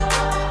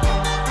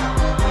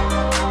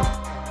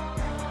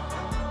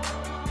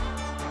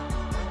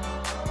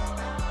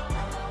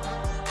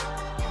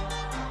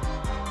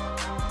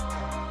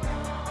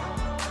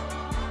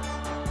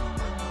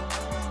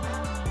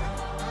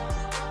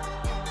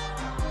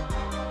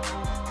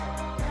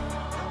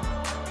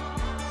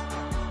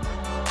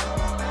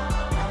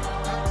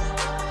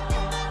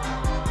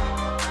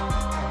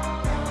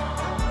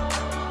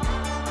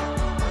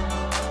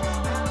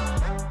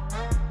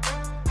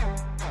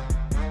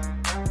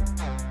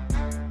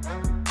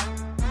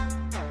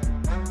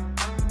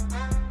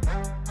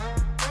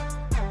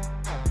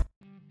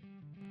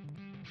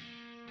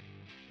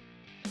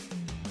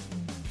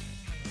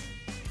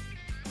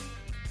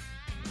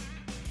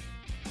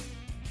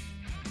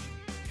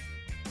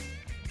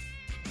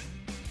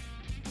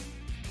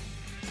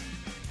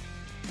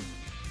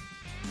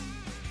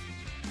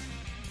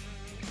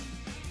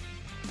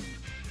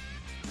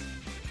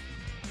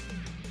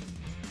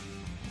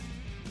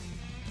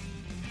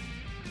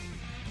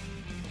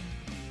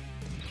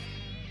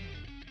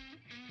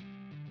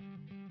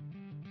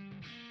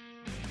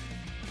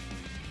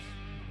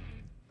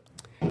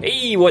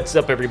Hey, what's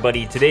up,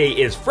 everybody? Today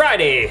is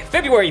Friday,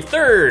 February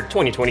 3rd,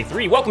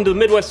 2023. Welcome to the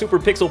Midwest Super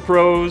Pixel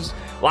Pros,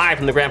 live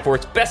from the Grand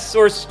Forks Best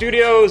Source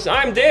Studios.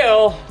 I'm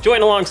Dale,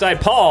 joined alongside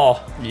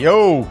Paul.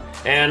 Yo!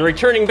 And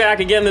returning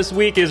back again this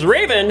week is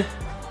Raven.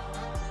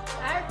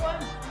 Hi, everyone.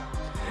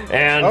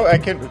 And I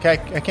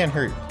can't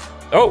hear you.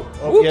 oops.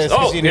 Yeah, it's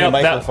 'cause you need a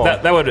microphone.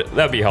 That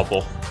would be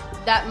helpful.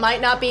 That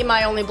might not be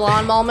my only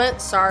blonde moment.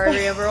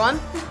 Sorry, everyone.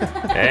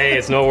 Hey,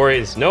 it's no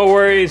worries. No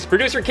worries.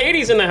 Producer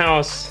Katie's in the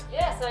house.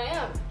 Yes, I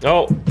am.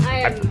 Oh,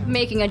 I am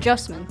making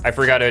adjustments. I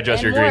forgot to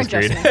adjust And your more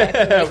green screen. adjustments,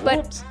 I feel like, but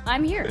Whoops.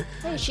 I'm here.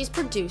 Hey, she's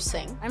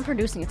producing. I'm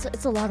producing.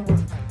 It's a lot of work.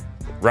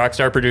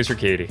 Rockstar producer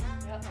Katie.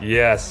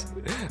 Yes.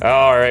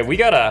 All right, we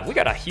got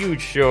a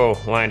huge show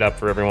lined up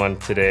for everyone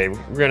today.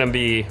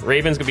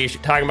 Raven's gonna be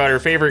talking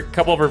about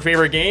couple of her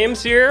favorite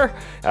games here.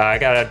 I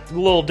got a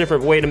little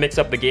different way to mix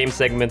up the game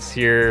segments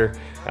here.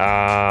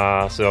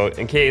 So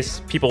in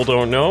case people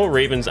don't know,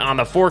 Raven's on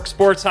the Fork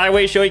Sports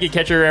Highway Show. You can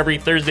catch her every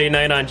Thursday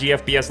night on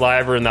GFBS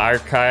Live or in the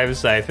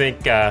archives. I think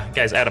you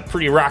guys had a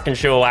pretty rocking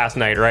show last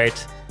night,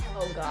 right?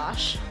 Oh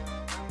gosh,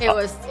 it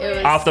was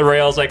Off the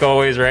rails like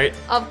always, right?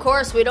 Of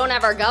course, we don't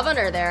have our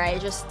governor there.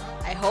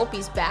 I hope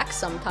he's back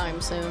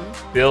sometime soon.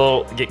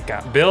 Bill,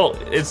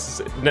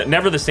 it's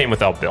never the same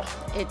without Bill.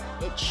 It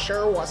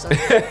sure wasn't.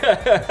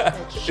 It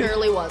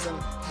surely wasn't.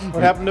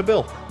 What happened to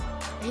Bill?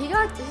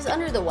 He's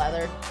under the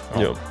weather.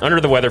 Yeah, under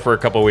the weather for a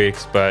couple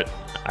weeks, but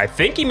I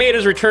think he made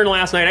his return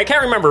last night. I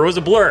can't remember. It was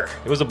a blur.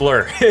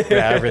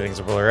 Yeah, everything's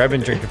a blur. I've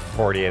been drinking for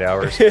 48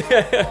 hours.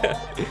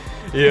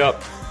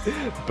 Yep.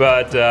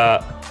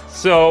 But,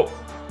 so,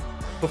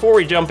 before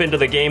we jump into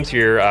the games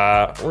here,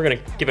 we're going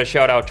to give a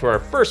shout out to our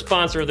first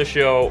sponsor of the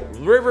show,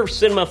 River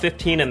Cinema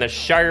 15 and the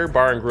Shire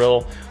Bar and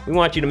Grill. We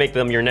want you to make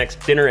them your next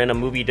dinner and a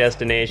movie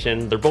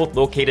destination. They're both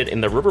located in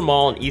the River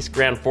Mall in East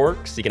Grand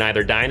Forks. You can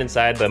either dine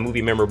inside the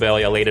movie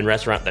memorabilia-laden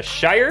restaurant, The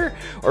Shire,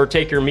 or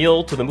take your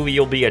meal to the movie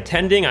you'll be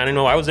attending. I don't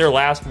know, I was there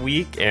last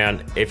week,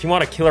 and if you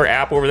want a killer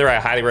app over there, I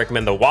highly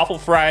recommend the waffle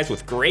fries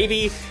with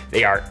gravy.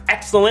 They are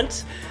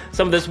excellent.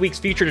 Some of this week's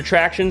featured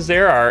attractions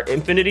there are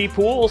Infinity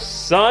Pool,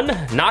 Sun,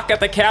 Knock at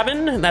the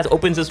Cabin. That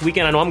opens this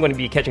weekend. I know I'm going to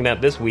be catching that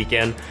this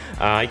weekend. You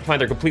can find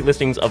their complete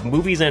listings of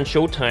movies and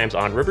showtimes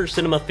on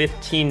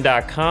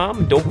rivercinema15.com.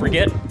 Don't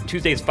forget,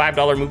 Tuesday's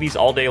 $5 movies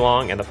all day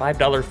long and the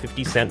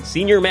 $5.50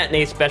 senior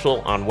matinee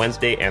special on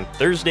Wednesday and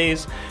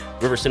Thursdays.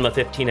 River Cinema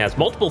 15 has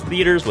multiple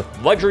theaters with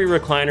luxury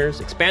recliners,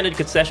 expanded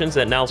concessions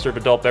that now serve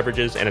adult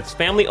beverages, and it's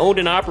family-owned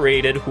and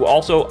operated, who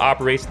also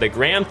operates the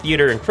Grand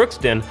Theater in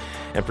Crookston.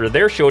 And for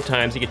their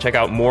showtimes, you can check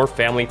out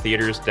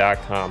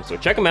morefamilytheaters.com. So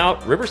check them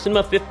out, River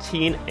Cinema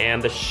 15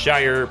 and the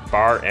Shire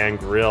Bar and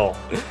Grill.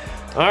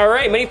 All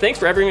right, many thanks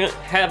for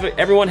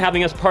everyone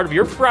having us part of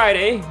your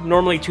Friday.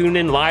 Normally tune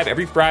in live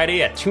every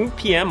Friday at 2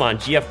 p.m. on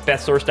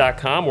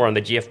gfbestsource.com or on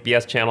the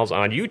GFBS channels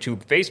on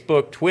YouTube,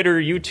 Facebook,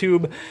 Twitter,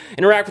 YouTube.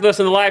 Interact with us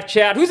in the live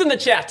chat. Who's in the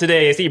chat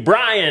today? I see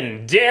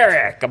Brian,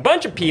 Derek, a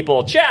bunch of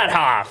people, Chad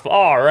Hoff.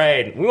 All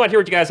right, we want to hear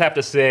what you guys have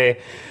to say.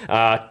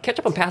 Catch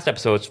up on past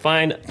episodes.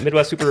 Find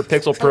Midwest Super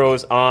Pixel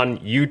Pros on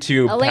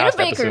YouTube. Elena past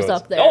Baker's episodes.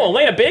 up there. Oh,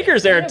 Elena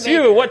Baker's there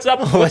too. Baker. What's up?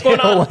 What's going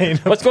on? Elena.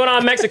 What's going on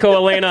in Mexico,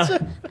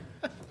 Elena?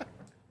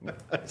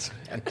 That's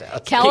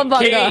fantastic. Cowabunga.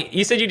 Kate,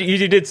 you said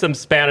you did some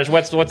Spanish.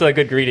 What's a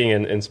good greeting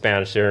in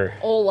Spanish there?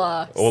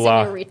 Hola,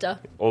 Hola. señorita.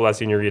 Hola,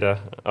 señorita.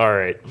 All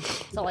right.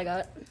 That's all I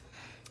got.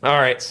 All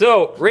right.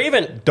 So,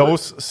 Raven,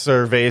 Dos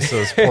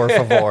cervezas, por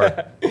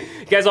favor.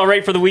 you guys all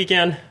ready for the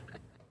weekend?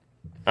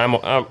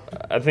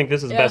 I think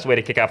this is the best way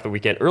to kick off the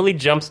weekend. Early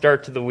jump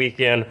start to the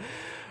weekend.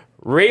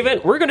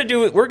 Raven, we're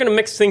gonna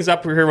mix things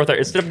up here with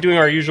instead of doing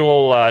our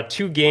usual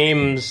 2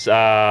 games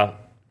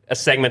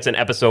segments an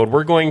episode,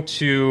 we're going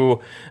to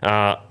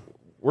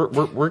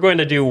we're going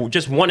to do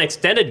just one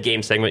extended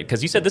game segment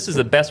because you said this is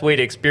the best way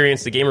to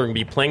experience the game we're going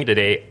to be playing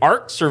today.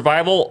 Ark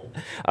Survival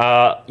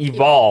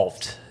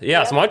Evolved.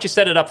 Yeah, so why don't you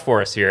set it up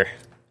for us here?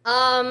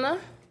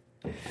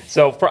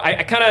 So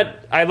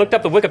I looked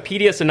up the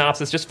Wikipedia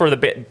synopsis just for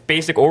the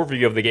basic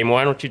overview of the game.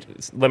 Why don't you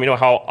let me know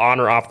how on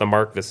or off the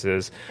mark this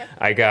is? Okay.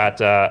 I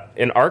got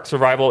in Ark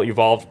Survival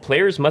Evolved,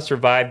 players must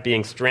survive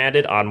being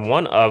stranded on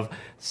one of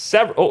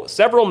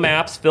several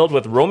maps filled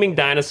with roaming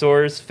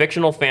dinosaurs,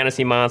 fictional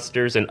fantasy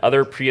monsters, and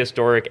other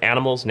prehistoric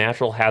animals,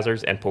 natural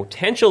hazards, and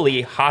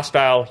potentially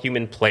hostile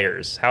human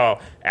players. How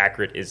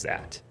accurate is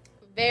that?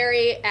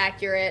 Very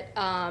accurate.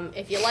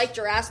 If you like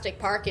Jurassic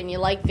Park and you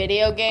like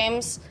video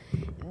games,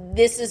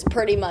 this is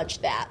pretty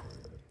much that.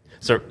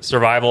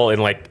 Survival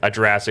in like a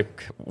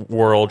Jurassic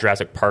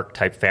Park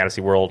type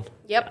fantasy world.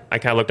 Yep. I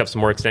kind of looked up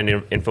some more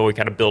extended info. We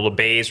kind of build a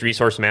base,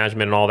 resource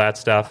management, and all that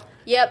stuff.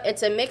 Yep,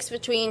 it's a mix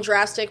between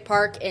Jurassic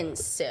Park and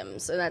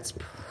Sims, and that's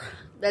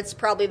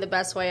probably the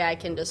best way I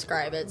can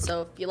describe it.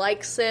 So if you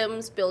like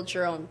Sims, build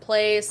your own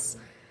place,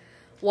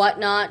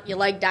 whatnot. You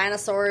like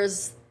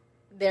dinosaurs,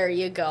 there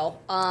you go.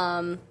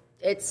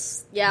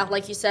 It's,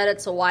 like you said,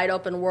 it's a wide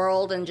open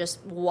world and just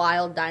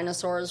wild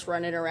dinosaurs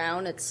running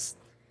around. It's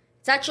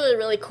actually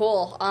really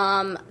cool.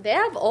 They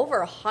have over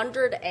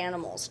 100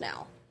 animals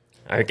now.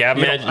 Gav,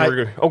 You know,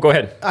 man, go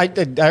ahead.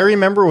 I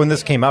remember when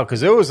this came out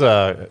because it was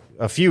a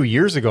few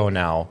years ago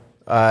now,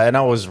 and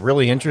I was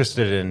really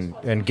interested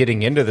in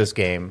getting into this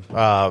game.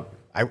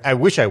 I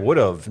wish I would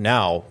have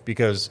now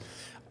because,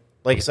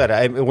 like I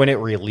said, when it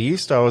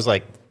released, I was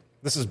like,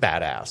 "This is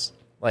badass."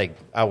 Like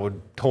I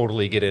would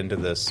totally get into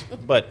this,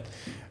 but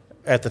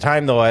at the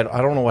time though, I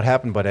don't know what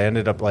happened, but I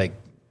ended up like,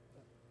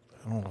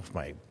 I don't know if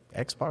my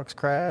Xbox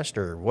crashed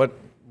or what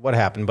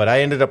happened, but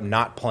I ended up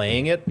not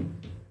playing it.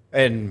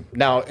 And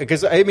now,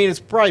 because I mean, it's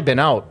probably been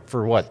out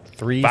for what,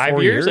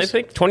 3-4 years? I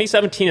think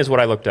 2017 is what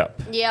I looked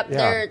up. Yep,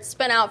 Yeah. it's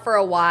been out for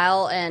a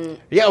while, and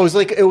Yeah, it was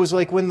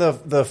like when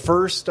the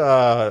first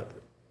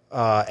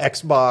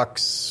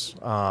Xbox.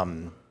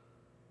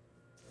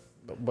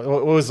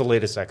 What was the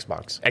latest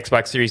Xbox?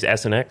 Xbox Series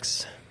S and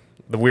X.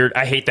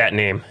 I hate that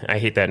name.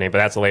 But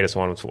that's the latest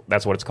one.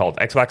 That's what it's called.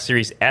 Xbox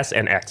Series S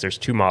and X. There's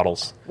two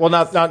models. Well,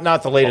 not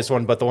the latest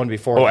one, but the one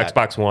before. Oh, that.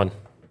 Xbox One.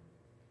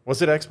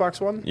 Was it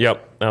Xbox One?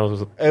 Yep, that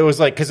was. It was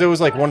like because it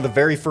was like one of the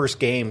very first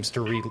games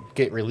to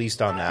get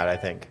released on that, I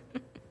think.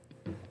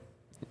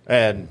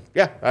 And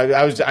yeah,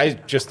 I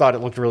just thought it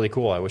looked really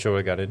cool. I wish I would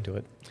have got into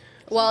it.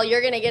 well,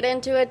 you're gonna get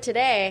into it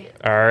today.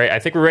 All right, I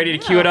think we're ready to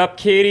cue it up,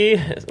 Katie.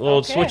 A little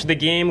Okay. switch the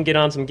game, get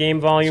on some game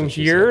volume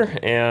here,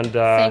 and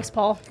Thanks,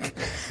 Paul,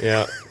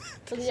 yeah,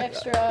 for the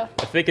extra,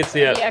 I think it's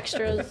the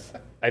extras.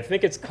 I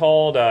think it's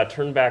called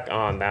 "Turn Back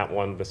On." That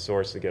one, the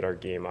source to get our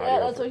game audio. Yeah,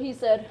 that's what he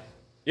said.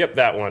 Yep,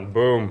 that one.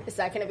 Boom. Is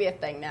that gonna be a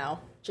thing now?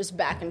 Just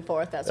back and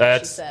forth. That's what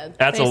she said.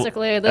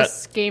 Basically,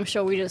 this game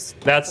show we just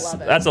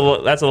Love it. that's a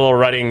little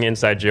running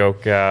inside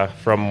joke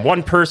from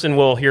one person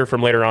we'll hear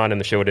from later on in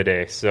the show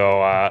today.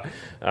 So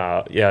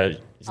yeah,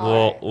 it's a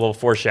little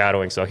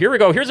foreshadowing. So here we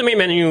go. Here's the main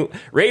menu.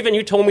 Raven,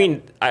 you told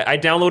me I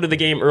downloaded the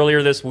game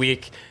earlier this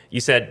week. You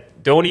said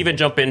don't even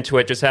jump into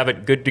it. Just have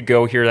it good to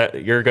go here.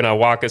 That you're going to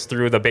walk us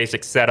through the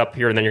basic setup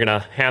here, and then you're going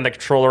to hand the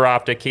controller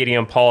off to Katie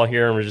and Paul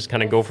here, and we're just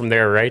kind of go from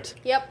there, right?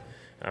 Yep.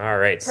 All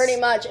right.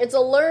 Pretty much. It's a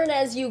learn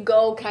as you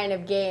go kind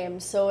of game.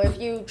 So if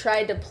you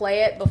tried to play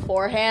it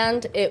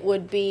beforehand, it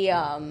would be,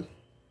 I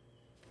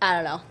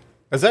don't know.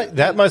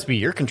 That must be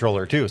your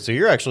controller too. So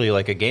you're actually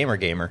like a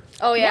gamer.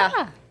 Oh, yeah.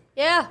 Yeah.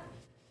 Yeah.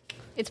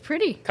 It's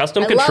pretty.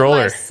 Custom I controller.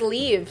 love my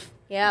sleeve.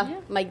 Yeah.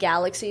 My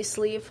Galaxy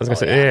sleeve. I was going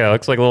to say, yeah, it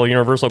looks like a little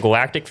Universal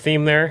Galactic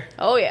theme there.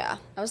 Oh, yeah.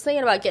 I was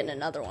thinking about getting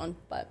another one,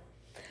 but...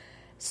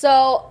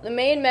 So the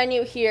main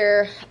menu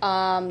here,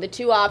 the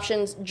two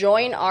options,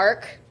 join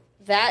ARC.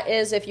 That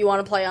is if you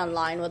want to play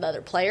online with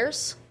other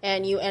players,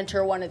 and you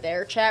enter one of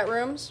their chat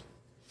rooms.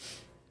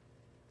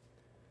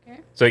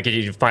 So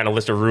you find a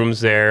list of rooms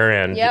there,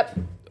 and Yep.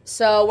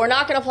 So we're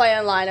not going to play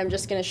online. I'm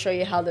just going to show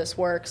you how this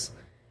works.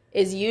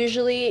 Is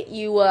usually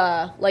you,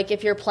 like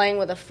if you're playing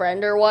with a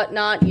friend or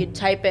whatnot, you'd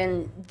type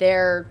in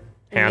their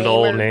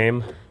handle name.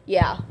 name.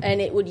 Yeah,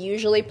 and it would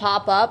usually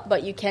pop up,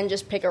 but you can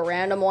just pick a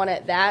random one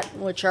at that,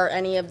 which are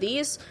any of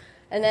these.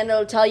 And then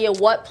it'll tell you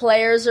what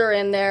players are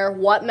in there,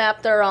 what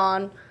map they're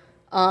on,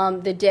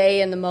 the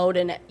day and the mode,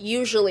 and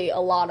usually a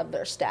lot of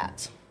their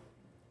stats.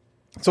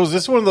 So is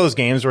this one of those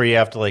games where you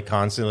have to like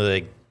constantly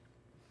like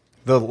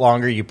the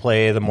longer you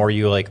play, the more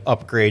you like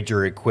upgrade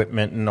your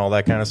equipment and all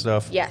that kind of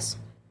stuff? Yes.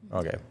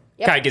 Okay.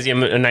 Yep. Kind of gives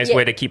you a nice Yeah.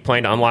 way to keep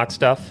playing to unlock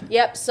stuff.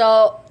 Yep,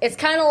 so it's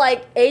kind of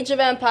like Age of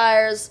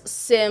Empires,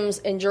 Sims,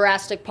 and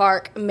Jurassic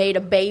Park made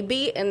a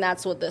baby, and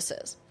that's what this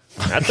is.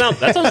 That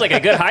sounds like a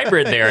good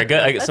hybrid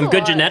there. Some a good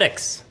lot.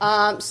 genetics.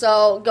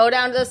 So go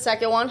down to the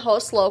second one,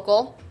 host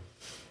local.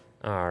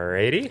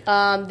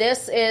 Alrighty.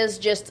 This is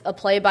just a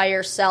play by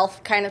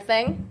yourself kind of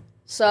thing.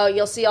 So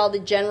you'll see all the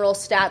general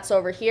stats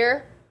over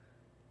here.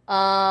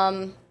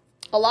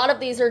 A lot of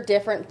these are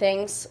different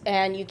things,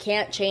 and you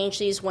can't change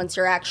these once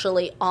you're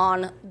actually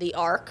on the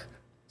Ark.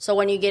 So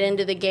when you get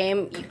into the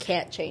game, you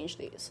can't change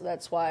these. So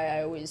that's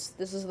why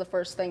this is the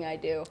first thing I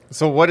do.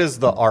 So what is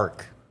the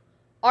ARC?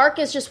 Ark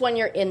is just when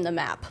you're in the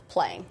map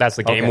playing. That's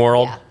the game Okay.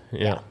 world.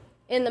 Yeah.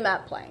 In the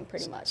map playing,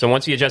 pretty much. So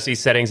once you adjust these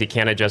settings, you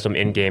can't adjust them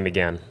in game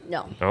again.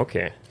 No.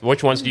 Okay.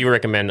 Which ones do you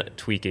recommend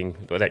tweaking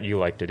that you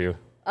like to do?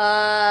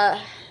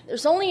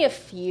 There's only a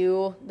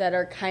few that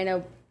are kind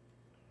of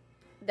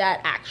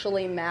that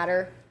actually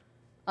matter.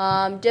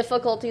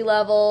 Difficulty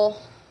level,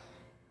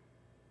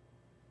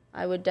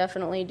 I would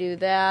definitely do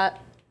that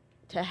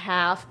to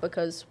half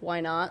because why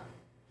not?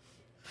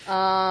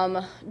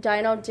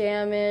 Dino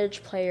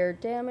damage, player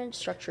damage,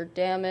 structure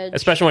damage.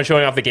 Especially when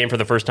showing off the game for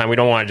the first time, we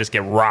don't want to just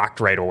get rocked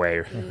right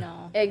away.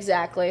 No.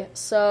 Exactly.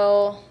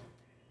 So,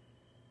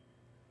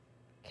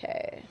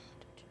 okay.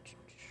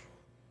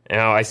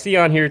 Now, I see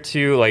on here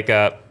too, like,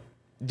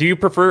 do you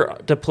prefer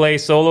to play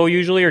solo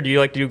usually, or do you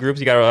like to do groups?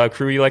 You got a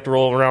crew you like to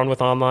roll around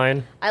with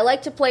online? I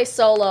like to play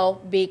solo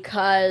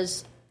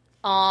because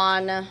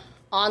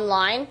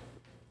online,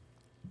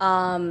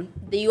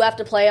 you have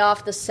to play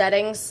off the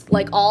settings.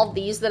 Like all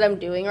these that I'm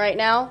doing right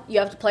now, you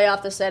have to play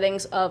off the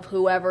settings of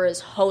whoever is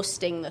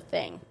hosting the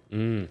thing.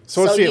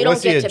 So what's you the, don't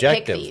what's the get to pick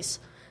objective? these.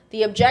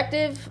 The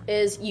objective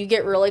is you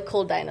get really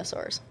cool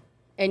dinosaurs,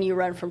 and you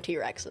run from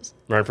T-Rexes.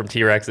 Run from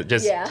T-Rex. It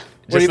just Yeah.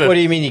 What do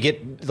you mean you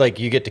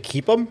get to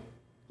keep them?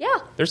 Yeah.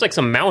 There's like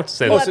some mounts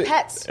that You have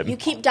pets. You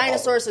keep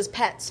dinosaurs as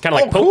pets. kind of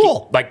like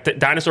cool. like the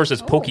dinosaurs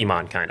as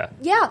Pokemon, kind of.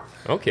 Yeah.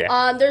 Okay.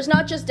 There's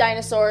not just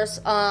dinosaurs.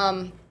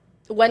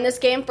 When this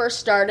game first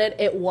started,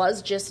 it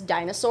was just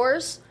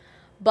dinosaurs.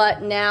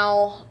 But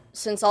now,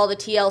 since all the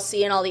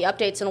TLC and all the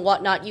updates and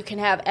whatnot, you can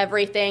have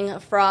everything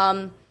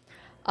from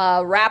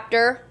a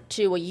raptor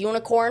to a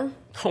unicorn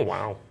Oh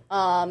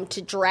wow.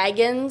 to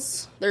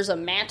dragons. There's a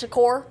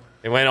manticore.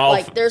 It went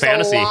all There's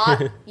fantasy. a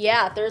lot.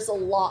 Yeah, there's a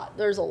lot.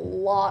 There's a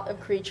lot of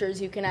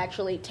creatures you can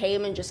actually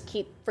tame and just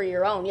keep for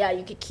your own. Yeah,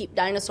 you could keep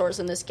dinosaurs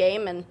in this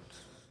game and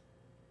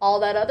all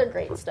that other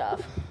great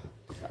stuff.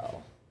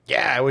 So.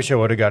 Yeah, I wish I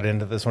would have got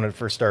into this when it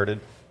first started.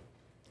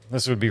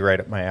 This would be right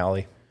up my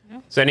alley.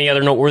 So any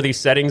other noteworthy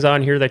settings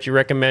on here that you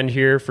recommend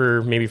here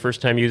for maybe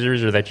first-time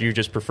users or that you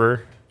just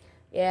prefer?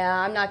 Yeah,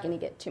 I'm not going to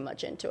get too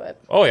much into it.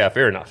 Oh, yeah,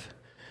 fair enough.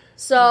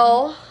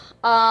 So,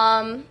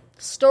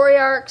 story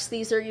arcs,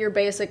 these are your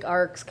basic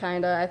arcs,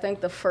 kind of. I think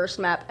the first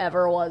map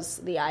ever was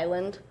the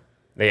island.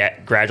 They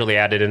gradually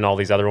added in all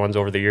these other ones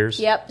over the years?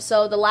 Yep,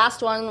 so the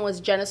last one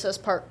was Genesis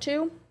Part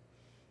 2.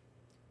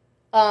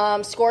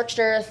 Scorched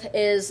Earth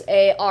is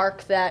a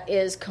arc that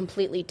is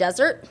completely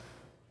desert.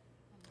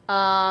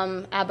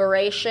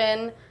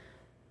 Aberration,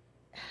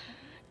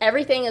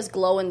 everything is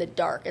glow in the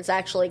dark. It's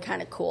actually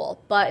kind of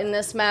cool. But in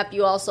this map,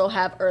 you also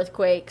have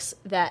earthquakes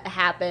that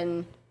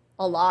happen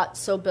a lot,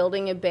 so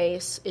building a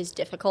base is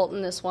difficult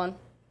in this one.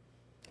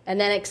 And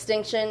then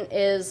Extinction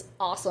is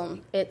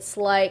awesome. It's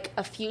like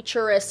a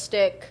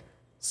futuristic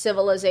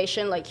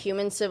civilization, like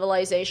human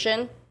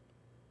civilization,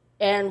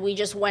 and we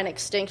just went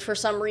extinct for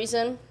some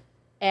reason.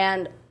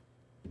 And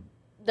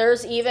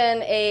there's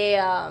even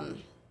a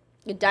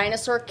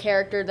dinosaur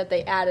character that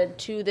they added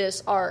to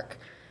this arc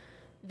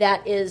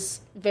that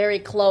is very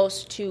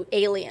close to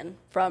Alien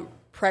from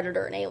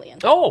Predator and Alien.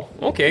 Oh,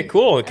 okay,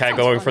 cool. Kind of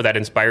going fun. for that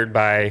inspired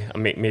by a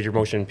major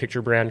motion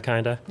picture brand,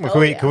 kind of. Well,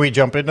 Oh, yeah. can we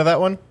jump into that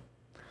one?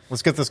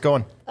 Let's get this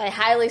going. I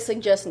highly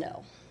suggest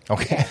no.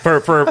 Okay.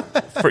 For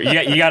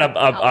you got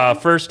a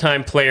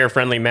first-time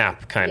player-friendly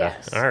map, kind of.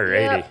 Yes. Alrighty.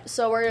 Yep.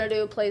 So we're going to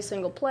do play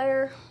single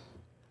player.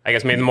 I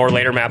guess maybe the more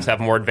later maps have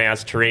more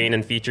advanced terrain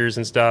and features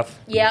and stuff.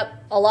 Yep.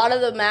 A lot of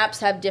the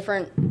maps have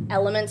different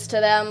elements to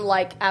them,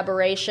 like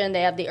Aberration.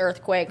 They have the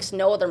earthquakes.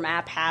 No other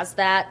map has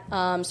that.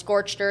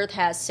 Scorched Earth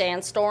has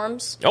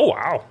sandstorms. Oh,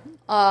 wow.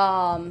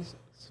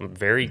 Some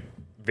very,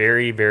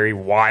 very, very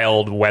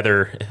wild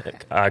weather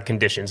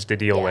conditions to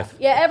deal with.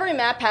 Yeah, every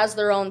map has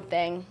their own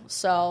thing.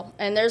 So,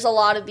 and there's a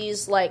lot of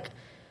these, like,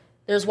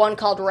 there's one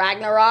called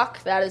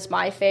Ragnarok. That is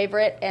my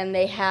favorite. And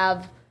they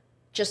have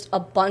just a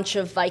bunch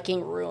of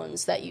Viking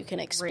ruins that you can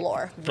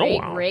explore. Oh,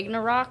 wow.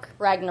 Ragnarok?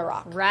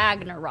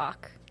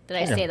 Ragnarok. Did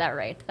I say that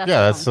right? That's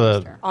Yeah, a that's tongue the-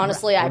 twister.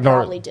 Honestly, I Nor-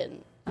 probably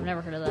didn't. I've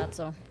never heard of that,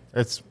 so.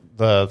 It's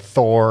the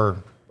Thor,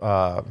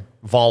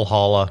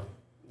 Valhalla,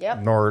 Yep.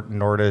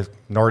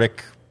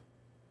 Nordic,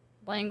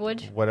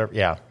 Language? whatever.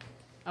 Yeah.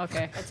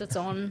 Okay, it's its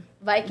own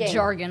Viking.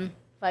 jargon.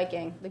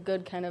 Viking. The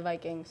good kind of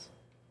Vikings.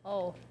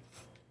 Oh.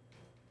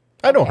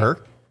 I know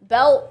her.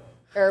 Bill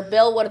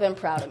would have been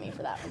proud of me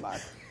for that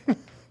remark.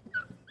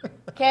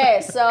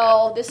 Okay,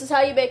 so this is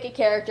how you make a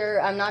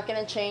character. I'm not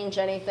going to change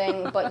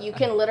anything, but you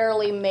can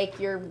literally make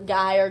your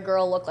guy or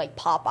girl look like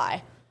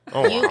Popeye.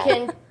 Oh, You wow.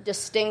 can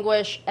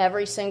distinguish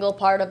every single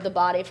part of the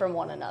body from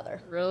one another.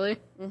 Really?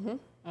 Mm-hmm.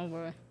 Oh,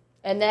 boy.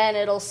 And then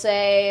it'll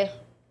say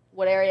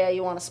what area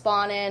you want to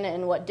spawn in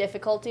and what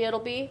difficulty it'll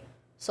be.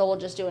 So we'll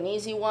just do an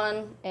easy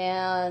one,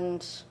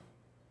 and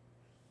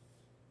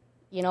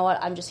you know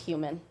what? I'm just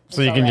human.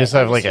 So It's you can alright, just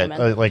I'm have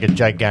human. like a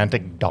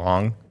gigantic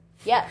dong.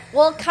 Yeah,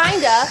 well,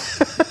 kinda.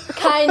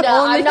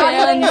 I'm not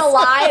even gonna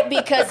lie,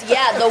 because,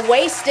 yeah, the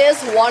waist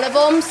is one of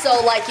them, so,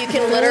 like, you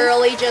can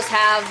literally just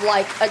have,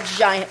 like, a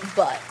giant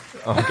butt.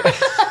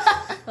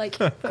 Like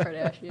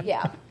Kardashian.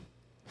 Yeah.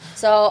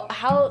 So,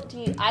 how do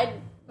you,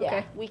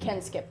 Okay. we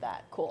can skip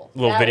that. Cool.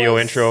 Little That video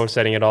was- intro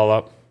setting it all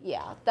up.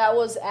 Yeah, that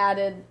was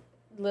added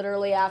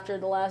literally after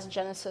the last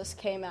Genesis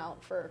came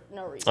out for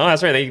no reason. Oh,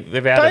 that's right.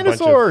 They've added a bunch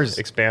Dinosaurs. of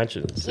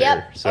expansions. Yep,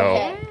 There. So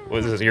okay. what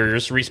is this? You're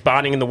just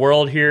respawning in the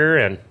world here,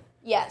 and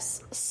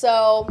Yes,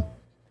 so,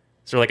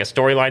 is there like a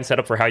storyline set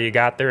up for how you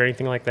got there or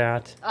anything like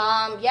that?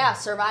 yeah,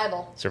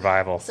 survival.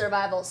 Survival.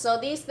 So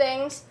these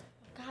things,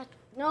 God,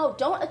 no,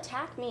 don't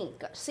attack me.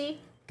 See?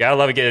 Gotta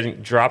love it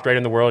getting dropped right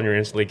in the world and you're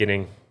instantly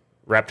getting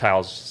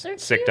reptiles They're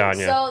sicked cute. on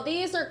you. So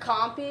these are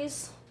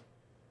compies.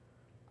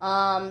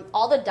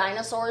 All the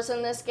dinosaurs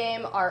in this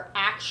game are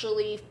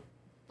actually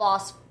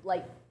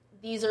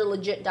these are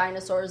legit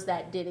dinosaurs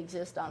that did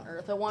exist on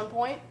Earth at one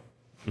point.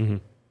 Mm-hmm.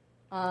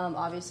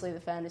 Obviously, the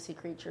fantasy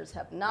creatures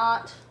have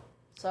not.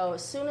 So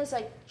as soon as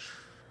I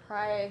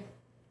try,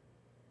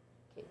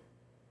 okay,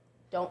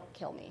 don't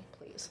kill me,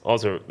 please.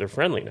 Also, they're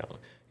friendly now.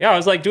 Yeah, I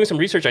was like doing some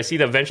research. I see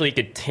that eventually you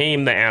could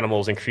tame the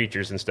animals and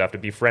creatures and stuff to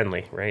be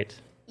friendly, right?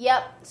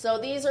 Yep. So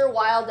these are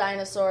wild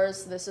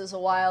dinosaurs. This is a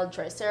wild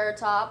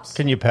Triceratops.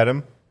 Can you pet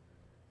him?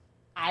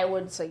 I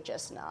would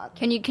suggest not.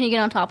 Can you get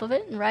on top of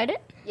it and ride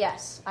it?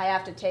 Yes, I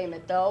have to tame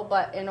it though,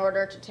 but in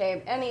order to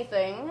tame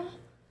anything,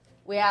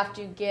 we have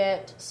to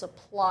get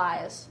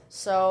supplies.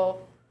 So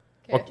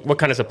What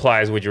kind of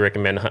supplies would you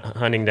recommend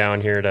hunting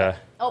down here to?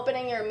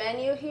 opening your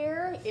menu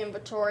here,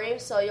 inventory,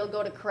 so you'll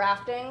go to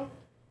crafting,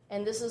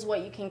 and this is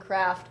what you can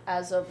craft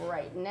as of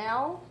right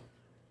now.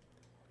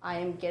 I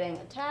am getting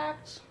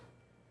attacked.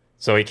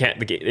 So you can't.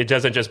 It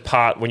doesn't just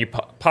pause when you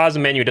pause the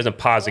menu. It doesn't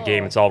pause the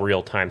game. It's all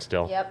real time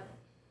still. Yep.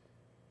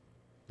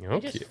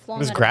 Okay. Just flung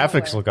These out of graphics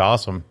nowhere. look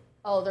awesome.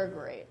 Oh, they're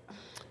great.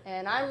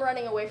 And I'm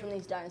running away from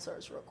these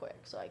dinosaurs real quick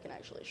so I can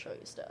actually show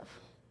you stuff.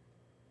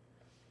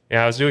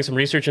 Yeah, I was doing some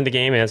research in the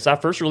game, and it's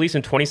not first released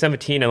in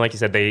 2017. And like you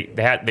said,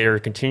 they're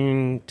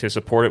continuing to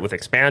support it with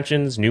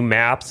expansions, new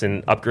maps,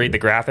 and upgrade the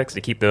graphics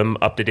to keep them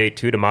up to date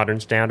too to modern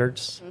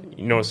standards.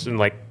 You know, some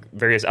like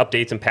various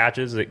updates and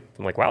patches. I'm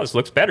like, wow, this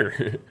looks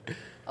better.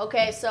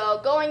 Okay,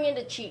 so going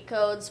into cheat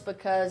codes,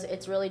 because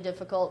it's really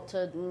difficult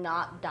to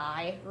not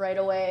die right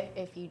away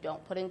if you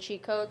don't put in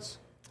cheat codes.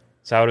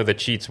 So how do the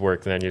cheats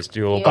work then? You just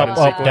do a little Yeah. button Up,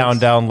 sequence? down,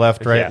 down,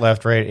 left, right, Yeah.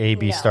 left, right, A,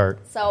 B, No. start.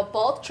 So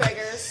both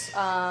triggers,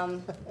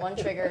 one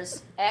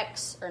triggers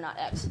X, or not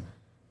X,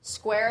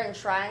 square and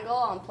triangle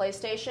on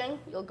PlayStation.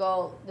 You'll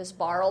go, this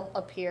bar will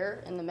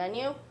appear in the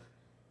menu,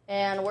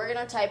 and we're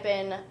going to type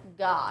in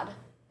God.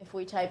 If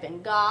we type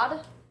in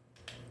God,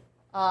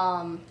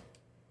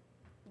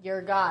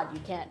 you're God. You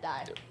can't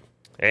die.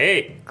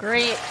 Hey,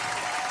 Great.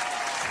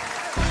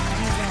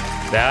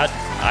 that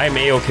I'm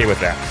okay with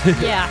that.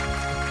 Yeah.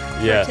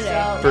 Yeah, today.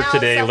 So for now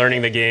today, something-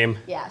 learning the game.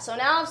 Yeah, so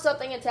now if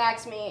something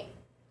attacks me,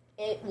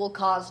 it will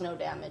cause no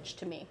damage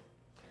to me.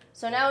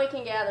 So now we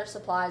can gather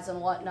supplies and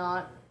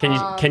whatnot.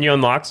 Can you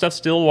unlock stuff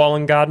still while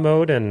in God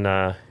mode? And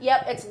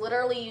Yep, it's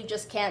literally you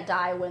just can't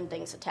die when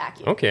things attack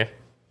you. okay,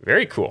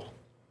 very cool.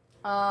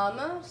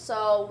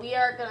 So we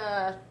are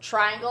gonna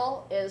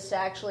triangle is to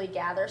actually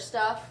gather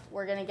stuff.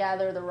 We're gonna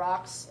gather the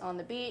rocks on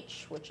the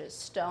beach, which is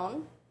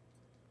stone.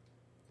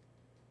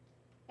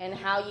 And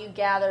how you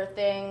gather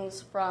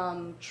things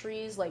from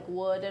trees like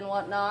wood and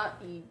whatnot,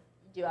 you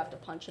do have to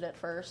punch it at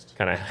first.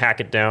 Kind of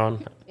hack it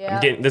down. Yeah.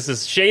 This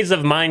is shades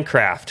of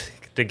Minecraft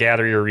to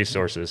gather your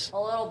resources. A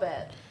little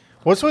bit.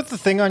 What's with the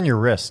thing on your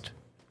wrist?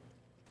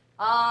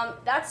 I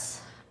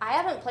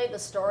haven't played the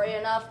story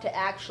enough to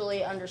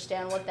actually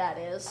understand what that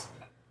is.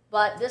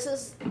 But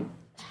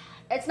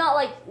it's not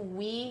like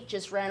we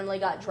just randomly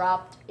got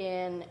dropped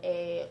in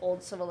a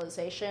old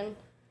civilization.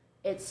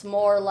 It's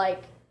more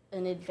like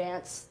an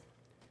advanced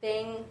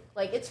thing.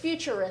 Like, it's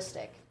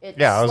futuristic. It's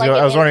Yeah, I was, like I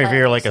an was wondering if implant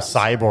you're of like a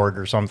some sort. cyborg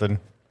or something.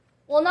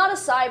 Well, not a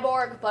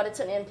cyborg, but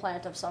it's an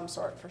implant of some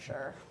sort for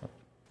sure.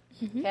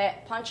 Okay,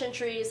 punching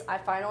trees. I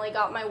finally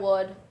got my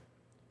wood.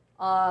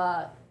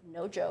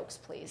 No jokes,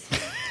 please.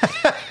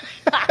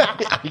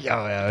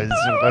 Yeah.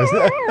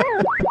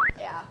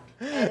 Yeah.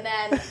 And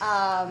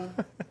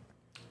then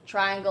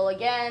triangle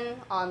again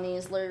on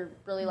these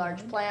really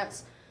large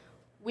plants.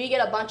 We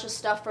get a bunch of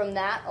stuff from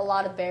that, a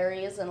lot of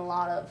berries and a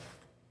lot of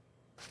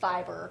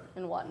fiber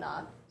and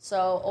whatnot.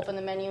 So open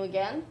the menu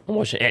again.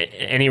 Almost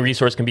any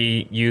resource can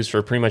be used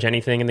for pretty much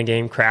anything in the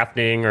game,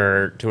 crafting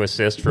or to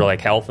assist for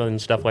like health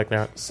and stuff like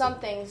that. Some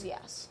things,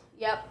 yes.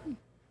 Yep.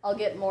 I'll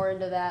get more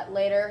into that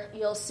later.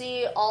 You'll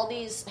see all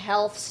these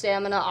health,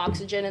 stamina,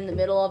 oxygen in the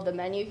middle of the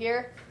menu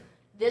here.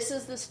 This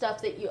is the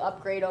stuff that you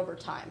upgrade over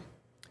time.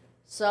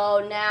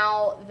 So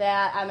now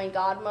that I'm in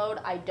God mode,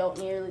 I don't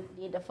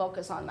need to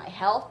focus on my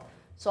health.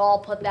 So I'll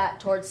put that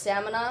towards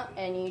stamina,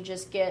 and you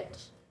just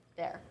get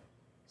there.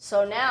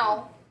 So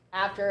now,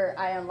 after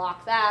I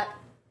unlock that,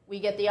 we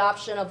get the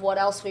option of what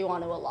else we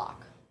want to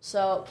unlock.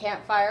 So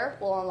campfire,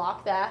 we'll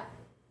unlock that,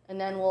 and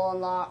then we'll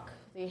unlock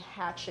the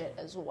hatchet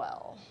as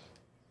well.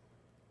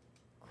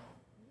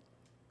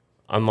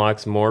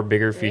 Unlocks more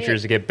bigger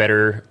features to get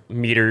better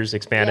meters,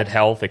 expanded Yeah.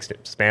 health,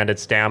 expanded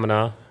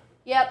stamina.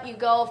 Yep, you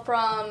go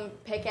from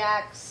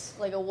pickaxe,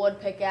 like a wood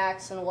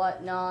pickaxe and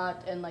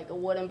whatnot, and like a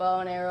wooden bow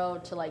and arrow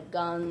to like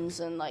guns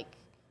and like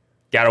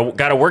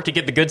Gotta work to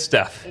get the good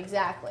stuff.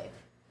 exactly.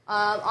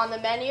 On the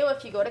menu,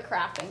 if you go to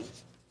crafting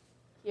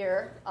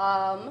here,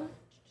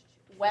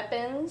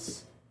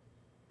 weapons.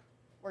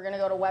 We're gonna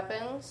go to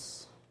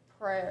weapons,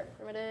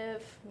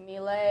 primitive,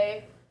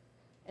 melee,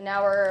 and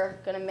now we're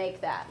gonna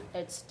make that.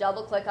 It's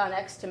double click on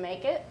X to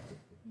make it.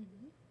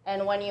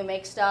 And when you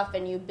make stuff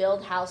and you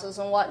build houses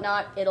and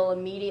whatnot, it'll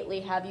immediately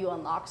have you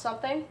unlock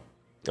something.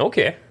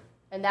 Okay.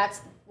 And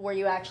that's where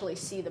you actually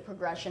see the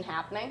progression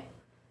happening.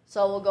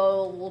 So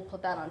we'll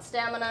put that on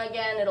stamina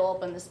again. It'll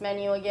open this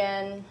menu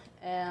again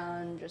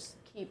and just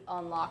keep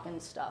unlocking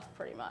stuff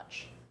pretty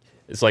much.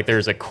 It's like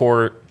there's a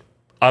core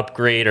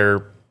upgrade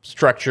or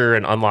structure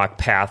and unlock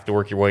path to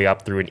work your way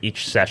up through in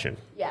each session.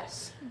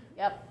 Yes.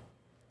 Yep.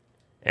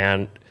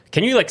 And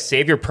can you like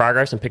save your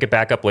progress and pick it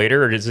back up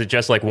later, or is it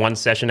just like one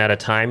session at a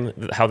time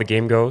how the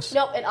game goes?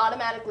 Nope, it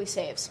automatically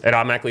saves. It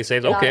automatically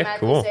saves? It Okay,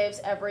 automatically cool. saves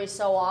every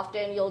so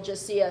often. You'll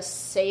just see a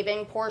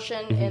saving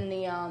portion in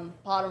the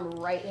bottom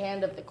right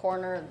hand of the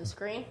corner of the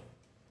screen.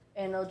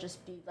 And it'll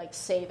just be like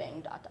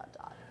saving ...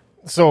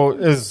 So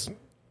is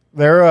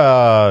there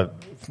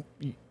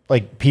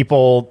like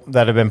people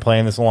that have been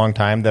playing this a long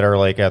time that are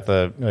like at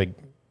the like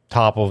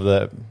top of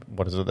the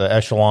what is it, the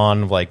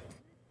echelon, like,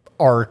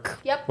 arc,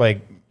 Yep.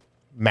 like,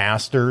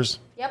 masters.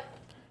 Yep.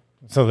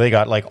 So they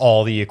got, like,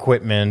 all the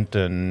equipment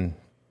and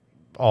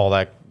all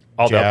that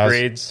All jazz. the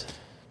upgrades.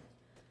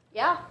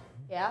 Yeah.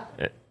 Yeah.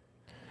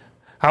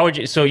 How would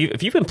you? So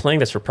if you've been playing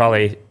this for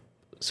probably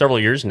several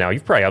years now,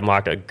 you've probably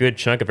unlocked a good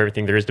chunk of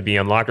everything there is to be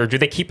unlocked. Or do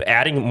they keep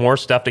adding more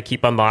stuff to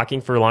keep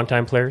unlocking for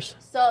longtime players?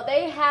 So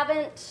they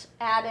haven't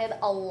added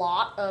a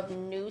lot of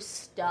new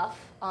stuff,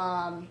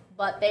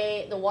 but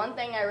the one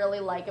thing I really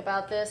like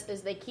about this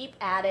is they keep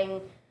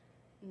adding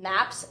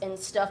maps and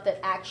stuff that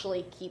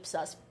actually keeps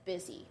us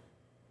busy.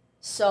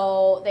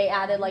 So they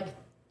added like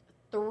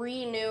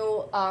 3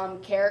 new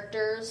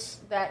characters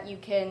that you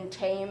can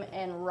tame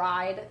and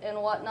ride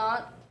and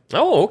whatnot.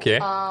 Oh, okay.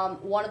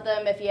 One of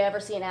them, if you ever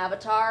see an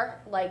Avatar,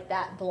 like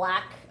that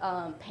black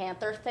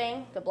panther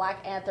thing, the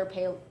Black Panther,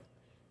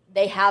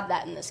 they have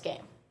that in this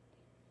game.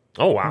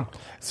 Oh, wow.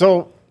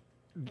 So,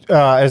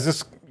 is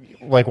this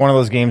like one of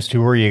those games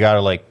too where you got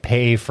to like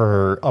pay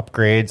for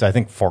upgrades? I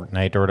think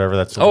Fortnite or whatever.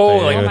 That's what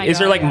Oh, they do. like, is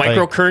there like God, yeah.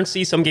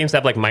 microcurrency? Some games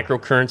have like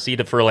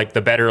microcurrency for like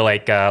the better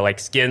like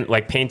skin,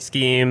 like paint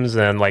schemes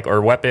and like or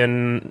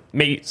weapon,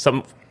 maybe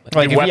some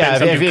Like, weapons,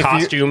 some if new you-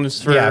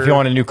 costumes. For, if you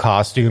want a new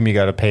costume, you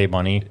got to pay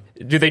money.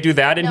 do they do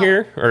that in No.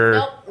 here? Or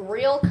Nope,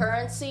 real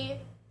currency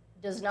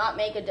does not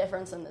make a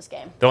difference in this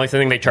game. the only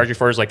thing they charge you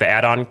for is like the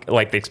add-on,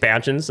 like the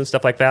expansions and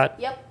stuff like that?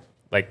 Yep.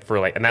 Like for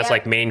like, and that's Yeah.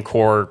 like main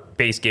core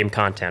base game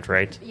content,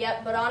 right?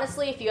 Yep, but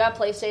honestly, if you have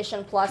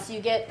PlayStation Plus, you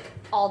get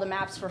all the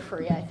maps for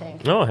free, I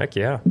think. Oh, heck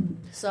yeah.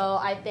 So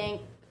I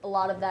think a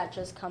lot of that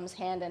just comes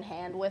hand in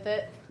hand with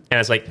it. And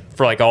it's like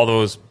for like all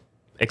those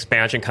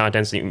expansion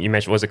contents you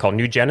mentioned, was it called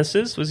New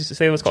Genesis? Was you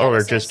say it was called,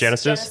 or just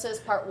Genesis? Genesis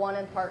Part 1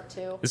 and Part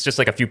 2. It's just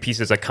like a few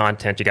pieces of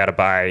content you got to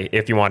buy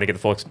if you want to get the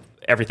full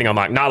everything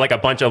unlocked. Not like a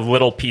bunch of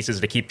little pieces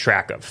to keep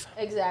track of.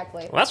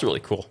 Exactly. Well, that's really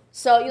cool.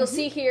 So you'll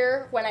see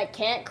here when I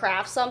can't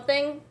craft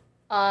something,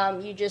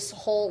 you just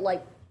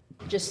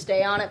just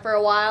stay on it for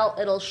a while.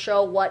 It'll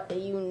show what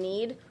you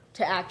need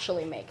to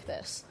actually make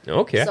this.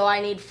 Okay. So I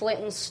need flint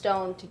and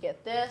stone to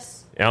get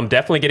this. And I'm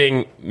definitely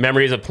getting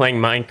memories of playing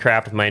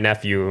Minecraft with my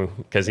nephew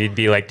because he'd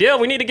be like, "Dale,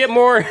 we need to get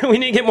more. We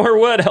need to get more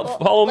wood.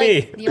 Follow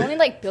me." The only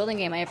like building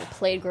game I ever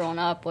played growing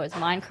up was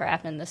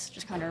Minecraft, and this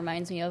just kind of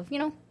reminds me of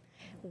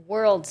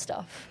world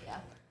stuff. Yeah.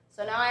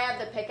 So now I have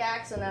the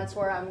pickaxe, and that's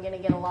where I'm going to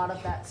get a lot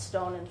of that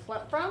stone and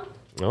flint from.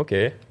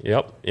 Okay.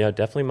 Yep. Yeah.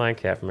 Definitely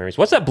Minecraft memories.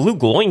 What's that blue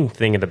glowing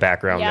thing in the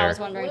background Yeah, I there? was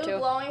wondering Blue too.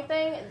 glowing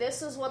thing,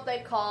 this is what they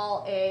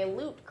call a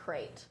loot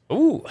crate.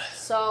 Ooh.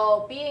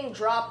 So being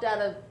dropped out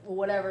of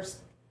whatever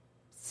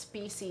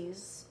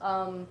species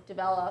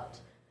developed,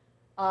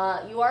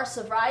 you are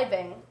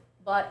surviving,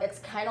 but it's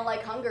kind of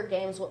like Hunger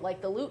Games with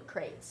like the loot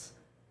crates.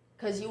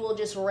 Because you will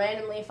just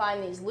randomly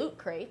find these loot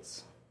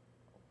crates,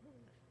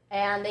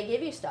 and they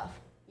give you stuff.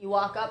 You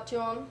walk up to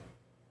them.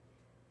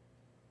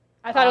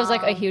 I thought it was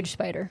like a huge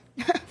spider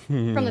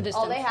from the distance.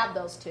 Oh, they have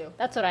those too.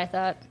 That's what I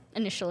thought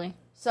initially.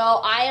 So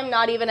I am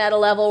not even at a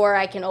level where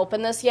I can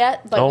open this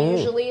yet, but Oh.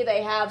 usually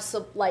they have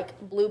some like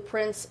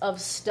blueprints of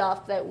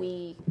stuff that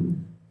we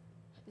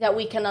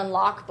can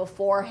unlock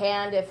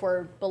beforehand if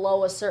we're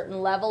below a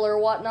certain level or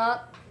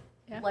whatnot.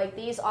 Yeah. Like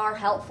these are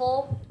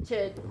helpful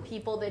to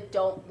people that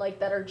don't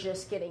that are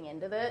just getting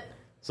into it.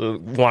 So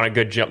want a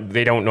good jump?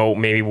 They don't know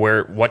maybe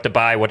what to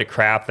buy, what to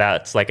craft.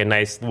 That's like a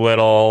nice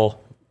little.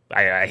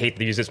 I hate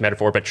to use this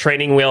metaphor, but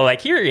training wheel. Like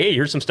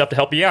here's some stuff to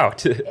help you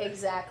out.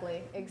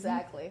 Exactly.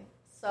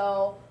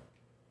 So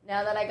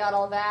now that I got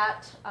all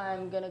that,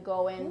 I'm gonna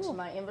go into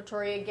my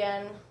inventory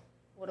again.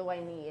 What do I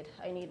need?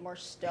 I need more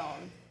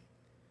stone.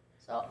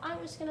 So I'm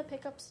just gonna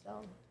pick up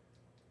stone.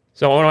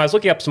 So when I was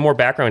looking up some more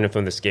background info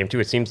in this game too,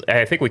 it seems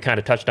I think we kind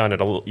of touched on it.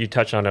 You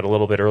touched on it a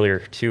little bit earlier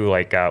too.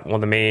 Like one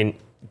of the main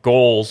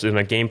goals in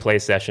a gameplay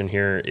session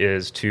here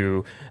is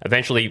to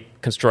eventually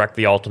construct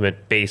the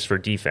ultimate base for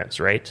defense,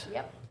 right?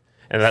 Yep.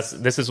 And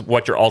this is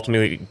what you're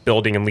ultimately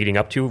building and leading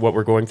up to. What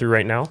we're going through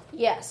right now.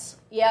 Yes.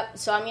 Yep.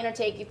 So I'm going to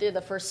take you through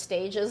the first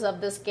stages of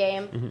this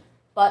game,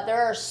 but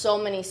there are so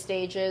many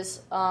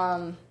stages,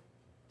 and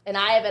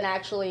I haven't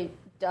actually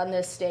done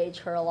this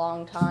stage for a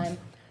long time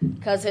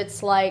because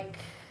it's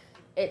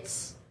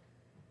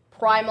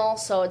primal,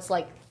 so it's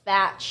like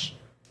thatch,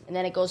 and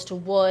then it goes to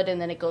wood, and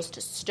then it goes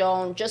to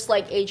stone, just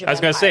like Age of Empires. I was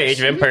going to say Age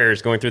of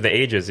Empires going through the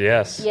ages.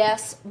 Yes.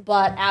 Yes,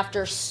 but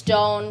after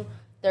stone,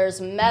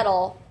 there's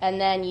metal, and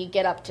then you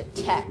get up to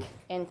tech.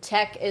 And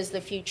tech is the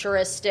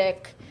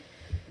futuristic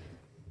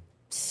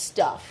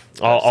stuff.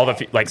 All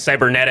the like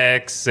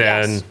cybernetics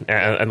Yes.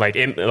 and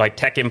like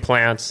tech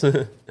implants.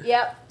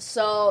 Yep.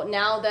 So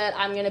now that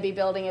I'm going to be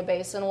building a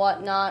base and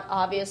whatnot,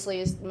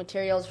 obviously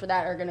materials for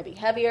that are going to be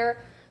heavier.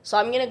 So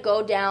I'm going to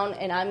go down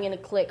and I'm going to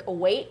click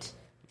await.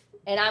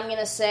 And I'm going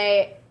to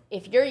say,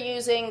 if you're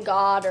using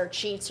God or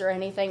cheats or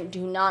anything,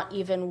 do not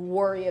even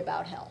worry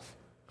about health.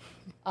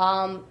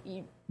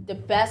 The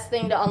best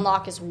thing to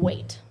unlock is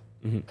weight.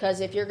 Because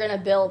if you're going to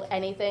build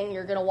anything,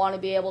 you're going to want to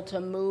be able to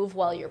move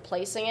while you're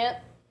placing it.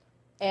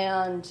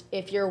 And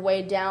if you're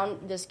weighed down,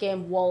 this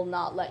game will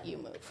not let you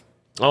move.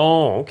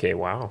 Oh, okay,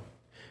 wow.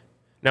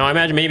 Now, I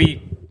imagine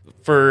maybe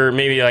for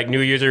like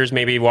new users,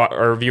 maybe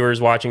or viewers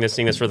watching this,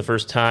 seeing this for the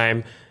first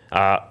time,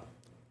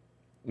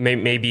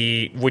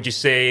 maybe would you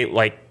say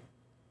like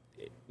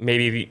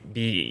maybe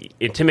be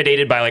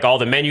intimidated by like all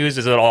the menus?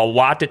 Is it a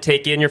lot to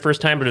take in your first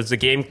time, or does the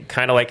game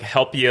kind of like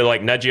help you,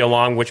 like nudge you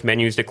along which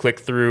menus to click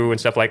through and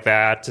stuff like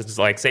that? It's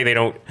like, say they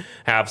don't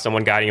have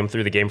someone guiding them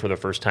through the game for the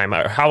first time.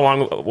 How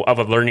long of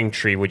a learning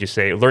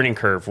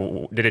curve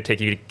did it take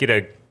you to get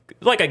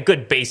a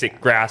good basic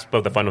grasp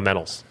of the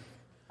fundamentals?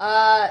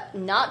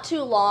 Not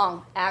too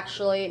long,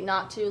 actually.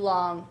 Not too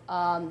long.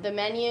 The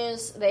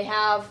menus, they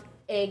have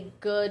a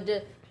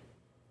good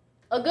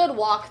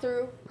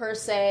walkthrough per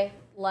se.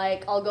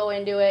 Like, I'll go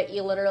into it,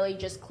 you literally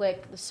just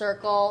click the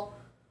circle.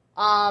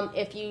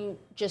 If you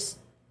just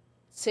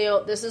see,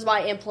 this is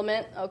my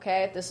implement,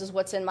 okay? This is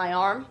what's in my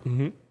arm.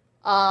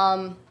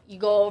 Mm-hmm. You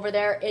go over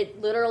there,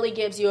 it literally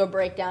gives you a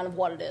breakdown of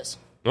what it is.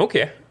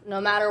 Okay.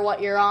 No matter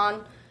what you're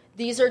on.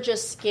 These are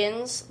just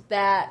skins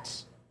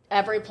that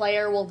every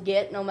player will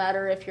get, no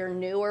matter if you're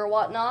new or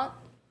whatnot.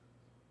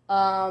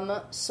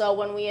 So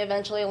when we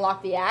eventually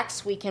unlock the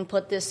axe, we can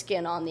put this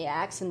skin on the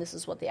axe, and this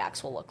is what the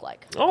axe will look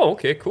like. Oh,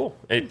 okay, cool.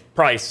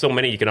 Probably so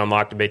many you can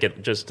unlock to make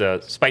it just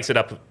spice it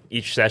up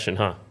each session,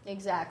 huh?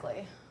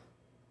 Exactly.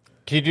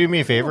 Can you do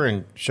me a favor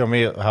and show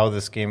me how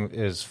this game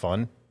is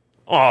fun?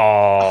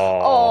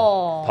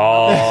 Oh,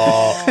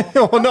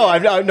 Paul.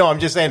 Well, I'm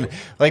just saying,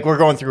 like, we're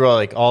going through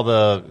like all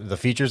the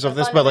features of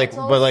this, but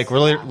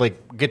really,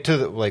 like, get to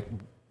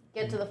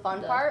the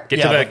fun part.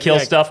 Get to the kill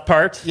stuff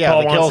part. Yeah,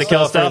 Paul the wants to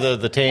kill stuff, or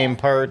the tame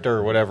part,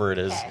 or whatever it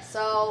is. Okay,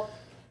 so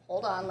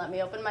hold on. Let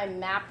me open my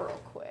map real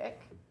quick.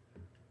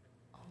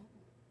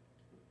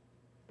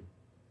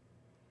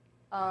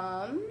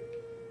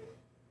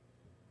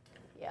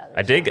 Yeah.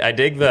 I dig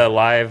the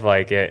live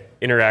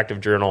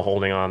interactive journal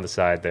holding on the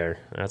side there.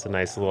 That's a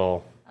nice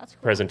little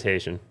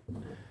presentation.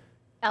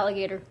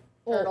 Alligator.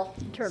 Turtle.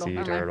 Sea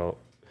turtle.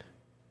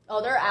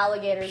 Oh, there are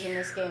alligators in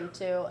this game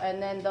too,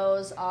 and then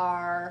those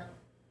are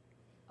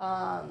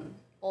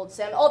old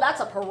salmon. Oh, that's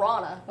a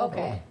piranha.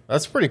 Okay.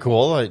 That's pretty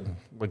cool. Like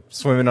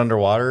swimming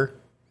underwater.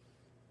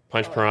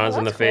 Punch piranhas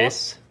in the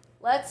face.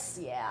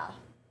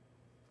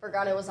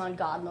 Forgot it was on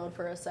God mode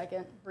for a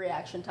second.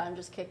 Reaction time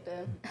just kicked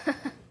in.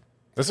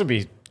 This would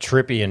be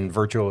trippy in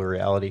virtual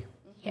reality.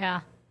 Yeah.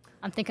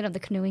 I'm thinking of the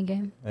canoeing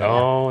game.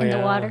 Oh, in the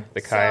water.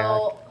 The kayak.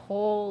 So,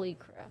 holy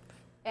crap.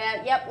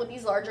 And, with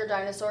these larger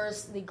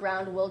dinosaurs, the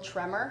ground will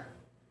tremor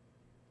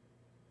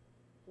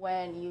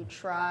when you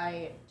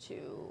try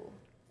to,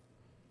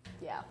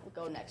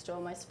 go next to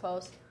them, I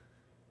suppose.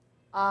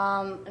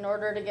 In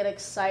order to get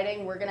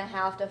exciting, we're going to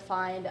have to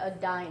find a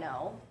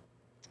dino.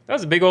 That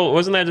was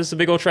wasn't that just a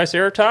big old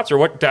Triceratops? Or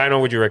what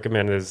dino would you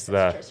recommend as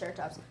the...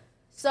 Triceratops.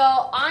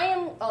 So,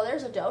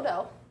 there's a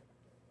dodo.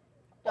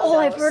 Oh,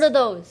 I've heard of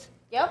those.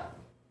 Yep.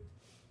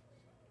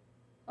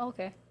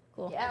 Okay,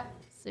 cool. Yeah.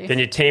 Can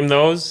you tame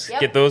those? Yep.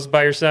 Get those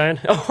by your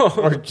side?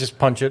 Or just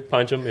punch it.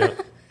 Punch them, yeah.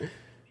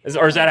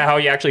 Or is that how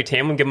you actually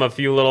tame them? Give them a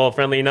few little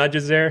friendly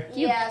nudges there?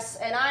 Yes,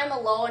 and I'm a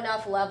low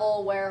enough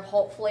level where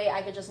hopefully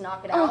I could just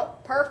knock it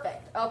out.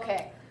 Perfect.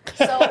 Okay.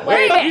 So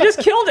wait, you just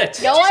killed it.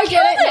 No, I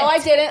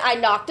didn't. I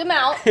knocked him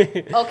out.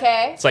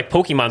 Okay. It's like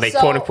Pokemon. They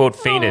quote unquote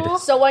fainted.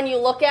 So when you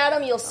look at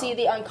them, you'll see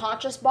the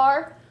unconscious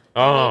bar.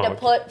 You need to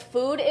put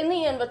food in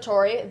the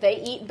inventory. They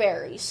eat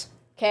berries.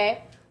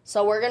 Okay.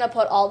 So we're gonna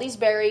put all these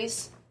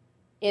berries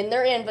in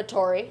their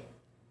inventory.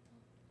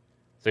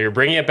 So you're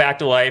bringing it back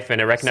to life, and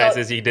it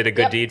recognizes you did a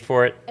good deed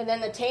for it. And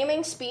then the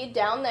taming speed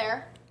down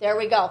there. There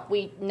we go.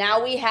 We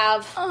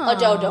have a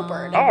dodo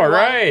bird. All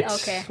right.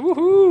 Okay.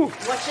 Woohoo.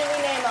 What should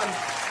we name him?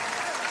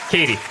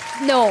 Katie.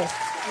 No.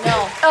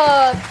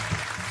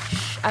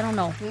 I don't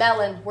know.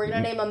 Melon. We're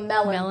gonna name him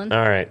Melon. Melon.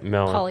 All right,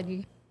 Melon.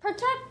 Apology.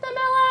 Protect the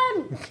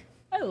melon.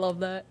 I love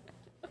that.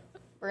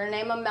 We're gonna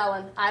name him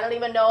Melon. I don't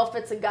even know if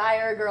it's a guy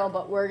or a girl,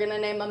 but we're gonna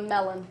name him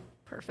Melon.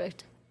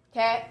 Perfect.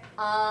 Okay.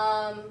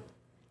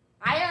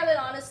 I haven't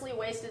honestly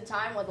wasted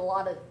time with these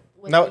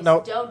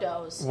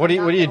dodos. What do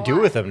you do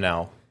with them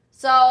now?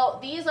 So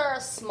these are a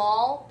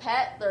small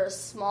pet. They're a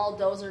small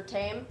dozer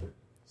tame.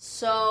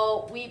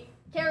 So we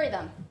carry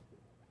them.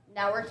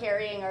 Now we're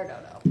carrying our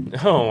dodo.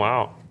 Oh,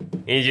 wow.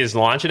 And you just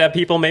launch it at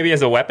people maybe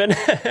as a weapon?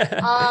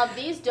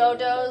 These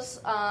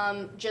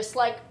dodos, just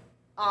like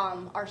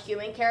our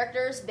human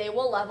characters, they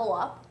will level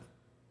up.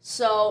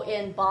 So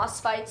in boss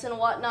fights and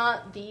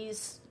whatnot,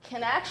 these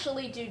can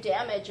actually do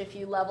damage if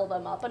you level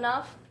them up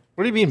enough.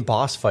 What do you mean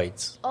boss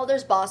fights? Oh,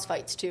 there's boss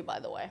fights too, by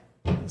the way.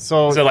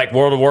 So is it like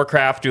World of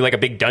Warcraft, do like a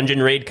big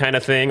dungeon raid kind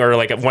of thing, or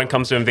like if one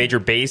comes to invade your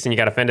base and you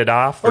got to fend it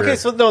off? Or? Okay,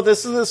 so no,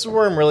 this is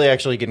where I'm really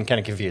actually getting kind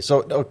of confused.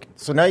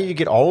 So now you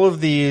get all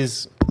of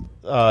these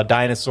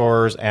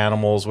dinosaurs,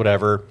 animals,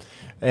 whatever,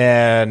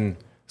 and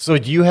so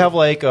do you have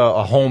like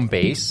a home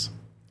base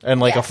and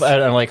like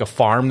a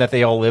farm that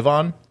they all live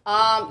on?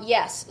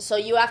 Yes. So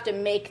you have to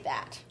make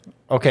that.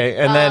 Okay,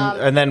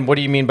 and then what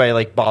do you mean by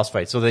like boss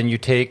fight? So then you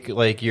take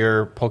like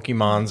your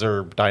Pokemons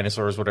or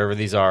dinosaurs, whatever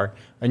these are,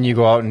 and you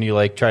go out and you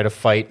like try to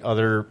fight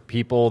other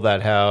people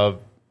that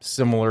have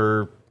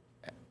similar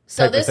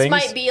So type of this things?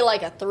 might be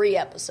like a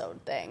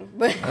 3-episode thing.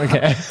 But Okay.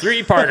 because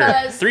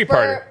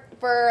Three-parter.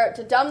 For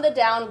to dumb the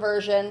down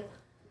version,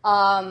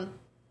 there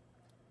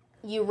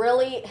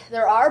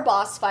are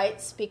boss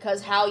fights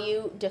because how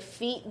you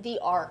defeat the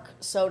Ark,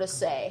 so to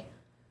say.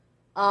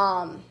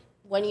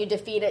 When you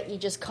defeat it, you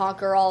just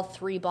conquer all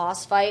 3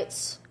 boss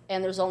fights,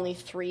 and there's only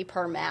 3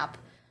 per map,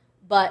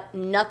 but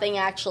nothing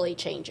actually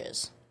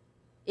changes.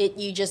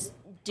 You just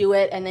do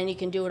it, and then you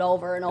can do it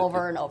over and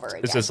over and over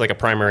again. This is like a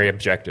primary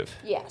objective.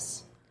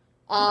 Yes.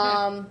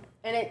 And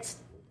it's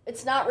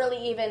not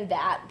really even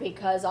that,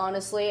 because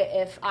honestly,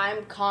 if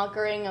I'm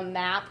conquering a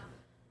map,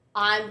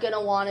 I'm going to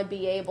want to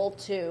be able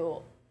to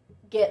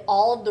get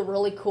all of the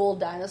really cool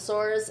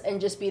dinosaurs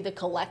and just be the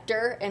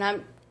collector, and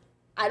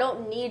I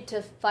don't need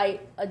to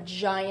fight a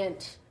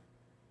giant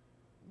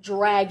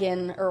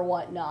dragon or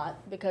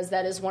whatnot, because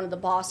that is one of the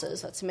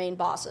bosses. That's the main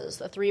bosses.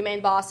 The 3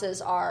 main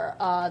bosses are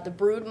the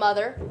Brood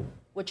Mother,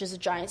 which is a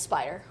giant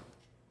spider.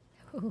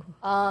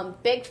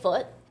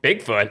 Bigfoot.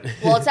 Bigfoot.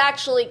 Well, it's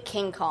actually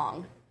King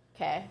Kong.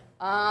 Okay.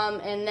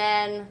 And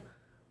then,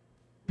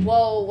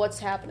 whoa, what's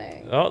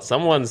happening? Oh,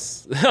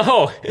 someone's...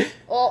 Oh,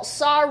 Well,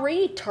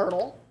 sorry,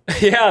 turtle.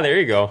 yeah, there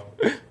you go.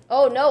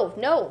 Oh, no.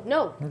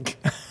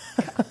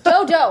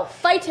 Dodo,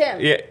 fight him.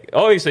 Yeah.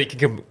 Oh, so you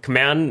can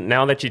command,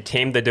 now that you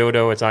tamed the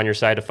dodo, it's on your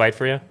side to fight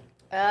for you?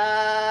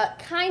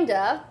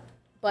 Kinda,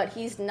 but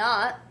he's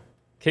not.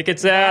 Kick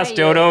its ass, Nice.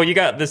 Dodo. You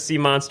got this sea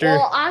monster.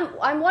 Well,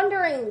 I'm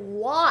wondering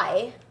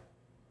why,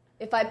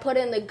 if I put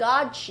in the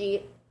God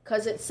sheet,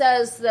 because it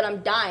says that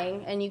I'm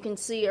dying, and you can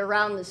see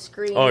around the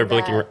screen. Oh, you're that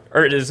blinking.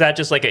 Or is that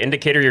just like an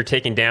indicator you're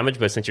taking damage,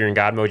 but since you're in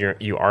God mode,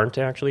 you aren't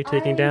actually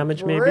taking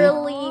damage, maybe?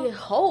 Really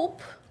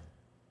hope.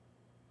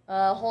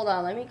 Hold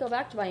on, let me go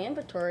back to my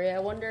inventory. I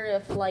wonder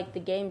if, like, the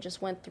game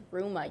just went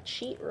through my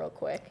cheat real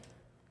quick.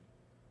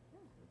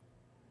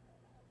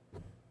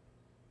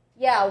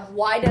 Yeah,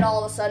 why did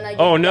all of a sudden I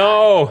Oh, die?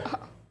 no.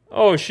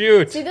 Oh,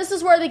 shoot. See, this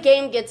is where the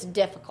game gets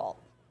difficult.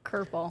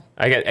 Curveball.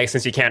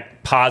 Since you can't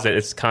pause it,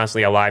 it's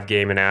constantly a live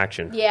game in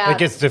action. Yeah, It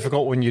gets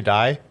difficult when you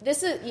die.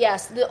 this is,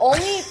 yes,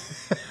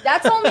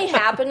 that's only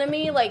happened to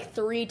me like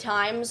 3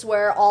 times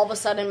where all of a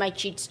sudden my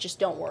cheats just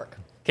don't work.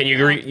 Can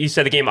you you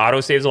said the game auto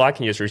saves a lot?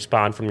 Can you just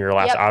respawn from your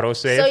last Yep. auto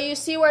save? So you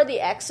see where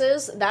the X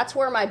is? That's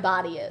where my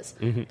body is.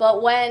 Mm-hmm.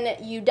 But when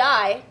you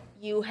die,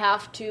 you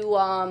have to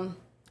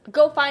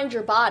go find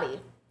your body.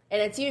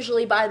 And it's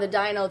usually by the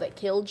dino that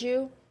killed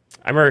you.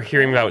 I remember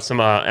hearing about some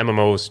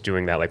MMOs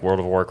doing that, like World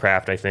of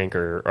Warcraft, I think,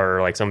 or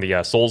like some of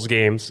the Souls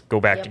games. Go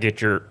back Yep. to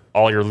get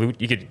all your loot.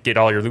 You could get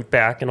all your loot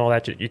back and all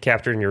that you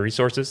captured in your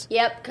resources.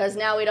 Yep, because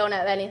now we don't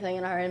have anything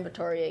in our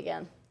inventory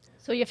again.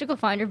 So you have to go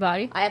find your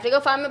body. I have to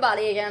go find my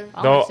body again.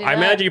 I Though wanna see I that.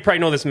 imagine you probably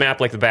know this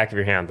map like the back of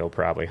your hand, though,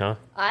 probably, huh?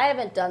 I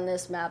haven't done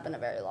this map in a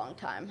very long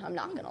time. I'm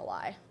not going to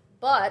lie.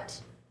 But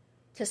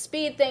to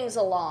speed things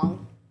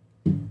along,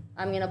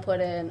 I'm going to put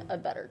in a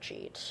better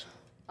cheat.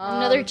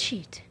 Another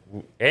cheat.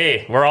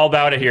 Hey, we're all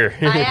about it here.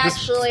 I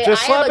actually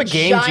Just I slap have a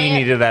game genie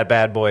giant, to that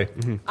bad boy.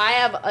 I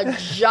have a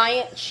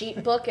giant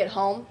cheat book at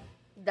home.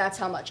 That's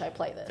how much I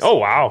play this. Oh,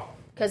 wow.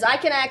 Because I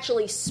can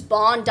actually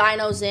spawn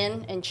dinos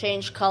in and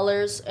change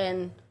colors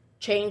and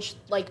change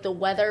like the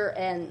weather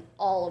and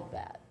all of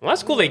that. Well,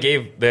 that's cool.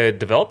 The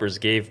developers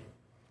gave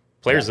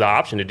players the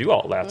option to do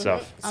all that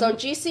stuff. So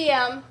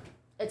GCM,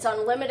 it's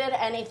unlimited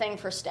anything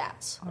for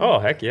stats. Oh,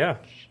 heck yeah.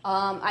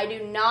 I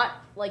do not,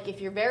 like, if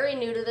you're very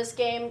new to this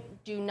game,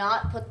 do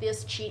not put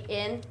this cheat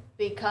in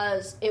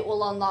because it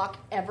will unlock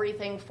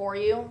everything for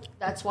you.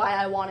 That's why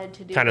I wanted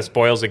to do Kind of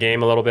spoils the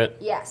game a little bit.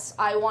 Yes,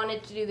 I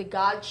wanted to do the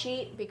God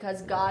cheat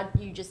because God,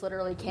 you just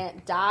literally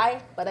can't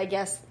die, but I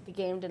guess the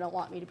game didn't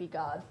want me to be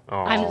God. Oh.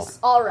 I'm- It's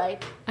all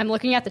right. I'm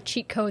looking at the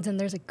cheat codes and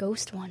there's a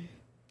ghost one.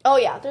 Oh,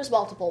 yeah, there's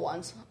multiple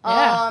ones.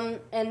 Yeah.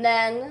 And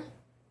then,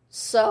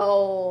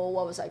 so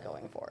what was I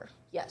going for?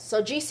 Yes,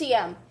 so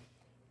GCM.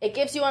 It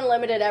gives you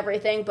unlimited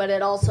everything, but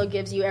it also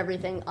gives you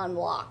everything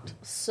unlocked.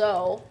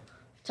 So,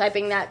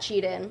 typing that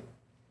cheat in.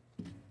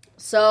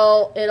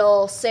 So,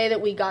 it'll say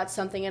that we got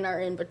something in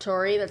our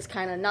inventory that's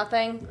kind of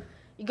nothing.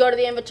 You go to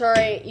the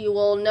inventory, you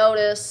will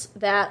notice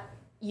that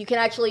you can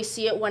actually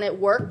see it when it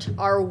worked.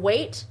 Our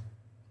weight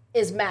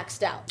is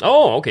maxed out.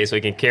 Oh, okay. So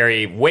you can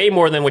carry way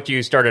more than what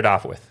you started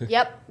off with.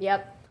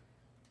 Yep.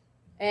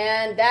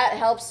 And that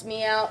helps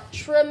me out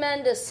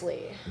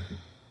tremendously.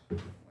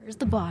 Where's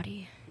the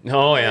body?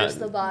 Oh, yeah. Where's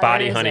the body?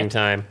 Body Where is hunting it?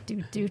 time.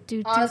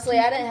 Honestly,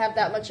 I didn't have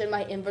that much in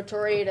my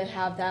inventory to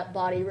have that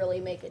body really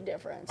make a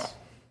difference.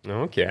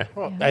 Okay.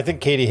 Well, I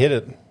think Katie hit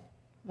it.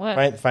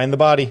 What? Find the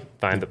body.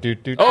 Find the-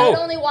 Do. I would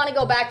Oh! only want to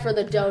go back for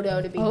the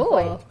dodo to be Oh,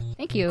 quite.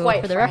 thank you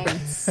quite for the frank.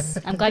 reference.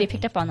 I'm glad you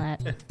picked up on that.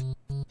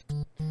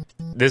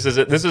 This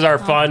is our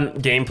fun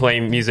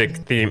gameplay music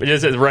theme. It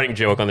is a running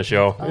joke on the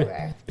show.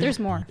 Okay. There's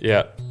more.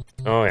 Yeah.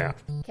 Oh, yeah.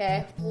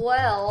 Okay.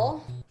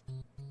 Well,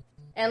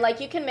 and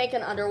like you can make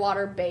an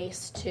underwater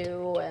base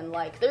too, and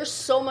like there's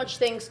so much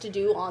things to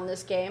do on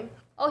this game.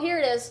 Oh, here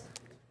it is.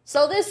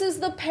 So this is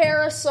the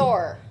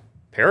parasaur.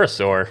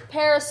 Parasaur.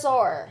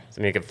 Parasaur. Does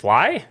it make it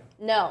fly?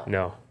 No.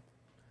 No.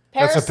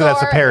 That's a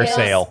Parasaur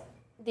parasail.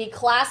 is the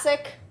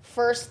classic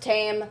first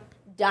tame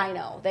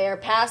dino. They are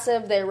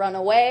passive. They run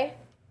away.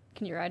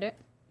 Can you ride it?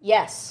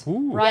 Yes.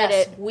 Ride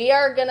Yes. it. We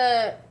are going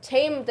to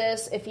tame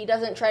this if he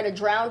doesn't try to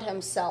drown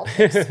himself.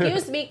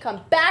 Excuse me,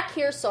 come back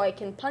here so I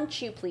can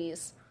punch you,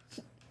 please.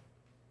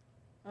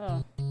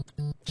 Oh.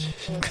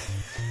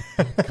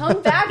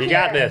 Come back You here.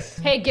 got this.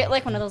 Hey, get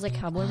like one of those like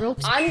cowboy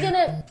ropes. I'm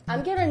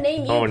gonna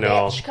name you, Oh, no.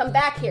 bitch. Come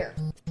back here.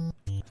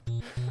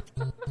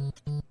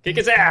 Kick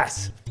his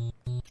ass.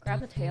 Grab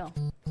the tail.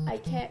 I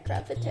can't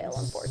grab the tail,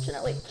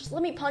 unfortunately. Just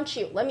let me punch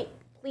you. Let me,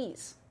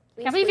 please.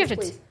 Please, Can't believe you please, have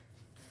to please.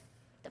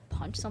 To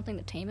punch something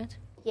to tame it.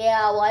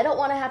 Yeah, well, I don't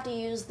want to have to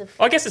use the.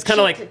 Well, I guess it's kind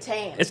of cheat like to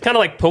tame. it's kind of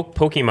like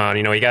Pokemon.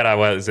 You know, you gotta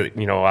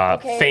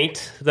Okay.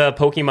 feint the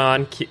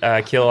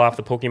Pokemon, kill off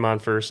the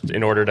Pokemon first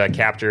in order to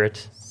capture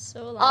it.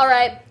 So long. All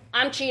right,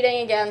 I'm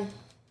cheating again.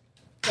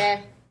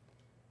 Okay.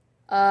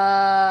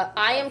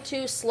 I am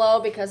too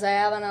slow because I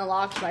haven't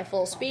unlocked my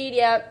full speed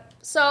yet.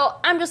 So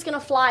I'm just gonna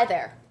fly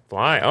there.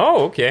 Fly.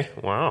 Oh, okay.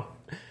 Wow.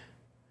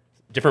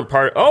 Different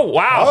part. Oh,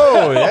 wow.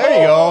 Oh,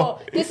 there you go.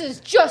 Oh, this is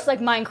just like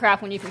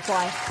Minecraft when you can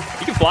fly.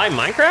 You can fly in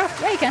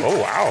Minecraft? Yeah, you can. Oh,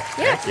 wow.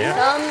 Yeah. Heck yeah.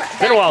 Come It's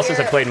been a back while since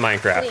I here. played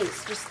Minecraft.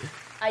 Please, just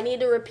I need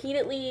to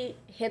repeatedly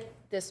hit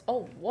this.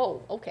 Oh,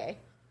 whoa. Okay.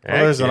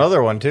 Well, there's Heck yeah.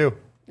 another one too.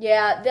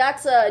 Yeah,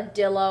 that's a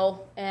Dillo.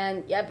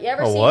 And you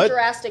ever A seen what?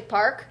 Jurassic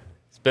Park?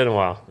 It's been a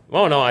while.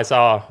 Oh, no, I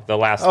saw the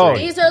last Oh.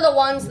 three. These are the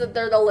ones that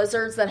they're the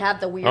lizards that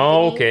have the weird.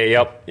 Oh, thingy. okay.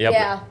 Yep.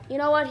 Yeah. You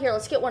know what? Here,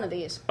 let's get one of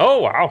these.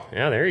 Oh, wow.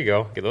 Yeah, there you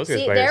go. Get those guys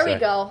See, by there your we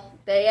side. go.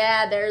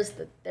 There's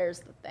the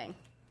thing.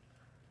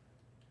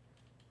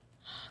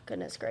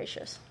 Goodness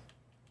gracious.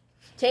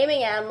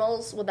 Taming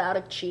animals without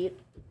a cheat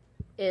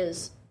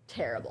is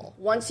terrible.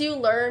 Once you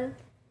learn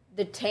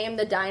the tame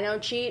the dino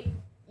cheat,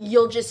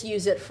 you'll just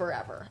use it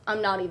forever.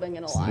 I'm not even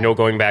gonna lie. No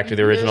going back to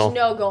the original. There's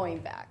no going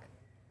back.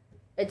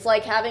 It's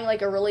like having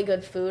like a really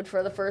good food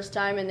for the first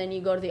time and then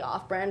you go to the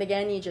off-brand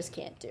again, you just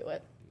can't do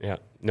it. Yeah.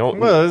 No.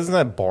 Well, isn't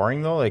that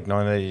boring though? Like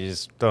knowing that you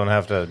just don't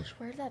have to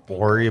Where did that thing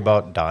worry go?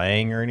 about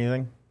dying or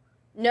anything.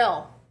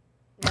 No.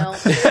 I'm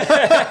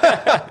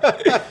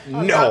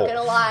No. not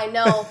gonna lie,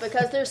 no,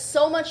 because there's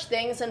so much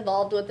things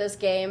involved with this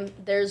game.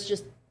 There's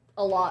just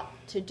a lot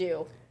to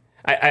do.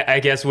 I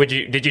guess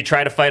did you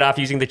try to fight off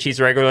using the cheats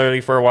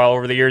regularly for a while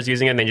over the years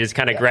using it, and then just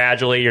kind of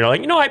gradually you're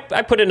like,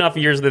 I put enough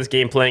years of this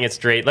game playing it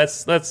straight.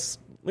 Let's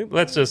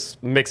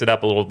just mix it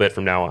up a little bit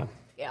from now on.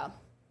 Yeah.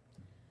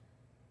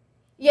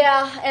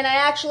 Yeah, and I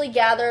actually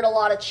gathered a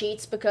lot of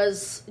cheats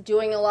because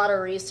doing a lot of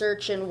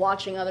research and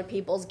watching other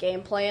people's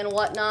gameplay and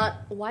whatnot,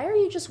 why are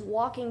you just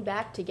walking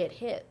back to get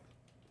hit?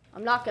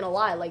 I'm not gonna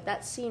lie, like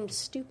that seemed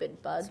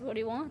stupid, bud. That's what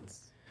he wants.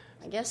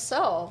 I guess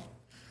so.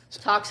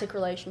 Toxic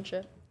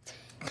relationship.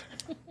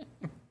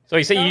 So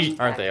you say you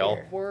Aren't they all?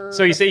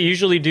 so you say you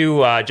usually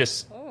do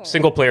just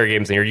single player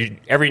games, and you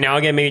every now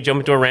and again maybe jump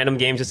into a random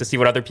game just to see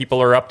what other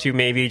people are up to.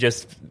 Maybe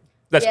just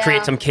let's Yeah.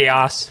 create some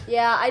chaos.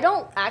 Yeah, I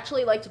don't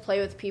actually like to play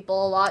with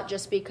people a lot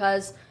just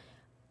because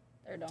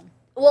They're dumb.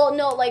 well,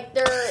 no, like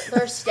their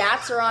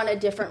stats are on a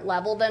different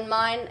level than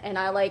mine, and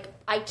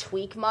I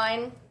tweak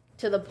mine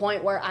to the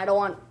point where I don't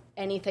want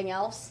anything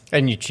else.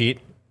 And you cheat.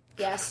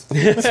 Yes.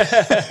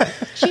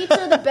 Cheats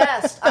are the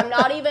best. I'm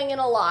not even going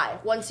to lie.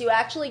 Once you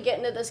actually get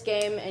into this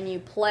game and you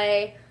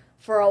play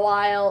for a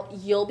while,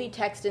 you'll be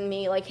texting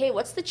me like, hey,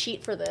 what's the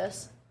cheat for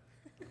this?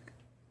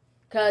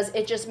 Because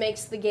it just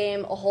makes the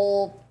game a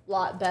whole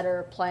lot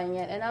better playing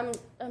it, and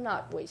I'm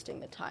not wasting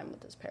the time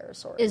with this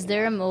Parasaur. Is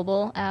there a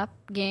mobile app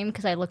game?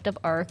 Because I looked up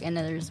Ark, and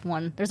there's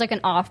like an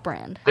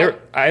off-brand.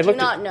 I do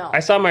not know. I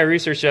saw in my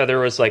research there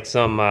was like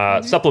some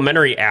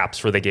supplementary apps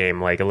for the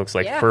game. Like it looks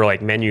like Yeah. for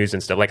like menus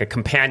and stuff, like a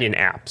companion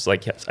apps.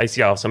 Like I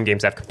see how some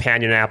games have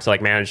companion apps to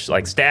like manage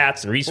like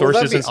stats and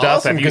resources and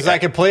stuff. Have you- Because I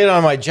could play it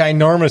on my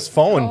ginormous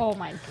phone. Oh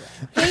my god!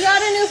 He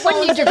got a new phone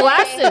Wouldn't need your today.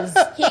 glasses.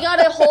 He got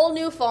a whole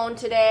new phone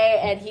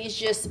today, and he's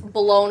just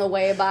blown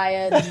away by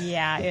it.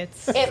 Yeah,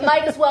 it's It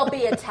might as well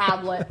be a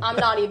tablet. I'm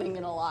not even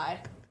gonna lie.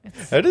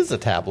 It is a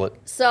tablet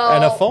So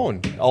and a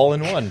phone all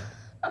in one.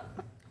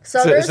 So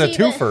It's there's a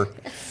even, twofer.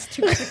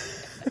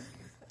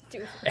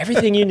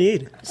 everything you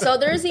need. So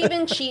there's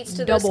even cheats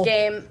to Double. this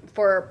game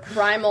for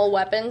primal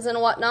weapons and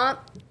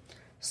whatnot.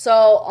 So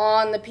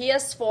on the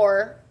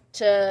PS4,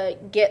 to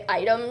get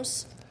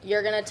items,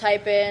 you're gonna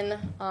type in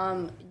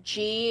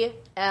GFI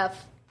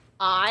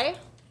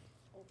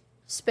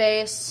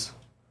space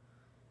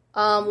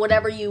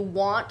whatever you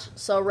want.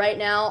 So right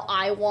now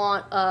I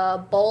want a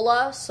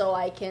bola so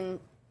I can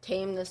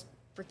tame this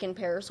freaking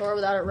Parasaur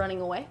without it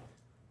running away.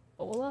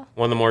 Bola.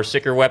 One of the more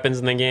sicker weapons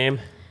in the game.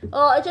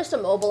 Well, it just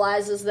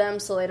immobilizes them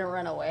so they don't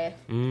run away.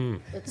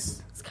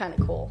 It's kind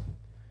of cool.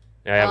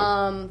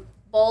 Yeah,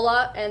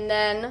 Bola, and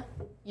then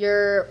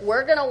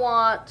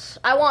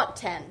I want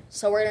 10.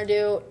 So we're gonna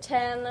do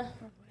 10,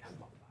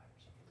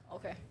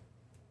 Okay.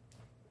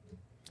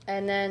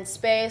 and then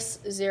space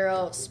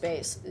 0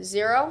 space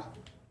 0,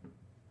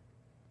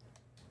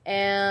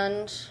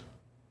 and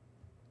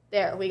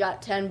there we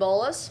got 10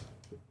 bolas.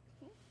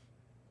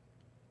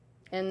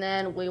 And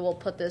then we will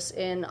put this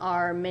in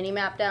our mini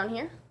map down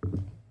here.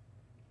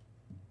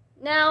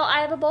 Now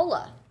I have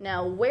Ebola.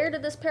 Now where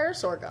did this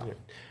parasaur go?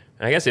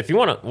 I guess if you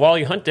want to, while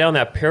you hunt down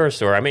that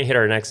parasaur, I may hit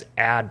our next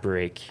ad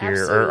break here.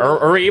 Absolutely. Or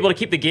are we able to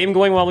keep the game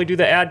going while we do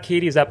the ad,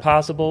 Katie? Is that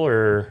possible,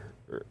 or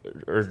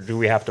do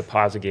we have to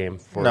pause the game?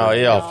 No,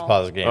 you don't have to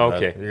pause the game.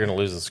 Okay. You're going to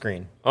lose the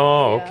screen.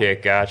 Oh, Yeah. okay,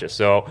 gotcha.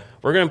 So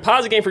we're going to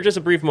pause the game for just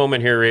a brief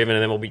moment here, Raven,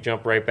 and then we'll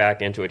jump right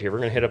back into it here. We're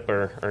going to hit up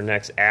our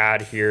next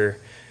ad here.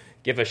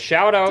 Give a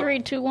shout out. 3,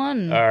 2,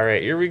 1. All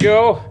right, here we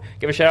go.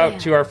 Give a shout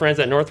out to our friends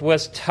at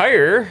Northwest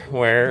Tire,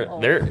 where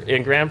they're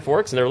in Grand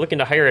Forks, and they're looking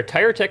to hire a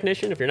tire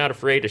technician. If you're not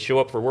afraid to show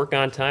up for work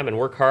on time and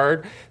work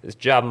hard, this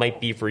job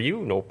might be for you.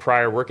 No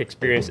prior work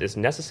experience is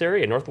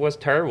necessary, and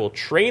Northwest Tire will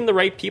train the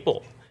right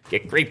people.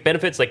 Get great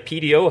benefits like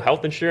PDO,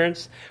 health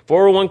insurance,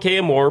 401k,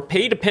 and more.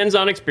 Pay depends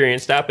on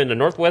experience. Stop into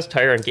Northwest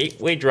Tire on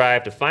Gateway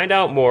Drive to find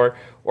out more,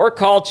 or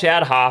call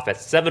Chad Hoff at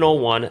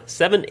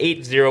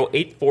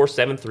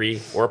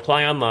 701-780-8473, or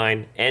apply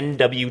online,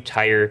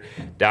 nwtire.com.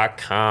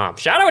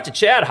 Shout out to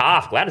Chad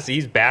Hoff. Glad to see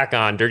he's back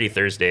on Dirty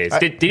Thursdays.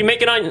 Did he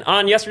make it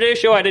on yesterday's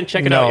show? I didn't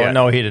check it out yet.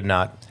 No, he did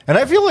not. And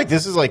I feel like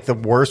this is like the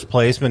worst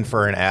placement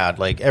for an ad.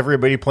 Like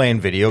everybody playing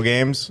video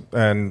games,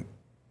 and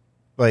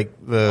like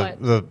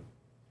the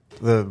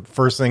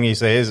first thing he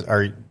says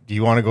do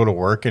you want to go to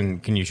work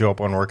and can you show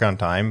up on work on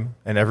time?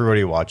 And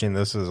everybody watching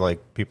this is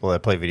like people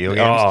that play video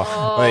games.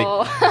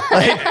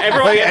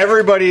 Like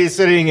everybody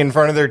sitting in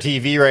front of their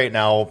TV right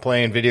now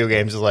playing video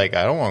games is like,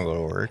 I don't want to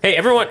go to work. Hey,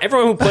 everyone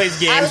who plays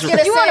games. I was going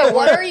to say,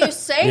 what are you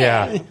saying?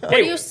 Yeah. What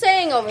are you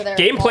saying over there?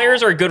 Game Paul?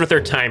 players are good with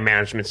their time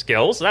management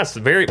skills. That's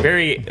a very,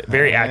 very,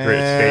 very accurate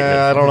statement.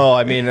 I don't know.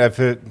 I mean,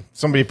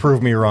 somebody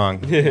prove me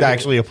wrong.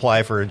 Actually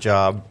apply for a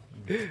job.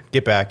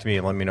 Get back to me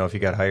and let me know if you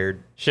got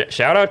hired.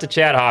 Shout out to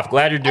Chad Hoff.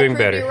 Glad you're doing I proved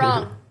better. you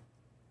wrong.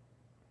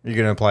 You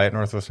going to apply at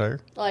Northwest Tire?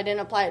 Well, I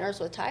didn't apply at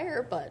Northwest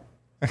Tire, but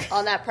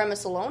on that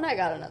premise alone, I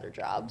got another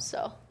job.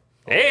 So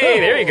Hey,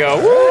 there you go.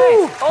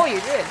 Woo! Oh,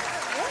 you did.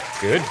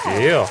 Good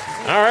deal.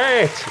 All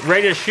right.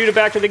 Ready to shoot it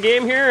back to the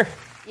game here?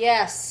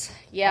 yes,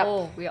 yep.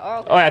 Oh, we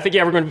are. Oh, I think,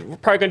 we're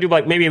probably going to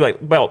do maybe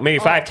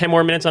 5-10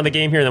 more minutes on the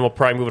game here, and then we'll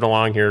probably move it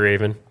along here,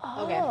 Raven.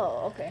 Okay.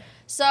 Oh, okay.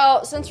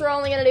 So since we're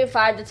only going to do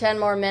 5 to 10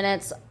 more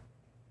minutes,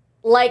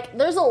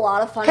 there's a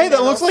lot of Hey, fundamentals.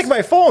 that looks like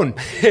my phone.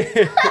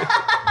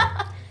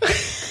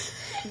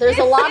 There's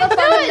a lot of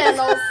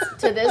fundamentals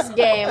to this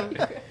game.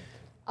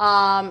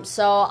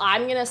 So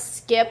I'm going to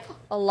skip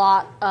a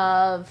lot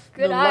of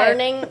the Good eye.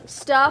 learning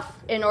stuff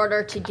in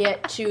order to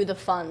get to the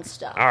fun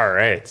stuff. All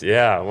right.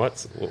 Yeah.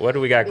 What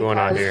do we got going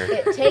on Because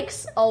here? It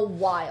takes a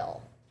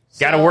while.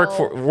 Got to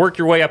So- work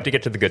your way up to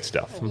get to the good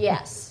stuff.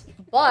 Yes.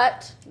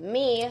 But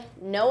me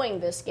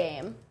knowing this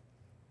game,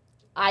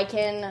 I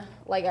can,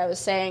 like I was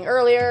saying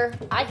earlier,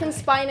 I can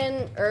spawn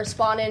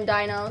in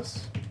dinos.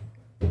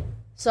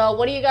 So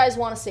what do you guys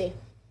want to see?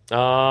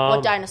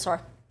 What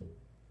dinosaur?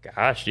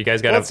 Gosh, you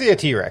guys got Let's to... see a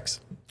T-Rex.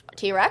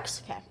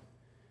 T-Rex? Okay.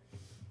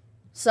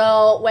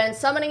 So when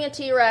summoning a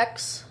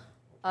T-Rex,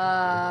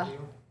 Yeah,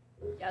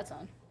 it's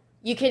on.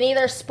 you can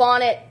either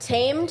spawn it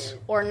tamed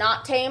or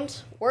not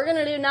tamed. We're going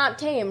to do not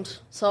tamed,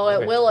 so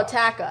it will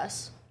attack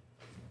us.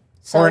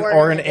 So Or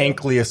we're an gonna do-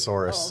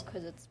 Ankylosaurus. Oh,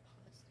 because it's.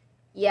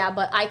 Yeah,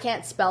 but I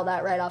can't spell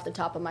that right off the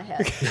top of my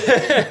head.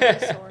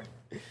 Dinosaur.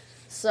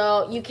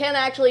 So you can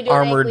actually do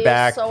Armored an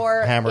back,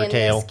 Ankylosaur hammer in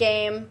tail. this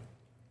game.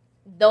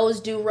 Those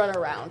do run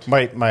around.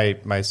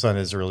 My son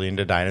is really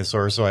into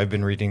dinosaurs, so I've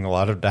been reading a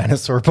lot of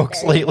dinosaur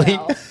books There you lately.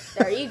 go.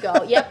 There you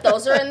go. Yep,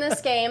 those are in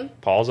this game.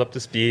 Paul's up to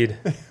speed.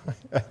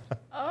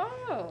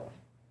 Oh.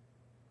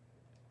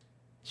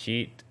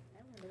 Cheat.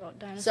 About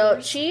dinosaurs. So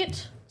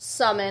cheat,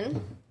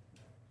 summon,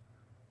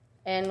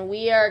 and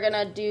we are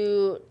gonna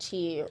do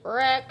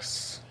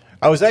T-Rex.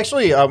 I was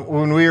actually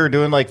when we were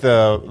doing like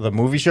the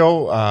movie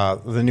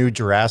show, the new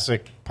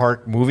Jurassic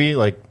Park movie,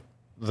 like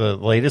the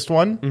latest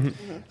one.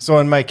 Mm-hmm. So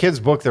in my kid's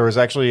book, there was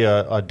actually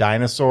a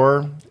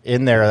dinosaur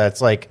in there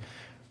that's like,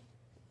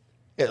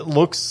 it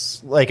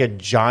looks like a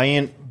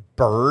giant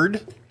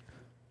bird.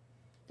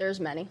 There's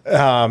many.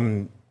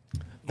 That's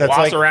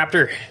like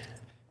Velociraptor.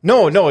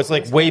 no, it's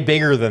like way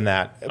bigger than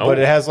that. Oh. But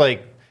it has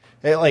like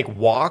it like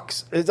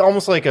walks. It's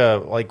almost like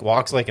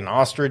walks like an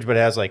ostrich, but it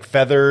has like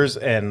feathers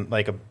and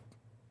like a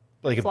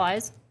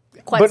Flies.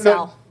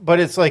 Quetzal. but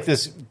it's like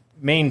this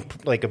main,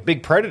 like a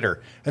big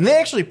predator, and they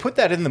actually put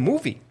that in the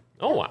movie.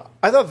 Oh, wow.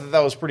 I thought that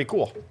was pretty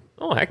cool,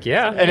 Oh, heck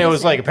yeah. and it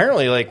was like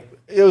apparently like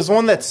it was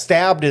one that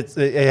stabbed. It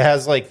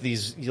has like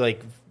these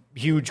like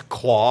huge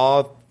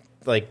claw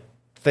like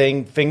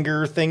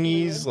finger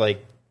thingies,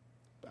 like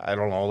I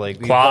don't know,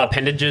 like Claw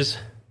appendages.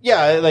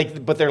 yeah,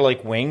 like but they're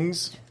like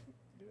wings,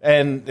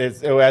 and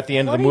it's, at the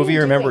end What of the are movie,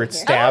 you remember doing it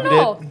here? stabbed I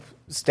don't it. know.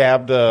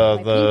 Stabbed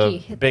pinky the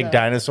hit big the-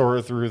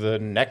 dinosaur through the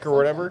neck or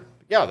whatever.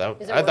 Yeah,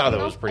 Is it I thought that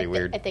working was now? pretty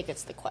weird. I think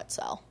it's the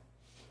Quetzal.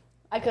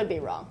 I could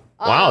be wrong.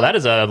 Wow, that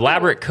is an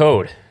elaborate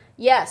code.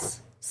 Yes.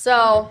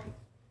 So,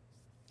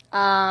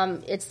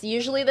 it's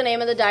usually the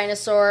name of the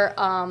dinosaur.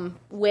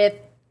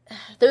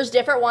 There's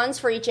different ones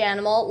for each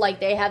animal. Like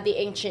they have the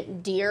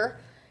ancient deer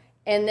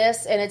in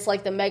this, and it's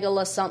like the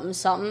megala something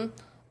something.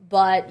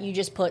 But you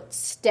just put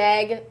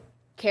stag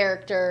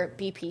character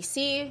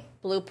BPC,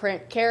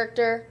 blueprint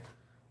character.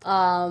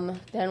 Then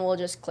we'll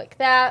just click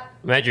that.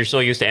 Imagine you're so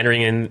used to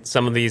entering in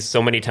some of these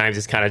so many times,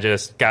 it's kind of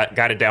just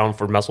got it down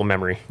for muscle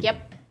memory.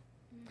 Yep.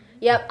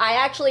 I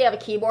actually have a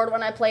keyboard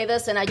when I play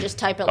this, and I just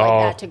type it like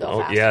that to go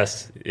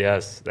faster.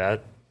 Yes,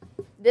 that.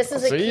 This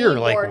is So a you're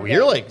keyboard.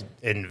 you're like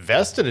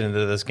invested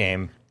into this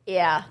game.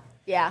 Yeah.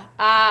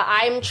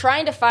 I'm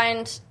trying to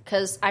find,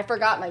 because I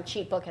forgot my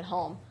cheat book at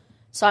home.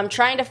 So I'm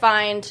trying to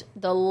find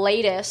the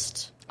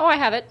latest. Oh, I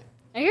have it.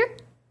 Are you here?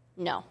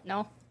 No.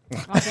 No.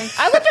 Okay.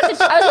 I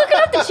was looking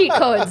up the cheat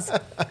codes.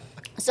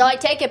 So I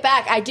take it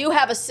back. I do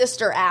have a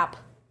sister app.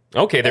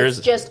 Okay, there's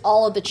It's just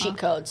all of the cheat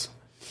codes.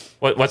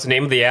 what's the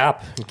name of the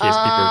app? In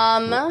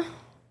case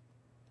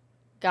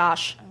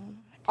Gosh.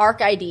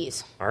 Arc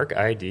IDs. Arc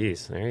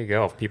IDs. There you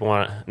go. If people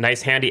want a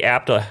nice handy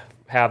app to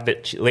have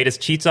the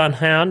latest cheats on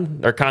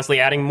hand, they're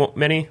constantly adding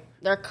many.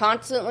 They're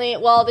constantly,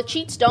 well, the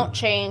cheats don't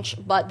change,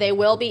 but they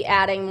will be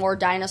adding more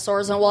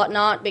dinosaurs and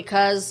whatnot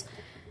because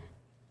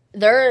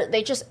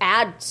they just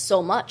add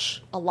so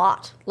much, a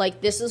lot.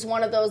 Like, this is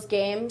one of those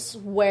games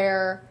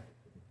where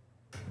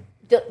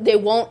they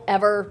won't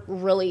ever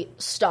really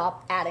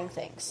stop adding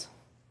things.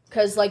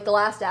 Because, like, the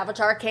last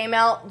Avatar came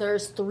out,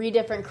 there's 3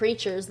 different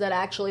creatures that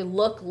actually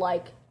look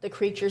like the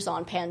creatures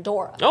on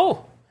Pandora.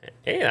 Oh,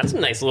 hey, that's a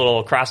nice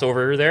little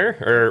crossover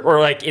there, or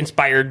like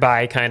inspired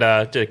by kind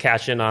of to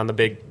cash in on the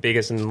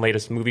biggest and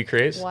latest movie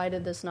craze. Why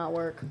did this not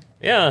work?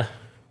 Yeah,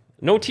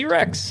 no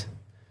T-Rex. Is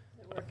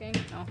it working?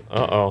 No.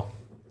 Uh-oh.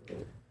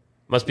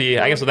 Must be,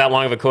 I guess with that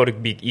long of a code,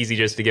 it'd be easy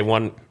just to get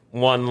one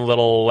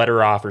little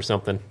letter off or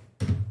something.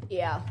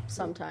 Yeah,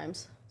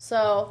 sometimes.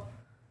 So,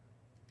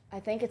 I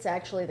think it's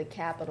actually the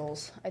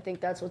capitals. I think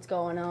that's what's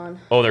going on.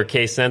 Oh, they're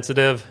case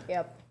sensitive?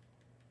 Yep.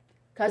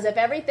 Because if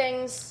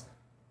everything's...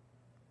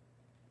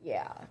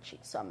 Yeah,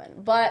 cheat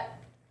summon. But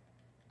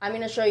I'm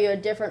going to show you a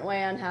different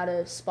way on how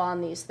to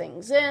spawn these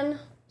things in.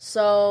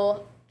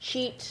 So,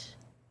 cheat...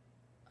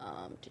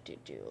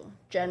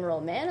 General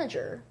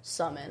Manager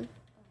summon.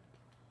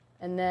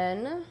 And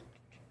then...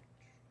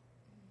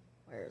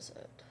 Where is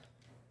it?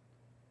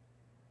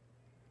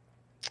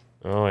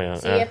 Oh, yeah.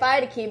 See, if I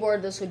had a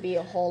keyboard, this would be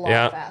a whole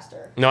lot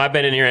faster. No, I've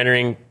been in here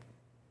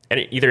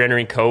either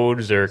entering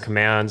codes or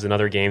commands in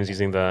other games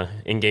using the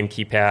in-game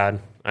keypad.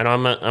 I know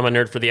I'm a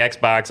nerd for the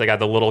Xbox. I got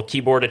the little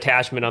keyboard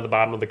attachment on the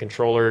bottom of the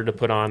controller to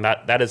put on.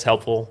 That is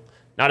helpful.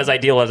 Not as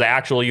ideal as an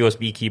actual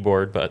USB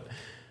keyboard, but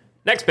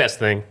next best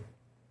thing.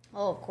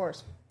 Oh, of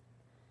course.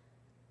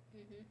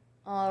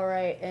 All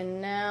right, and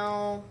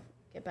now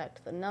get back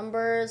to the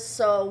numbers.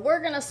 So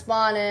we're going to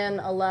spawn in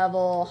a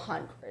level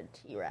 100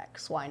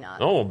 T-Rex. Why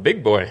not? Oh,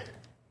 big boy.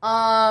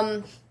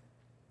 Okay.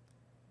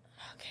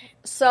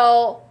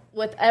 So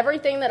with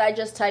everything that I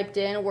just typed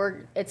in,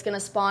 it's going to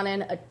spawn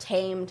in a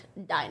tamed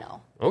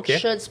dino. Okay.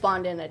 Should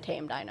spawn in a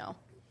tamed dino.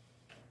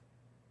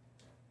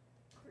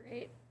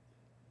 Great.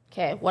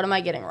 Okay, what am I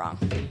getting wrong?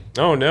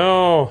 Oh,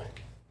 no.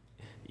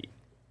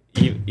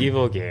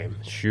 Evil game.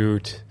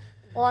 Shoot.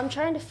 Well, I'm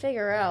trying to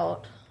figure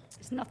out.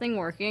 Is nothing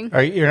working?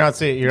 You're not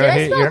saying Did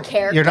I spell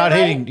character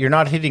right? You're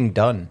not hitting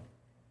done.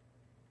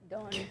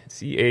 Done.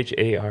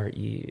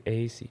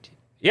 CHAREACT.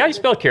 Yeah, you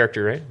spelled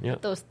character, right? Yeah.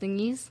 Those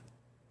thingies?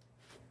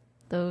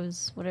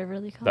 Those, whatever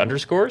they call The it.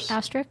 underscores?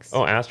 Asterisks?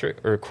 Oh,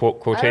 asterisk or I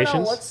quotations?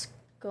 don't know what's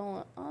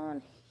going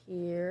on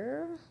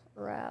here.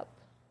 Wrap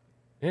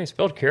Yeah, you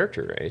spelled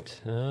character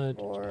right.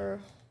 or...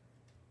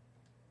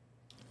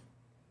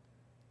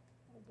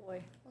 Oh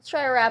boy. Let's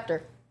try a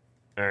raptor.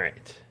 All right.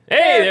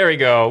 Hey, there we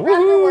go. Raptor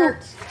Woohoo!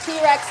 worked.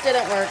 T-Rex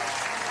didn't work.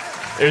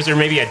 Is there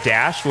maybe a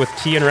dash with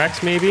T and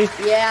Rex, maybe?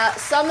 Yeah,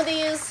 some of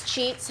these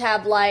cheats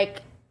have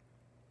like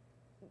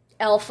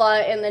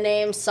alpha in the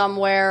name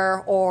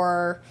somewhere,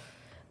 or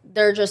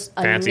they're just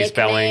a Fancy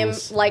nickname.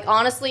 spellings. Like,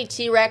 honestly,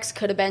 T-Rex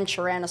could have been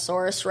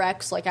Tyrannosaurus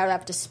Rex. Like, I'd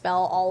have to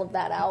spell all of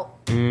that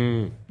out.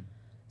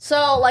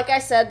 So, like I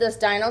said, this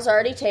dino's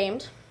already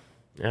tamed.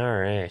 All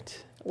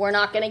right. We're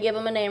not going to give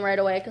him a name right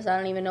away because I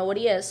don't even know what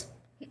he is.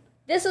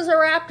 This is a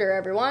raptor,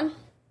 everyone.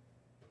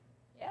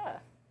 Yeah.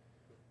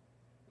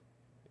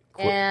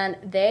 And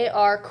they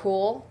are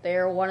cool. They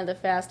are one of the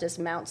fastest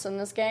mounts in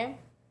this game.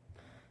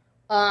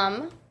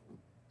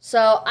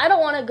 So I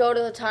don't want to go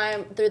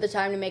through the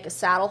time to make a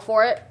saddle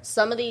for it.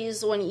 Some of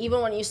these,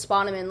 even when you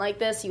spawn them in like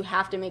this, you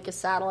have to make a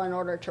saddle in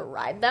order to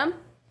ride them.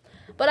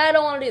 But I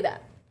don't want to do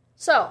that.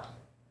 So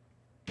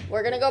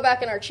we're going to go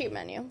back in our cheat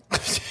menu.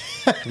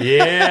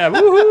 Yeah,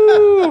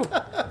 woohoo!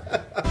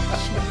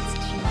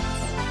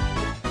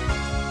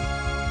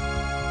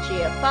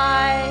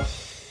 GFI.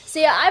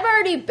 See, I've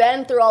already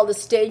been through all the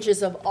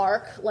stages of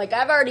Arc. Like,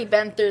 I've already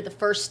been through the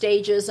first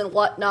stages and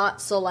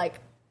whatnot. So, like,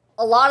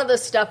 a lot of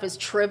this stuff is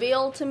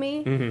trivial to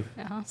me.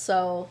 Uh-huh.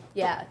 So,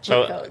 yeah,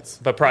 cheat codes.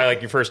 But probably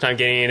like your first time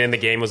getting in the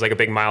game was like a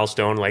big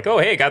milestone. Like, oh,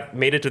 hey,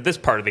 made it to this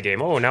part of the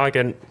game. Oh, now I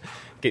can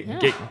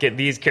get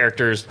these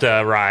characters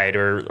to ride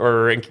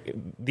or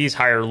these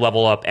higher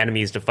level up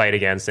enemies to fight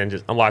against and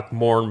just unlock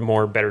more and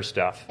more better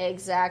stuff.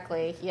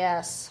 Exactly,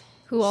 yes.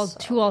 Who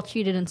all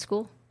cheated in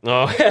school?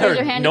 Oh, Raise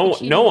your hand if you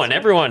cheated. no one.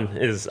 Everyone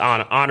is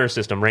on honor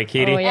system, right,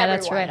 Katie? Oh yeah,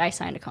 that's Everyone. right. I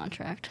signed a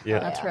contract. Yeah,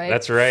 That's right.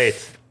 That's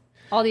right.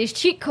 All these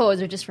cheat codes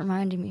are just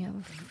reminding me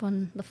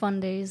of the fun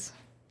days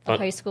of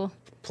high school.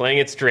 Playing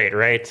it straight,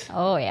 right?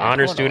 Oh yeah,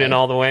 Honor totally. student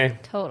all the way.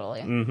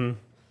 Totally.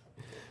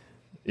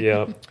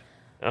 Yep.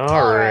 All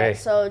right. right.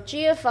 So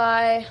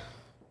GFI.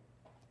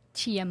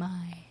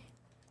 TMI.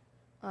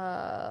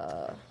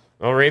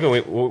 Well, Raven,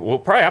 we'll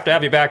probably have to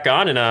have you back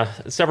on in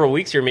several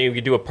weeks here. Maybe we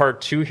could do a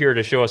part 2 here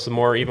to show us some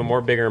more, even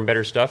more bigger and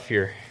better stuff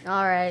here.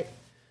 All right.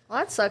 Well,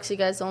 that sucks. You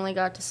guys only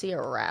got to see a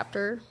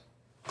raptor.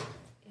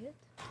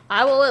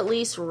 I will at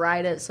least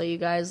ride it so you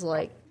guys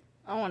like.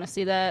 I want to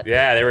see that.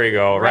 Yeah, there we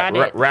go. Ride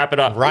it. Wrap it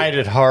up. Ride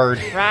it hard.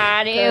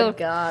 Ride Good it,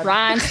 God.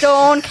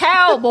 Rhinestone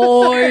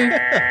Cowboy.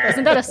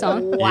 Isn't that a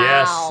song? Wow.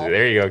 Yes,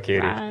 there you go, Katie.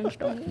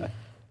 Rhinestone.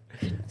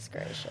 Goodness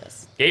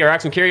gracious. Yeah, you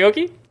rock some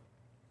karaoke?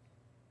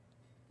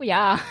 Oh,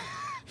 yeah,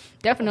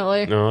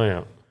 definitely. No,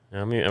 yeah.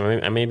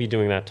 I may be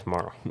doing that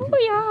tomorrow.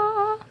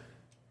 Oh,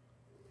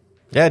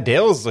 Yeah,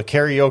 Dale's the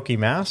karaoke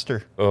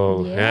master.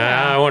 Oh,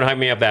 Yeah. I won't hype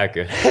me up that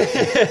good.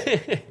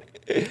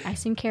 yeah. I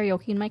sing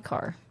karaoke in my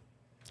car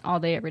all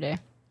day, every day.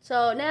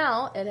 So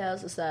now it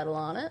has a saddle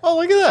on it. Oh,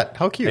 look at that.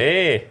 How cute.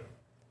 Hey,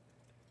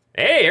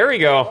 here we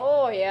go.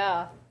 Oh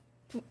yeah.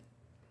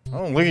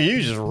 Oh, look at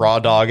you just raw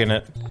dogging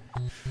it.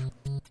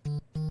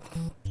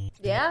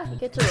 Yeah, you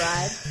get to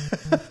ride.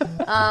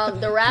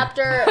 The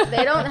raptor,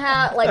 they don't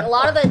have like a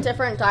lot of the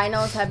different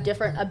dinos have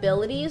different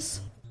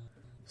abilities.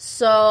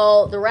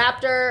 So the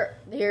raptor,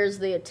 here's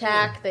the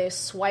attack. They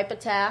swipe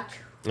attack.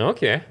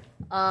 Okay.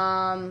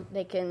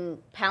 They can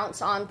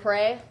pounce on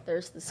prey.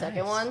 There's the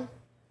second one.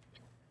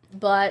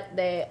 But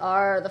they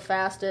are the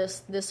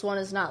fastest. This one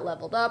is not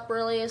leveled up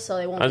really, so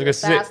they won't I was be the gonna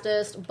say-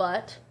 fastest.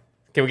 But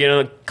Can we get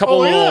a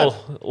couple Oh, yeah.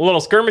 little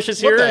skirmishes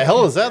here? What the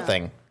hell is that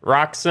thing?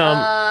 Rock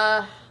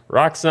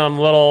some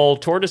little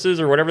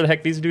tortoises or whatever the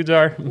heck these dudes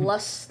are.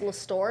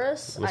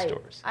 Lustoris?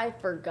 Lustoris. I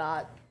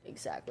forgot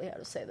exactly how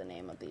to say the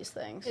name of these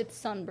things. It's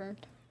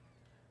sunburned.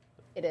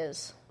 It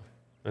is.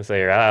 Let's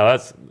say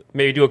let's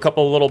maybe do a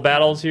couple little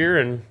battles here,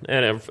 and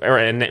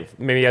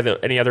maybe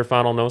any other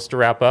final notes to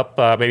wrap up.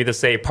 Maybe to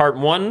say part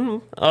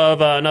 1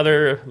 of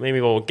another. Maybe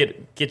we'll get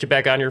you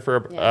back on here for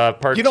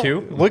part You know,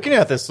 2. looking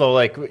at this though,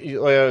 like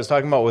I was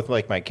talking about with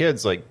like my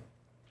kids, like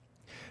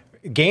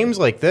games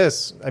like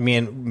this. I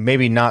mean,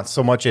 maybe not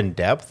so much in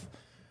depth,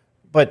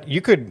 but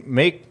you could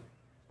make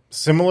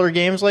similar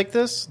games like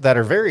this that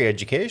are very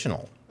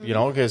educational. You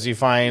know, because you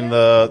find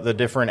the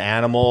different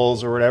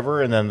animals or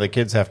whatever, and then the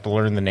kids have to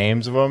learn the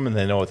names of them, and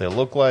they know what they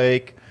look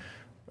like.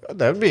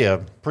 That would be a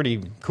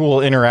pretty cool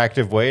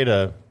interactive way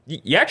to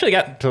You actually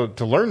got to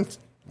learn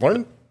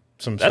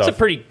some That's stuff. a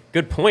pretty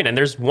good point. And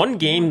there's one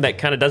game that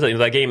kind of does it.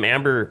 That game,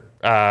 Amber,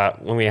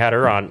 when we had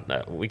her on,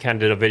 we kind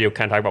of did a video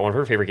kind of talking about one of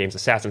her favorite games,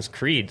 Assassin's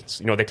Creed.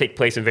 You know, they take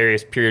place in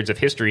various periods of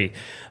history,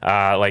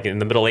 like in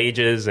the Middle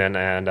Ages and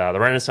the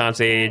Renaissance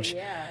Age.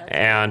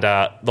 And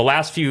the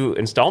last few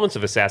installments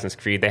of Assassin's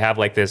Creed, they have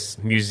like this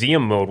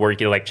museum mode where you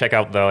can like check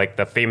out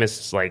the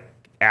famous like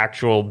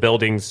actual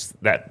buildings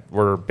that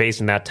were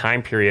based in that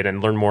time period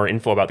and learn more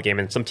info about the game.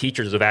 And some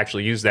teachers have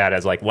actually used that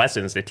as like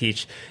lessons to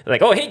teach,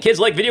 like, oh, hey, kids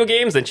like video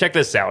games, then check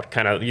this out.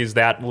 Kind of use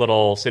that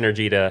little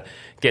synergy to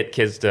get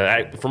kids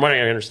to, from what I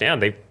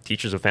understand,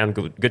 teachers have found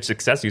good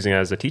success using it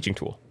as a teaching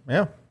tool.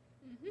 Yeah.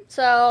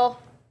 So,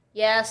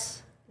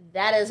 yes,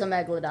 that is a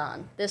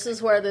Megalodon. This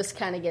is where this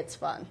kind of gets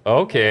fun.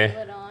 Okay.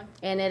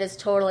 And it is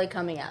totally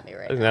coming at me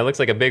right now. That looks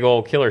like a big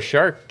old killer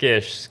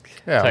shark-ish.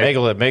 Yeah, type.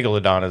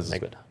 Megalodon is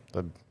Megalodon.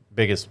 the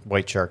biggest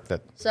white shark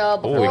that. So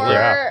Holy before,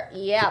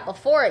 crap.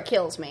 before it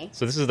kills me.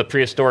 So this is the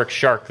prehistoric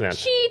shark then.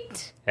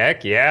 Cheat.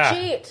 Heck yeah.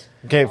 Cheat.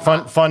 Okay,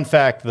 fun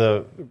fact: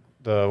 the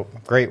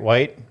great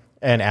white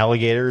and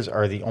alligators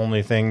are the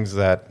only things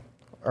that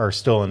are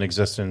still in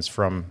existence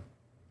from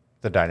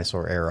the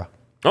dinosaur era.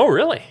 Oh,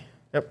 really?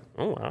 Yep.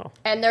 Oh, wow.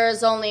 And there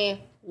is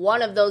only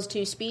one of those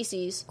two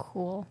species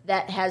Cool.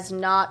 that has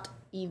not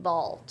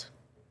evolved.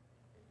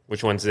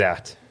 Which one's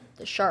that?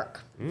 The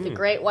shark. The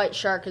great white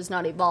shark has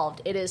not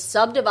evolved. It is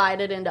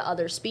subdivided into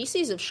other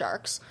species of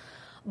sharks,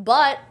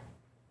 but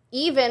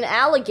even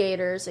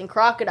alligators and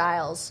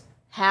crocodiles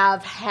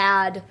have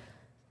had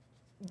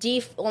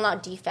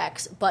not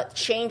defects, but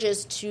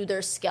changes to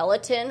their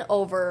skeleton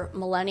over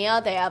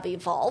millennia. They have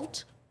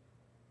evolved,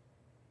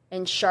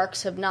 and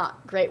sharks have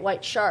not. Great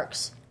white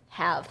sharks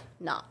have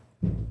not.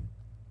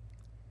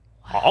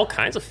 All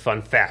kinds of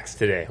fun facts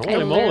today. I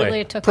Holy literally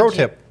moly. took Pro a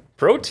tip.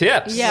 Pro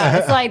tips. Yeah,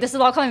 it's like this is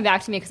all coming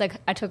back to me because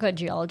I took a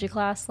geology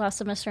class last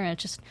semester, and it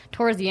just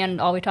towards the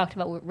end, all we talked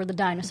about were the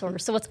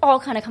dinosaurs. So it's all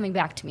kind of coming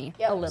back to me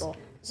Yep. a little.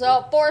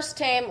 So force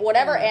tame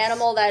whatever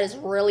animal that is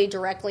really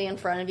directly in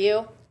front of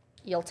you,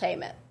 you'll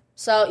tame it.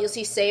 So you'll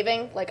see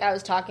saving, like I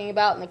was talking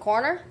about in the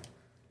corner.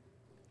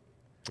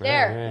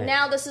 There. All right.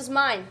 Now this is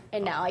mine,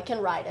 and now I can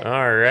ride it.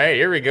 All right,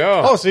 here we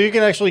go. Oh, so you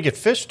can actually get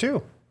fish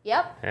too.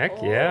 Yep.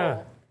 Heck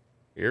yeah.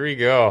 Here we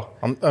go.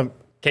 I'm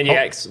Can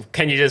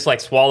you just like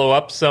swallow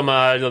up some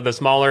of the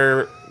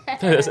smaller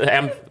Those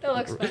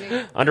That looks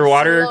funny.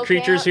 underwater Silo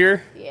creatures camp.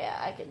 here. Yeah,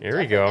 I can. Here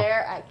we dip go. it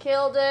there. I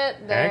killed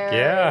it. There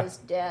yeah. is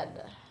dead.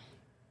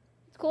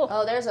 It's cool.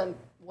 Oh, there's a.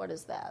 What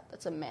is that?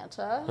 That's a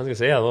manta. I was gonna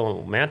say a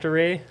little manta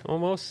ray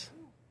almost.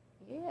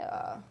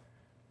 Yeah.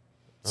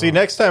 See,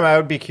 next time I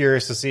would be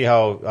curious to see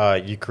how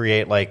you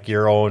create like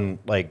your own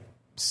like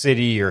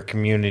city or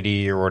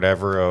community or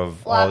whatever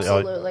of Well,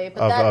 absolutely,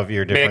 but that- of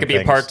your Maybe different that could be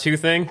things. a part 2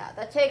 thing. Yeah,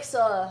 that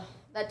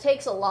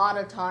takes a lot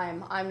of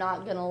time. I'm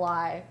not gonna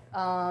lie.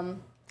 A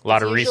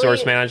lot of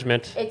resource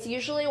management. It's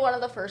usually one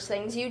of the first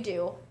things you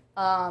do.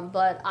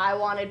 But I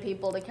wanted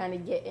people to kind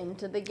of get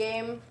into the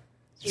game.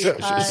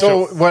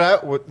 So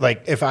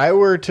like if I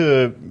were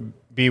to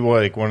be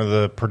like one of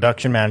the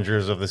production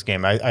managers of this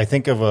game, I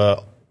think of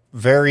a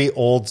very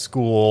old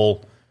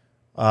school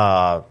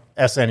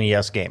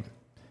SNES game.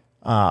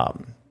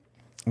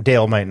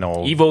 Dale might know.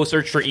 Evo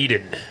Search for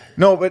Eden.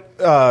 No, but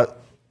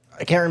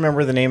I can't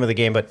remember the name of the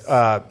game. But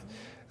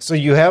so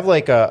you have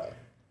like a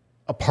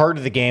part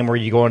of the game where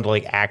you go into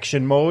like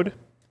action mode.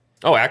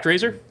 Oh,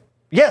 ActRaiser?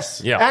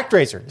 Yes, Yeah.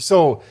 ActRaiser.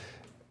 So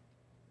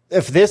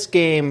if this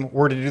game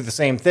were to do the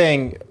same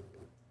thing,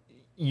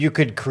 you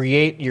could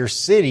create your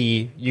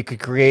city, you could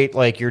create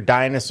like your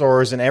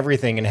dinosaurs and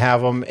everything and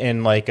have them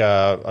in like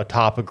a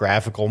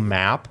topographical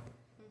map.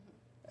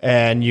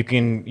 And you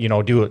can,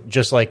 do it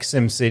just like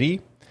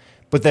SimCity.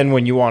 But then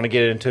when you want to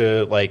get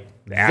into like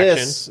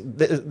this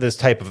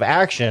type of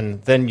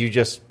action, then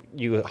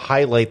you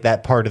highlight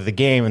that part of the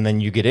game and then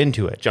you get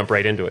into it. Jump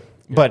right into it.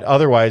 But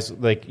otherwise,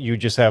 like you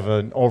just have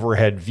an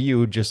overhead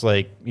view, just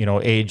like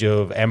Age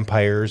of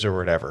Empires or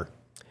whatever.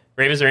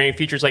 Raven, is there any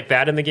features like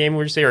that in the game?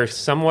 Would you say, or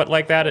somewhat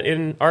like that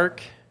in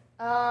Ark?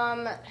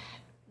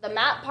 The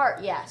map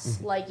part, yes.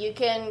 Like you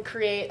can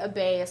create a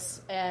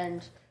base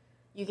and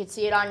you can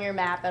see it on your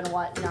map and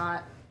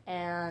whatnot.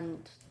 And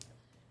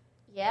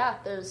yeah,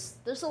 there's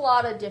a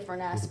lot of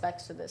different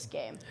aspects to this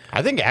game.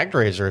 I think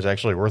ActRaiser is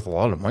actually worth a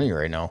lot of money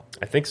right now.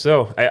 I think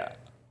so.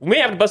 We may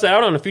have to bust that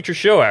out on a future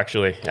show.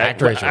 Actually,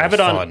 ActRaiser I have is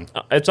it on.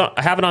 fun.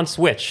 I have it on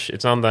Switch.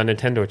 It's on the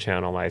Nintendo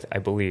channel, I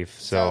believe.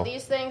 So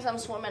these things I'm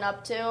swimming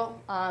up to.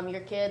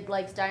 Your kid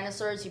likes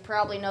dinosaurs. You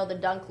probably know the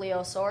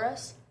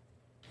Dunkleosaurus.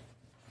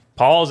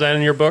 Paul, is that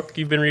in your book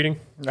you've been reading?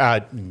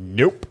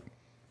 Nope.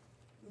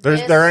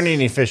 There aren't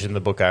any fish in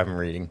the book I'm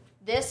reading.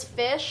 This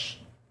fish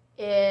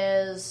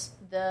is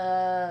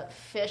the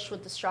fish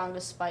with the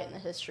strongest bite in the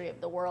history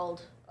of the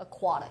world,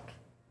 aquatic.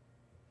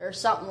 Or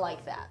something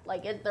like that.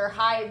 Like they're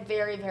high,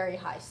 very, very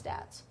high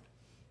stats.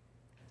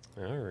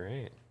 All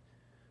right.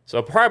 So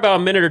probably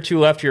about a minute or two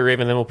left here,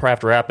 Raven. Then we'll probably have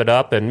to wrap it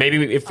up, and maybe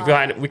we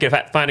could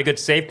find a good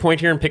save point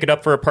here and pick it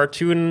up for a part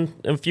 2 in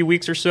a few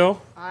weeks or so.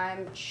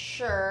 I'm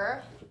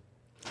sure.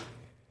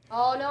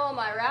 Oh no,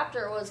 my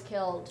raptor was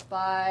killed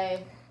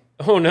by.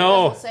 Oh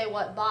no! It doesn't say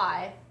what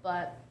by,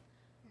 but.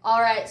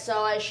 All right, so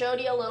I showed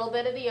you a little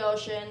bit of the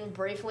ocean,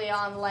 briefly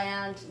on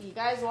land. You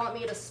guys want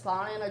me to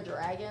spawn in a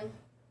dragon?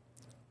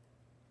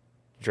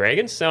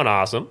 Dragons sound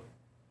awesome.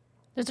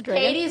 There's a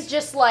dragon. Katie's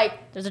just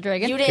like, There's a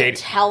dragon. you didn't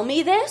tell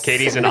me this?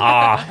 Katie's in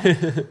awe.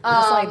 Just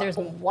like there's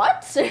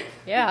What?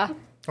 yeah.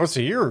 Oh, so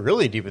you're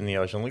really deep in the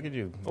ocean. Look at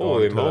you.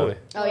 Holy going to moly!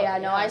 Oh yeah,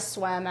 no, I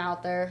swam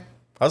out there.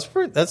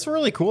 That's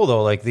really cool,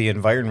 though, like the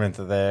environment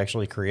that they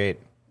actually create.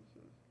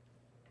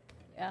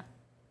 Yeah.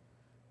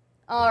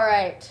 All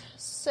right,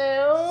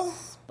 so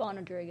Spawn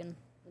a dragon.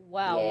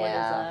 Wow, what is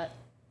Yeah. that?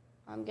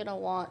 I'm gonna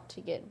want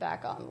to get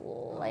back on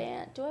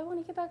land. Do I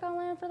want to get back on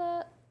land for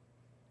that?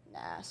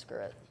 Nah, screw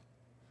it.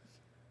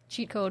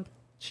 Cheat code.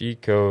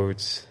 Cheat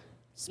codes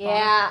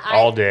Yeah,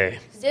 all day.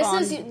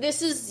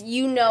 This is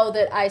you know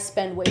that I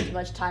spend way too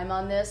much time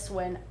on this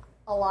when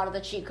a lot of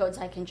the cheat codes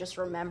I can just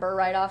remember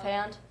right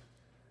offhand.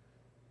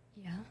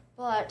 Yeah.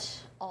 But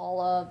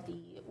all of the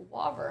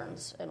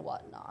wyverns and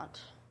whatnot,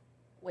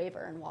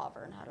 wyvern,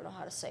 I don't know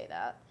how to say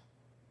that.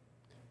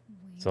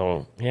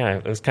 So yeah,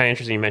 it was kind of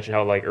interesting. You mentioned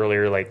how like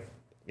earlier, like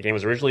the game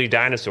was originally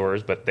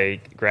dinosaurs, but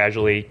they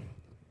gradually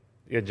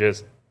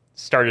just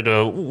started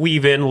to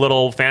weave in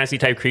little fantasy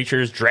type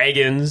creatures,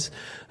 dragons,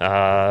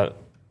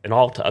 and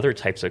all other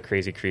types of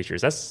crazy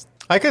creatures.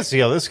 I could see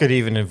how this could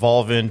even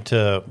evolve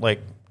into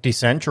like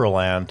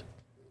Decentraland.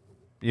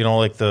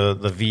 Like the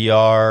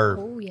VR.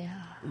 Oh yeah.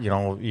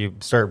 You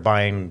start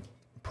buying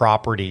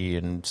property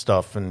and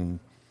stuff. And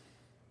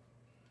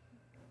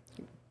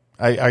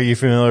are you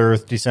familiar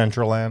with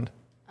Decentraland?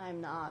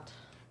 I'm not.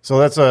 So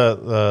that's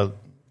the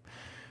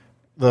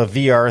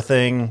VR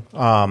thing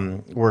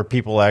where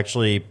people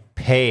actually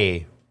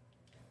pay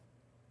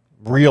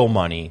real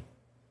money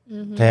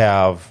to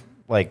have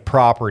like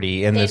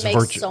property in They'd this make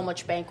virtual. so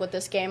much bank with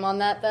this game on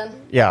that then.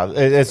 Yeah,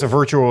 it's a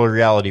virtual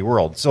reality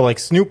world. So like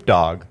Snoop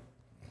Dogg,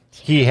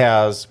 he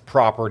has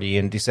property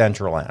in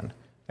Decentraland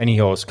and he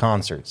hosts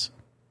concerts.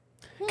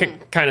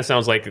 Kind of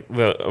sounds like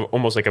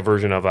almost like a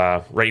version of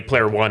Ready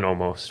Player One,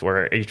 almost,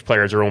 where each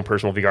player has their own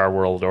personal VR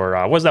world. Or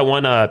what was that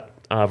one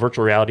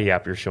virtual reality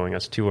app you're showing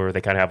us too, where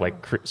they kind of have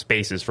like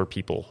spaces for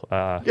people?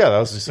 Yeah, that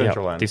was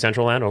Decentraland.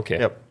 Decentraland. Okay.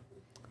 Yep.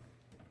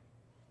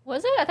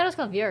 Was it? I thought it was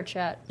called VR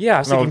chat. Yeah, I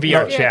was thinking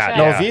VR chat.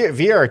 No, yeah.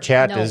 VR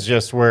chat No. is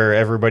just where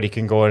everybody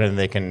can go in and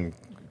they can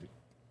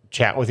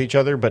chat with each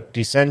other. But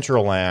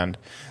Decentraland,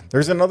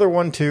 there's another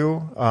one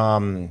too.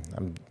 I'm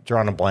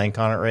drawing a blank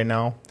on it right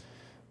now.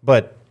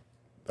 But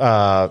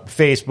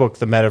Facebook,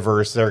 the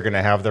metaverse, they're going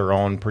to have their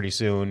own pretty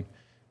soon.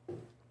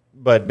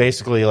 But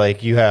basically,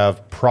 like, you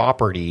have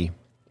property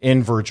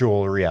in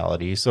virtual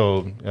reality.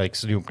 So, like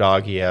Snoop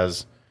Dogg, he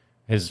has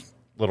his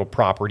little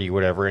property,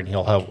 whatever, and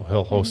he'll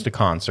host a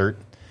concert.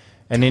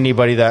 And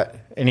anybody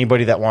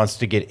that wants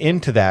to get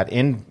into that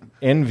in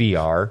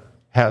VR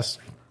has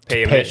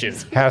Pay admission.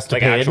 Has to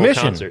like pay an actual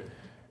admission. concert.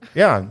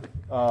 Yeah. You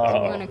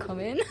want to come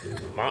in?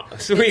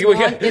 So we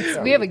got,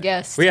 We have a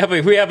guest. we have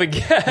a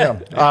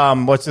guest.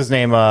 What's his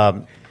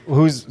name?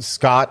 Who's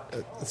Scott?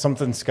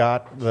 Something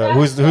Scott?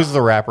 Who's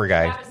the rapper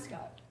guy?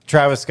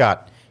 Travis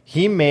Scott.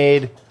 He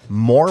made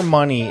more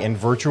money in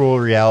virtual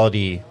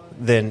reality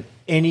than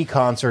any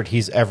concert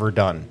he's ever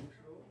done.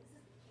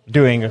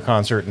 Doing a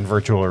concert in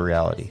virtual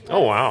reality.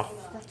 Oh wow!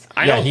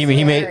 I Yeah, know.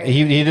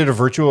 he did a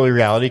virtual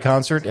reality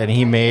concert and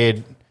he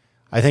made,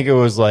 I think it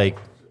was like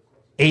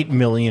 $8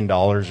 million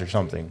or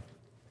something.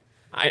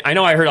 I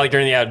know I heard like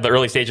during the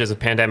early stages of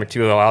the pandemic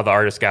too, a lot of the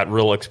artists got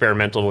real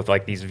experimental with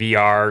like these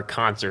VR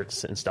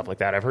concerts and stuff like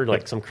that. I've heard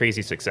like some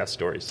crazy success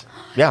stories.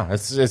 Yeah,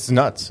 it's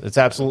nuts. It's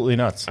absolutely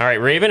nuts. All right,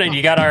 Raven, and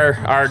you got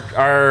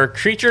our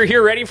creature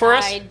here ready for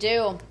us? I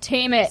do.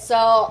 Tame it.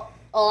 So,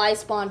 I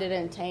spawned it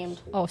and tamed.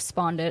 Oh,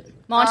 spawned it.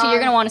 Monty, you're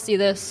going to want to see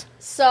this.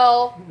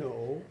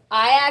 So,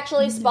 I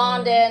actually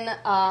spawned in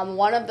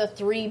one of the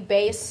 3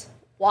 base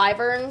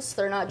wyverns.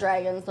 They're not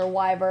dragons, they're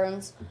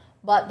wyverns.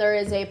 But there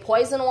is a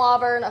poison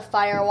wyvern, a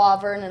fire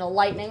wyvern, and a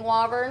lightning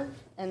wyvern.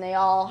 And they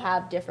all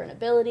have different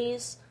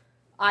abilities.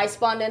 I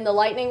spawned in the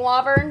lightning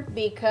wyvern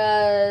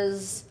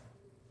because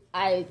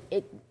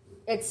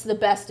it's the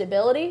best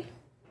ability.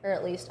 Or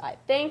at least I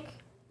think.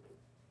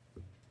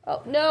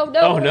 Oh, no.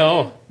 Oh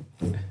no!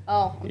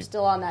 Oh, I'm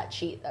still on that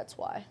cheat, that's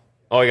why.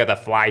 Oh, you got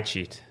that fly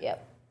cheat.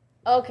 Yep.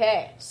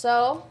 Okay,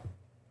 so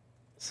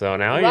So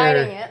now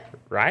riding you're it.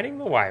 riding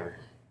the wyvern.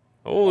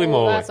 Holy Oh,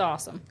 moly! that's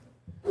awesome.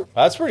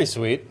 That's pretty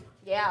sweet.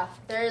 Yeah,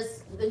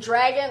 there's a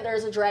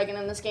dragon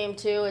in this game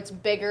too. It's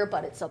bigger,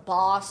 but it's a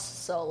boss,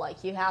 so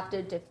like you have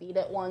to defeat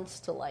it once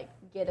to like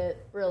get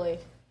it really.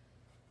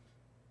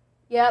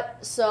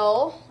 Yep,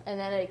 so, and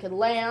then it could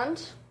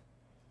land,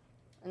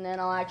 and then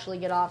I'll actually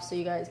get off so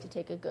you guys can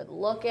take a good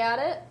look at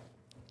it.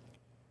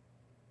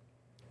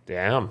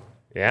 Damn.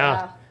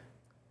 Yeah.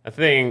 That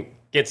thing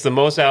gets the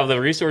most out of the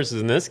resources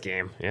in this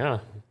game. Yeah.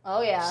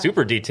 Oh yeah.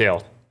 Super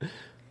detailed.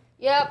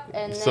 Yep,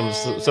 and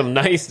then Some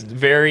nice,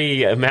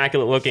 very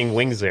immaculate looking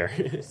wings there.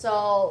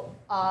 so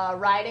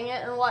riding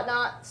it and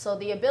whatnot. So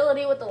the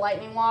ability with the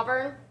lightning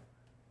wyvern,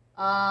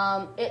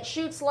 it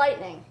shoots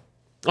lightning.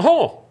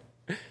 Oh.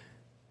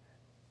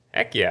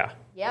 Heck yeah.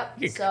 Yep.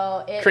 You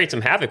So it create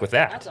some havoc with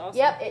that. That's awesome.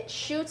 Yep, it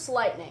shoots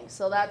lightning.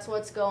 So that's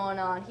what's going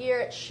on here.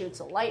 It shoots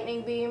a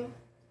lightning beam.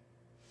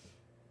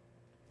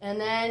 And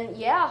then,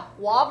 yeah,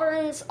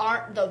 wyverns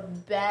aren't the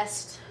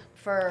best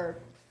for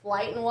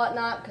flight and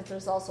whatnot because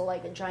there's also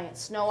like a giant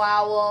snow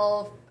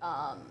owl,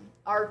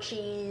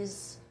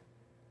 archies,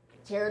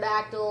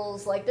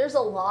 pterodactyls. Like, there's a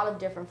lot of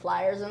different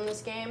flyers in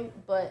this game,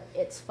 but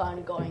it's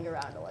fun going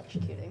around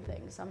electrocuting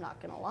things. I'm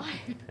not going to lie.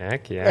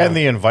 Heck yeah. And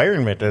the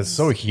environment is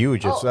so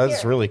huge.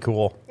 That's here. really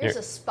cool. Here's a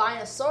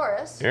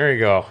Spinosaurus. There you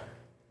go.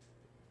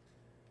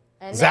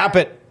 And Zap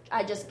then it.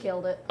 I just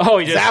killed it. Oh,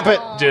 you just, Zap it.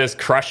 just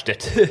crushed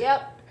it.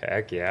 Yep.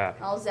 Heck yeah.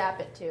 I'll zap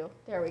it too.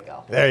 There we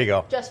go. There you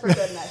go. Just for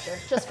good measure.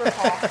 Just for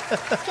Paul.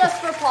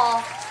 Just for Paul.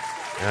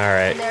 All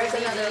right. There's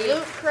another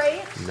loot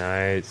crate.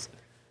 Nice.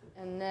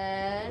 And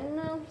then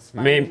let's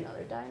find Maybe, another I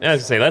was dinosaur. going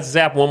to say, let's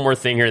zap one more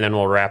thing here, and then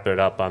we'll wrap it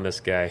up on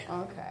this guy.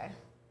 Okay.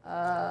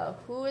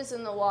 Who is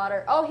in the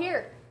water? Oh,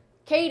 here.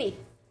 Katie.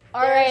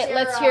 All right,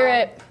 let's hear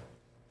it.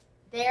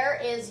 There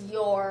is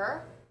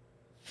your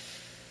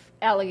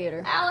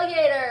Alligator.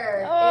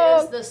 alligator. Oh.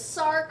 It is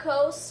the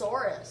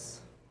Sarcosaurus.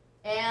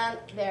 And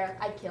there,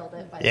 I killed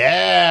it. By the way.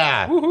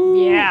 Yeah.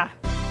 Yeah.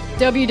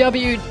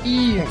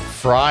 WWE.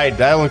 Fried.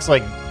 That looks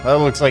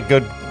like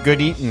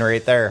good eating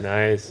right there.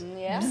 Nice.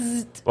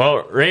 Yeah.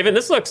 Well, Raven,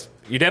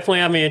 you definitely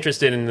have me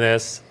interested in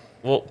this.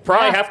 We'll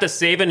probably Yeah. have to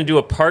save it and do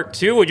a part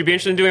 2. Would you be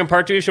interested in doing a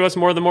part 2? Show us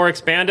more of the more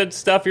expanded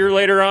stuff here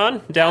later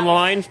on, down the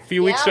line, a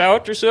few weeks Yeah.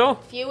 out or so? A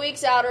few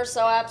weeks out or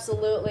so,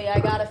 absolutely. I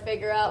got to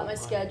figure out my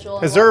schedule.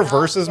 and Is there a whatnot,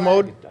 versus but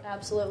mode?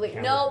 Absolutely.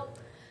 Nope.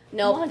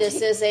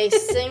 This is a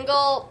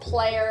single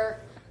player.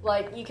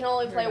 Like, you can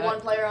only play one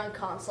player on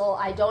console.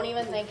 I don't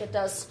even think it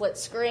does split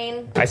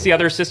screen. I see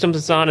other systems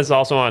it's on is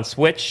also on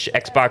Switch,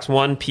 Xbox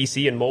One,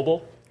 PC, and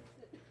mobile.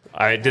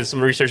 I did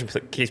some research in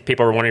case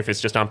people were wondering if it's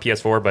just on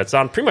PS4, but it's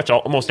on pretty much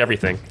almost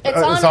everything. It's It's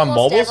on on almost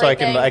mobile, so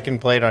everything. I can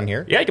play it on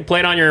here. Yeah, you can play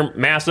it on your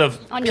massive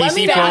On your Let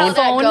me PC know how phone. that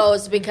phone.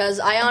 goes, because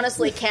I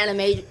honestly can't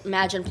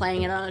imagine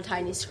playing it on a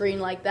tiny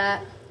screen like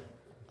that.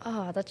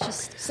 Oh, that's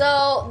just.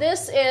 So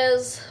this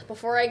is,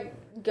 before I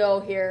go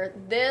here,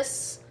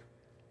 this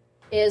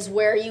is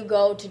where you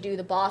go to do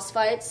the boss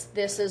fights.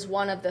 This is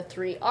one of the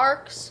 3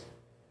 arcs.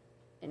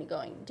 And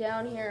going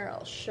down here,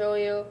 I'll show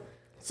you.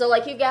 So,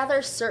 like, you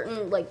gather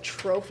certain, like,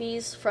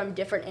 trophies from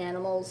different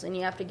animals, and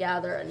you have to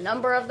gather a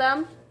number of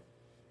them.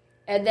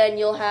 And then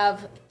you'll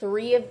have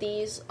 3 of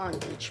these on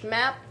each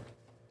map.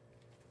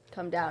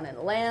 Come down and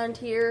land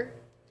here.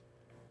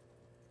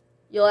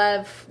 You'll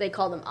have, they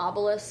call them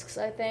obelisks,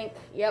 I think.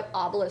 Yep,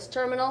 obelisk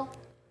terminal.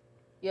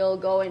 You'll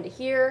go into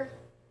here.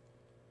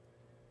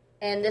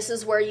 And this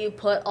is where you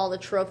put all the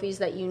trophies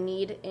that you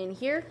need in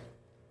here.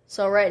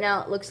 So right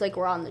now it looks like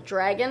we're on the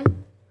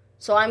dragon.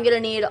 So I'm going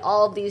to need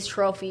all of these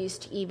trophies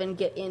to even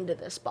get into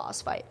this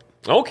boss fight.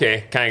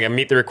 Okay, kind of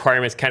meet the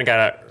requirements. Kind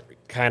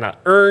of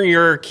earn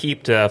your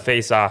keep to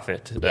face off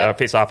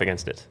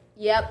against it.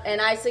 Yep, and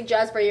I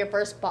suggest for your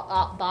first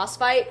boss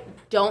fight,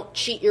 don't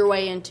cheat your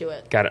way into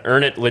it. Got to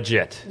earn it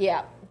legit.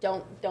 Yeah,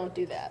 don't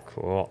do that.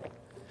 Cool.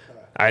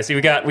 All right, so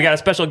we got a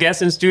special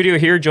guest in studio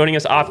here. Joining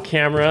us off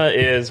camera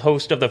is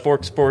host of the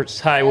Fork Sports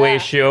Highway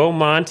Show,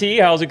 Monty.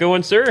 How's it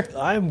going, sir?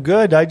 I'm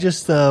good. I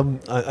just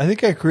I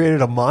think I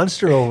created a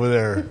monster over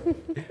there.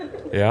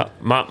 Yeah,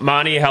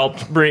 Monty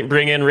helped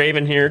bring in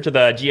Raven here to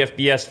the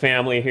GFBS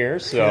family here.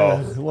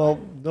 So, well,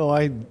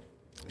 no,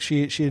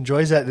 she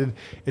enjoys that, and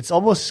it's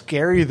almost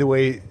scary the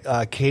way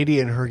Katie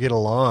and her get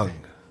along.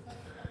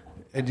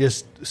 It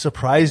just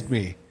surprised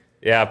me.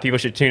 Yeah, people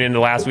should tune into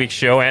last week's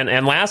show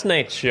and last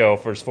night's show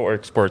for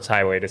Fork Sports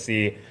Highway to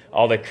see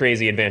all the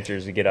crazy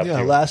adventures we get up to.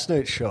 Yeah, last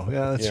night's show.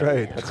 Yeah, that's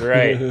right. That's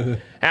right.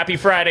 Happy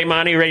Friday,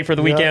 Monty. Ready for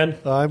the weekend?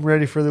 I'm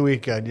ready for the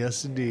weekend.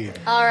 Yes, indeed.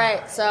 All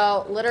right,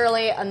 so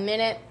literally a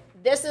minute.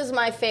 This is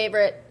my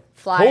favorite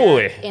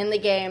flyer in the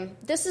game.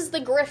 This is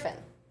the Griffin.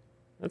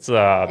 That's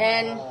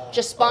and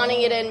just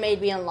spawning it in made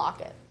me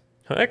unlock it.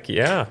 Heck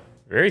yeah.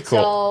 Very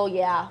cool. So,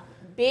 yeah.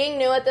 Being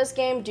new at this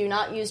game, do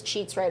not use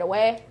cheats right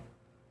away.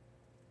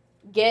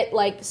 Get,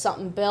 like,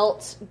 something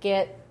built.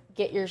 Get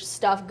your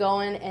stuff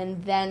going,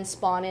 and then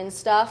spawn in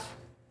stuff.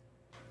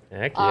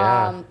 Heck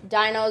yeah.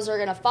 Dinos are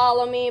going to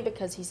follow me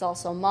because he's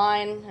also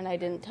mine, and I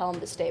didn't tell him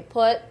to stay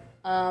put.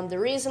 The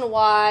reason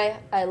why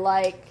I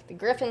like the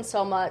Griffin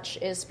so much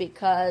is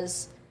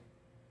because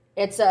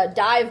it's a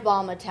dive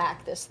bomb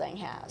attack this thing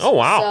has. Oh,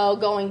 wow. So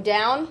going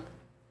down.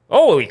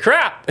 Holy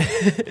crap.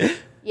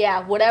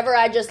 Yeah, whatever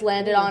I just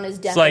landed on is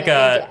definitely it's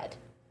like dead.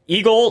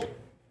 Eagle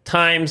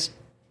times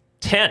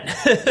 10.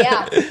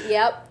 Yeah,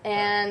 yep.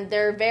 And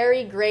they're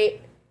very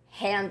great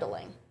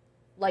handling.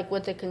 Like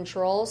with the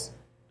controls,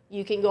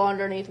 you can go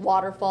underneath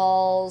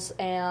waterfalls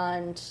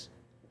and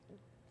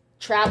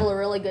travel a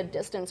really good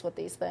distance with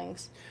these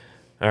things.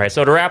 All right,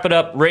 so to wrap it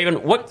up,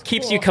 Raven, what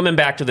keeps you coming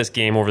back to this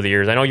game over the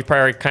years? I know you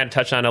probably kind of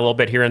touched on it a little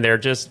bit here and there,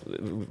 just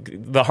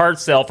the hard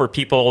sell for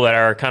people that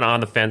are kind of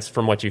on the fence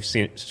from what you've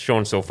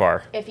shown so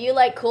far. If you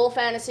like cool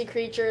fantasy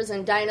creatures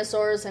and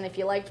dinosaurs, and if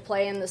you liked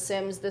playing The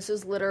Sims, this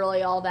is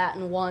literally all that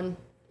in one.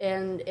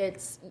 And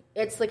it's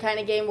the kind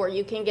of game where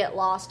you can get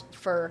lost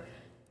for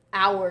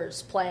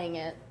hours playing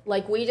it.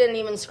 Like, we didn't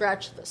even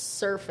scratch the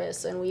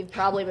surface, and we've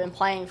probably been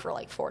playing for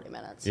like 40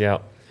 minutes. Yeah.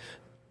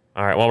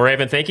 All right. Well,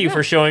 Raven, thank you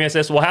for showing us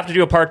this. We'll have to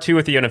do a part 2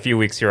 with you in a few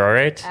weeks here, all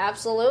right?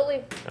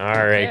 Absolutely. All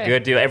right.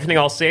 Good deal. Everything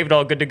all saved,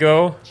 all good to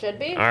go? Should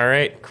be. All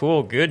right.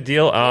 Cool. Good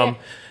deal. Can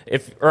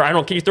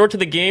you throw it to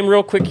the game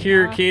real quick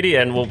here, Katie?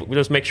 And we'll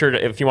just make sure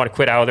if you want to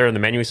quit out of there in the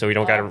menu so you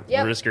don't got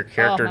to risk your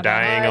character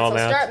dying, all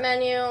that. Start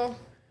menu,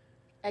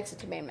 exit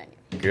to main menu.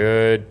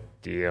 Good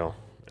deal.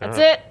 That's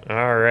it.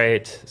 All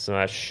right. So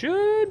that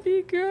should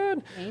be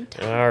good.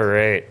 All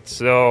right.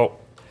 So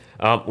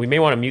we may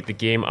want to mute the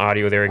game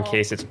audio there in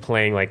case it's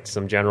playing like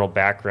some general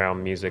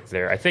background music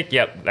there. I think,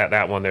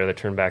 that one there, the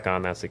turn back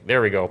on.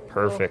 There we go.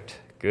 Perfect.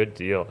 Good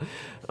deal.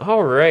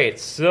 All right.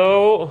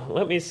 So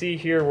let me see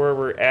here where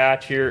we're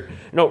at here.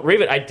 No,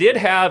 Raven, I did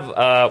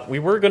have, we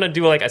were going to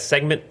do like a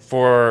segment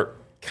for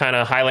kind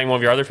of highlighting one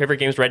of your other favorite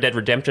games, Red Dead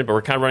Redemption, but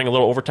we're kind of running a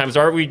little overtime.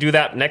 So we do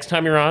that next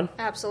time you're on?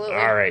 Absolutely.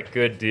 All right,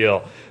 good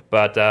deal.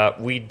 But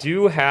we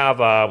do have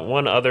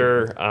one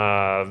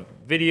other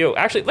video.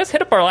 Actually, let's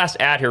hit up our last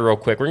ad here real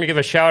quick. We're going to give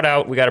a shout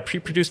out. We got a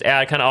pre-produced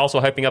ad kind of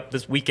also hyping up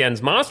this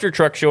weekend's Monster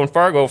Truck Show in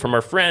Fargo from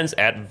our friends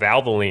at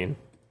Valvoline.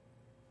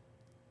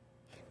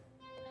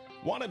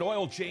 Want an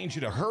oil change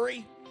in a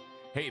hurry?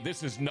 Hey,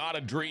 this is not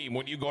a dream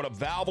when you go to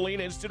Valvoline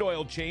Instant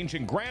Oil Change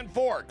in Grand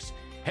Forks.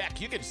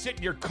 Heck, you can sit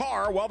in your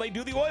car while they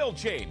do the oil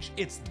change.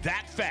 It's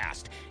that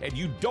fast, and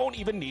you don't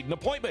even need an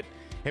appointment.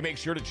 Hey, make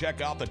sure to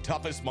check out the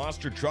toughest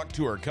monster truck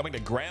tour coming to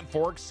Grand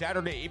Forks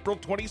Saturday, April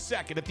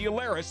 22nd at the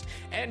Alaris,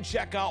 and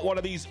check out one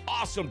of these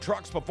awesome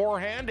trucks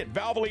beforehand at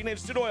Valvoline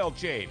Instant Oil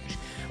Change.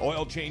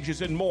 Oil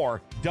changes and more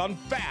done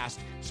fast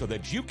so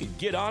that you can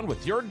get on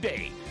with your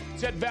day.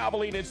 It's at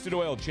Valvoline Instant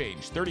Oil Change,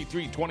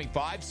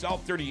 3325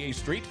 South 38th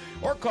Street,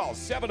 or call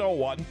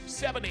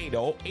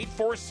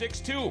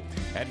 701-780-8462.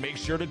 And make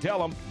sure to tell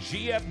them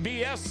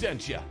GFBS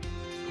sent you.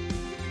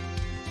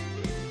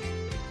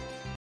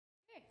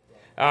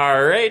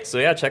 All right,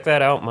 so check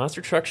that out.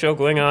 Monster Truck Show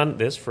going on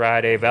this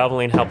Friday.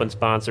 Valvoline helping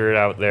sponsor it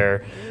out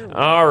there.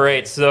 All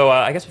right, so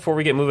I guess before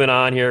we get moving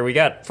on here, we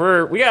got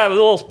a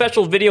little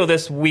special video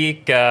this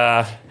week.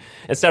 And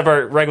instead of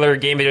our regular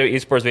game video,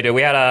 esports video,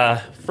 we had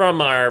from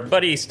our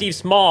buddy Steve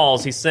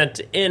Smalls. He sent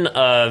in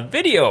a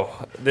video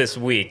this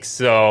week,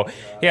 so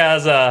he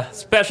has a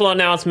special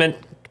announcement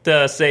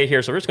to say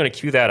here. So we're just going to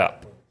cue that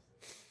up.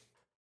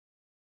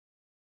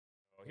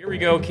 Here we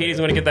go. Katie's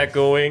going to get that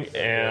going,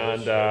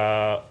 and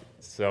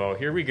so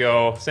here we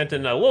go. Sent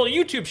in a little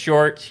YouTube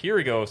short. Here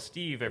we go,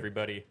 Steve.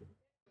 Everybody.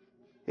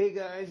 Hey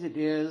guys, it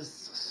is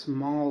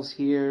Smalls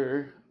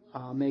here,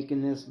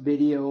 making this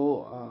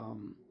video.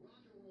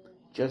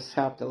 Just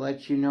have to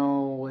let you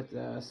know with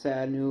the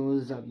sad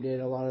news, I did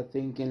a lot of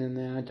thinking in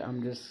that.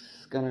 I'm just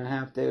gonna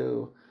have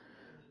to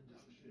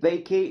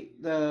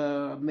vacate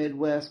the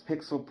Midwest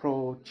Pixel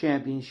Pro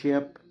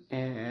Championship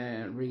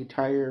and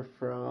retire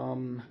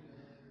from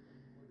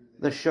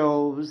the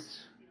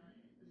shows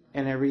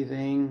and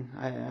everything.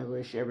 I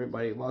wish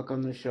everybody luck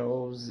on the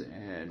shows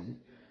and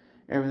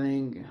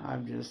everything.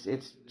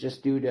 It's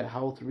just due to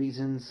health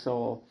reasons,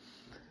 so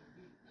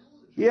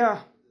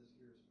yeah.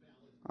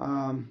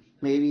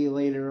 Maybe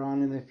later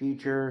on in the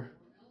future,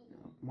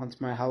 once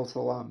my health's a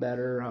lot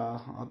better,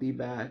 I'll be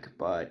back.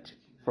 But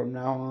from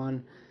now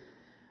on,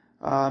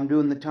 I'm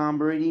doing the Tom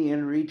Brady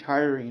and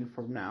retiring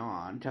from now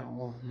on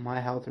until my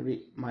health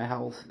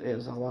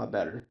is a lot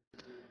better.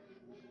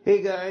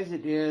 Hey guys,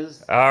 it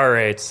is. All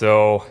right,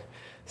 so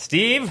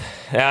Steve,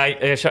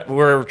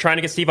 we're trying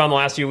to get Steve on the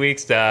last few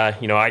weeks.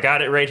 I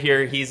got it right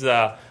here. He's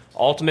the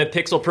Ultimate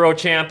Pixel Pro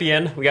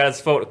Champion. We got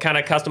his photo kind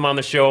of custom on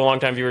the show.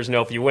 Longtime viewers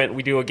know if you went,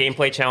 we do a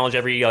gameplay challenge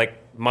every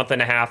month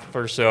and a half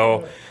or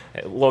so.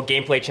 A little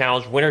gameplay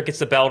challenge. Winner gets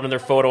the belt and their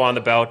photo on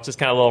the belt. Just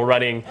kind of a little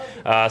running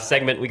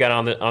segment we got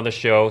on the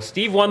show.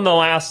 Steve won the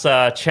last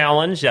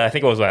challenge. I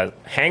think it was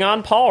Hang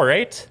On Paul,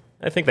 right?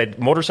 I think that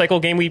motorcycle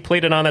game we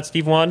played it on that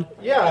Steve won.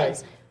 Yeah.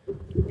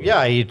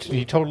 Yeah,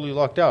 he totally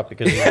lucked out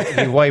because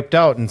he wiped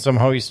out and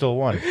somehow he still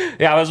won.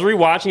 Yeah, I was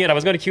rewatching it. I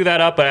was going to cue that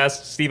up, but as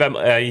Steve,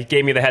 he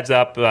gave me the heads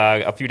up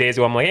a few days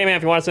ago. I'm like, hey man,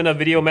 if you want to send a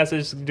video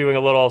message, doing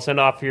a little send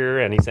off here,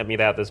 and he sent me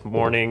that this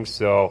morning.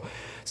 So,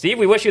 Steve,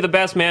 we wish you the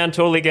best, man.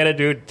 Totally get it,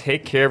 dude.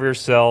 Take care of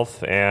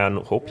yourself and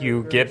hope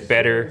you get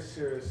better.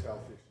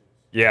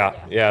 Yeah.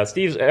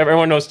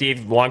 Everyone knows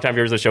Steve. Longtime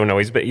viewers of the show know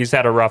he's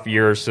had a rough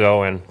year or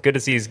so, and good to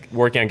see he's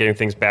working on getting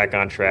things back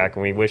on track.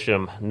 And we wish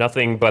him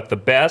nothing but the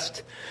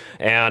best.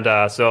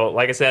 And so,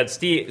 like I said,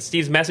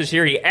 Steve's message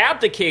here, he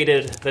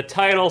abdicated the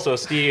title. So,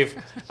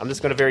 Steve, I'm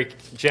just going to very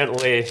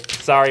gently,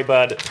 sorry,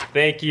 bud.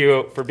 Thank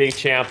you for being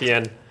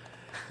champion.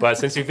 But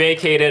since you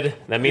vacated,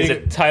 that means the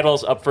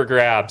title's up for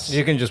grabs.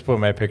 You can just put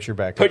my picture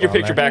back. Put your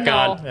picture back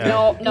on.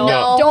 No.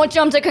 Don't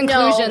jump to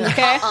conclusions,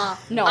 okay?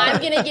 No.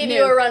 I'm going to give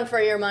you a run for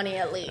your money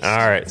at least. All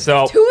right,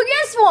 so 2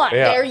 against 1.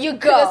 Yeah. There you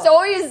go. It's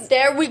always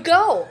there we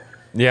go.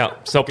 yeah.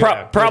 So Good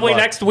probably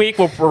luck. next week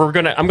I'm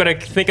gonna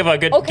think of a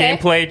good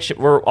gameplay.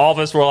 All of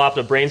us will have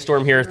to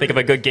brainstorm here. Think of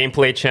a good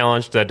gameplay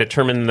challenge to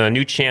determine the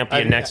new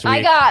champion next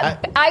week.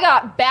 I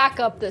got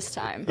backup this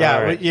time. Yeah,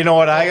 All right. but you know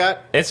what I got?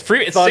 It's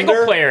free. It's Thunder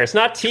single player. It's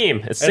not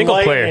team. It's single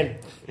and player.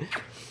 lightning.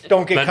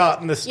 Don't get But-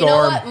 caught in the You storm.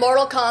 know what?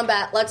 Mortal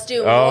Kombat. Let's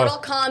do Mortal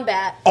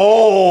Kombat.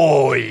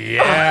 Oh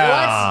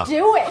yeah. Let's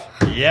do it.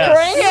 Yes.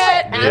 Bring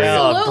it.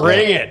 Yeah, Absolutely.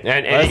 bring it.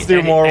 And Let's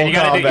do Mortal you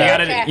gotta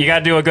Kombat. you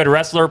gotta do a good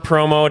wrestler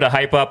promo to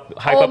hype up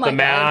my the God.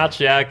 match.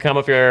 Yeah, come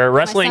up with your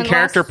wrestling sunglasses?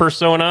 character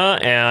persona,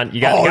 and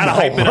you gotta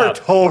hype it we're up.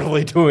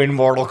 totally doing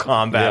Mortal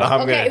Kombat. Yeah.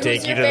 I'm Okay, gonna who's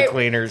take you your to the favorite-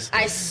 cleaners.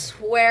 I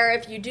swear,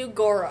 if you do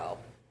Goro,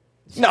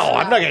 No,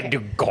 I'm not gonna do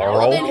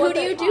well, then Goro. who do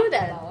you do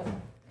then?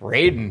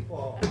 Raiden.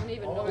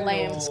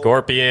 Lame.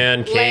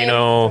 Scorpion,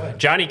 Kano,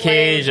 Johnny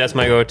Cage. That's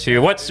my go-to.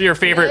 What's your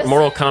favorite Listen.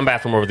 Mortal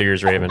Kombat from over the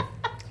years, Raven?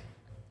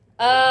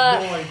 No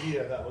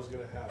idea that was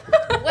going to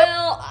happen.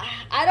 Well,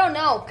 I don't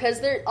know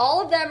because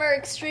all of them are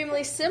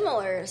extremely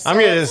similar. So I'm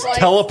gonna it's just like,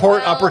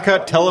 teleport, well,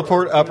 uppercut,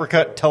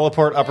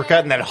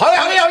 and then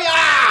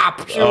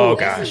Oh,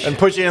 gosh. and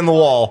put you in the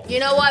wall. You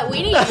know what?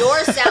 We need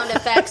your sound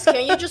effects.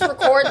 Can you just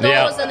record those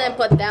Yeah. and then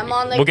put them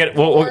on the?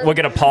 We'll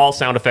get a Paul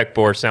sound effect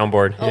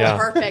soundboard. Oh, Yeah.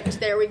 perfect.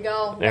 There we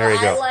go. There we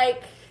go. I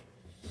like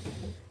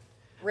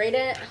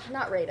Raiden.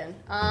 Not Raiden.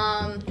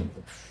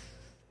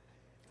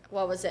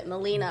 What was it?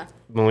 Melina.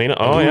 Melina.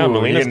 Oh yeah, Ooh,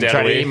 Melina's you gonna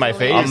try to deadly. eat my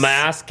face? A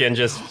mask and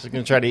just She's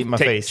gonna try to eat my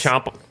face.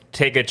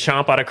 take a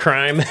chomp out of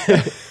crime.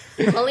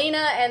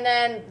 Melina and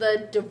then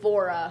the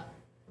Devora.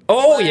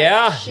 Oh But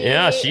yeah, she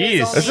yeah, is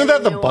she's only Isn't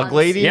that the new bug ones.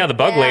 lady? yeah, the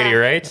bug Yeah. lady,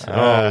 right? Oh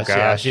Yeah,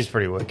 gosh, she's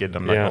pretty wicked.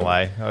 I'm not Yeah. gonna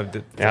lie.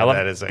 Yeah, I love-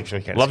 that is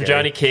actually kind of love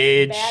Johnny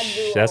Cage. Bad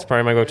duo. That's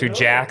probably my go-to.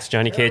 Jax,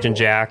 Johnny Cage and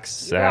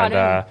Jax, got and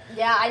him.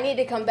 Yeah, I need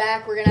to come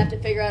back. We're gonna have to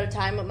figure out a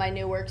time with my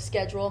new work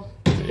schedule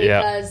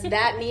Yeah. because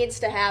that needs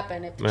to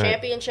happen. If the Right.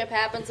 championship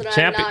happens and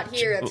I'm not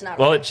here, it's not.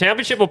 Well, right. the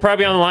championship will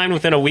probably be on the line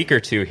within a week or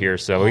two here,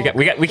 so we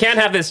can't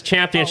have this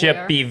championship Oh,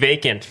 we are? be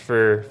vacant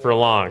for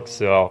long.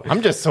 So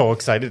I'm just so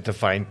excited to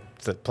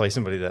play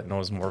somebody that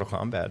knows Mortal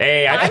Kombat.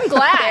 hey, I'm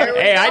glad.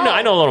 Hey,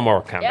 I know a little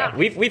Mortal Kombat. Yeah.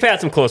 We've had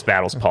some close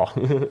battles, Paul.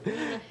 All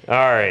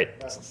right,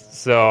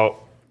 so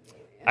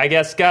I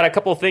guess got a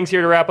couple of things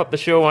here to wrap up the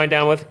show, wind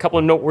down with a couple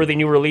of noteworthy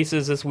new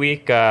releases this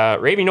week.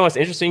 Raven, you know what's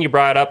interesting? You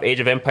brought up Age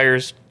of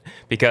Empires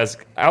because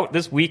out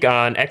this week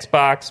on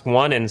Xbox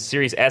One and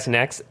Series S and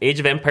X, Age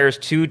of Empires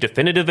 2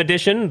 Definitive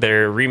Edition.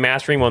 They're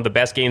remastering one of the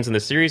best games in the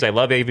series. I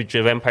love Age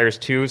of Empires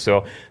 2,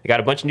 so they got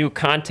a bunch of new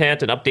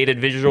content and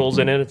updated visuals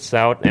in it. It's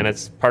out, and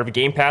it's part of a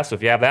Game Pass, so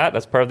if you have that,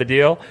 that's part of the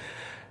deal.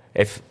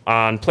 If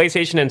on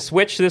PlayStation and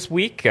Switch this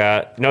week,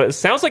 it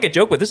sounds like a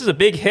joke, but this is a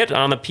big hit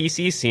on the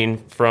PC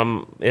scene.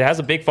 It has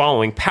a big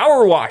following.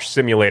 Power Wash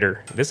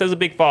Simulator. This has a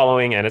big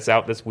following, and it's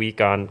out this week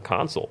on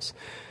consoles.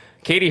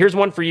 Katie, here's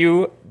one for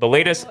you. The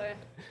latest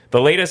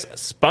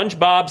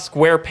SpongeBob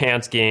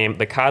SquarePants game,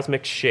 The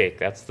Cosmic Shake.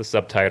 That's the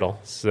subtitle.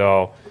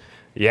 So,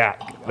 yeah,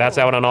 that's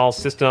out on all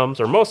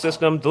systems, or most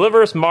systems.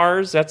 Deliver Us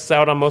Mars, that's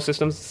out on most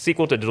systems.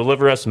 Sequel to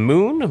Deliver Us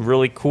Moon, a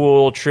really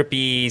cool,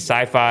 trippy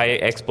sci-fi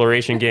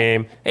exploration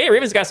game. Hey,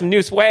 Raven's got some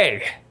new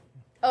swag.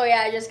 Oh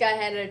yeah, I just got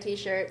handed a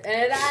T-shirt,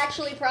 and it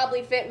actually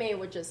probably fit me,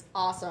 which is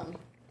awesome.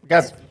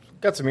 Got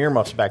some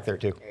earmuffs back there,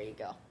 too. There you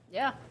go.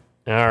 Yeah.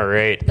 All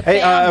right.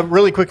 Hey,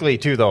 really quickly,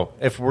 too, though,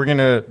 if we're going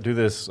to do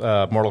this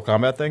Mortal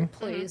Kombat thing,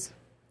 Please.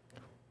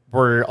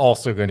 we're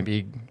also going to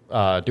be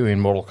doing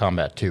Mortal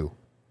Kombat 2.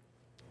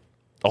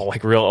 Oh,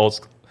 like real old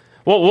school.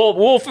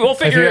 We'll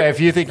figure it. If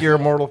you think you're a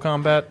Mortal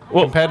Kombat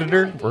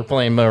competitor, we're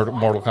playing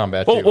Mortal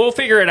Kombat 2. We'll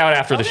figure it out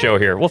after the show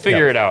here. We'll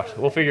figure it out.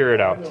 We'll figure it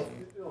out.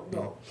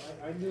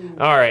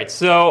 All right,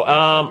 so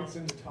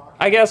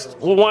I guess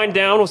we'll wind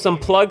down with some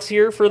plugs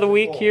here for the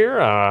week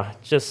here.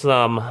 Just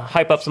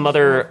hype up some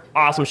other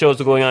awesome shows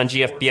that are going on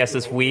GFBS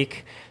this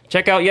week.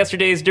 Check out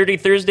yesterday's Dirty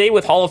Thursday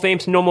with Hall of Fame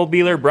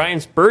snowmobiler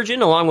Brian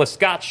Spurgeon along with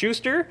Scott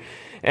Schuster.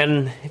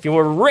 And if you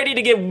were ready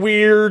to get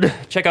weird,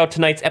 check out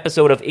tonight's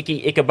episode of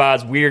Icky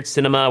Ichabod's Weird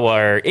Cinema,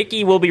 where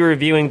Icky will be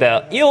reviewing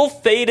the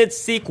ill-fated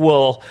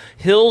sequel,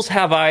 Hills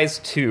Have Eyes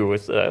 2.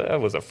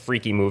 That was a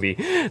freaky movie.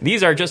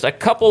 These are just a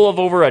couple of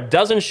over a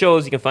dozen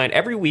shows you can find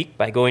every week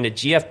by going to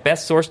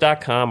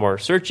gfbestsource.com or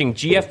searching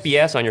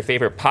GFBS on your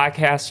favorite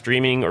podcast,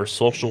 streaming, or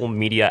social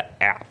media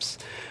apps.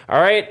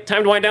 All right,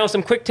 time to wind down with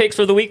some quick takes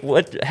for the week.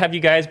 What have you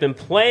guys been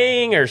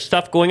playing or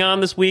stuff going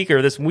on this week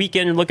or this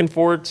weekend you're looking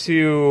forward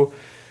to?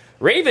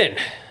 Raven,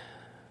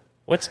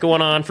 what's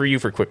going on for you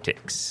for quick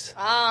takes?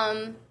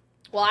 Well,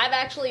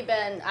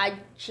 I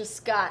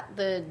just got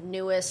the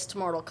newest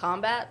Mortal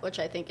Kombat, which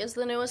I think is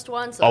the newest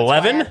one. So that's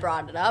 11? why I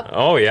brought it up.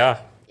 Oh, yeah.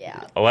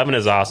 Yeah. 11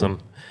 is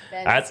awesome.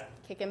 Been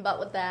kicking butt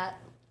with that.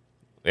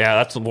 Yeah,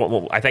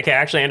 I think I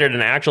actually entered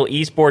an actual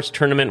esports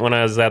tournament when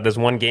I was at this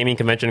one gaming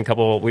convention a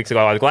couple of weeks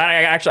ago. I was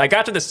glad I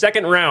got to the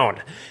second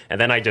round,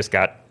 and then I just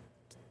got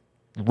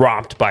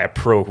romped by a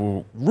pro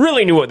who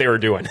really knew what they were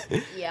doing.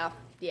 Yeah.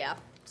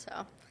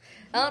 So,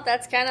 well,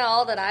 that's kind of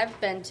all that I've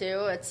been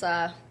to. It's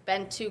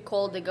been too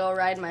cold to go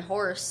ride my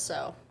horse,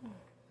 so.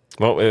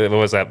 What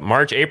was that?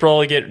 March,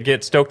 April?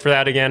 Get stoked for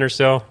that again or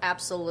so?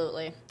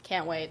 Absolutely.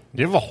 Can't wait.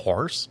 Do you have a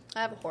horse?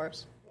 I have a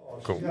horse.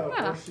 Cool. She's got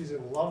a horse she's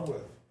in love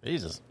with.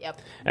 Jesus. Yep.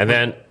 And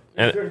then...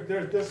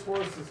 This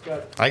horse has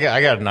got...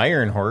 I got an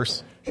iron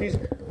horse.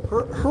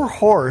 Her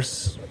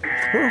horse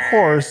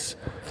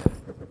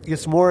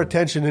gets more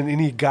attention than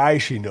any guy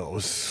she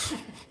knows.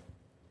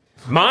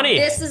 Monty!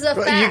 This is a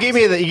fact. You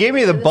gave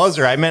me the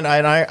buzzer. I meant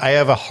I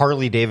have a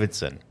Harley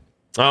Davidson.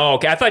 Oh,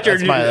 okay. I thought you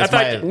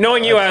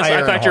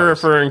were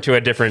referring to a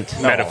different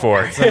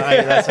metaphor.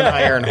 That's an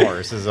iron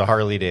horse. Is a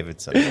Harley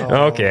Davidson.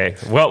 Okay.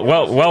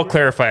 Well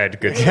clarified.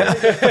 Good. Take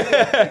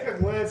a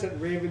glance at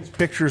Raven's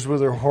pictures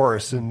with her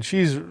horse, and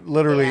she's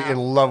literally in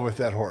love with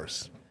that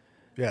horse.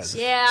 Yes.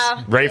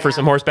 Yeah. Ready for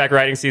some horseback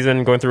riding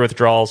season? Going through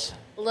withdrawals?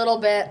 A little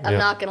bit. I'm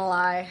not going to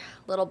lie.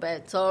 A little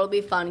bit. So it'll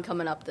be fun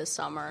coming up this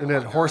summer. And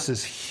that horse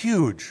is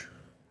huge.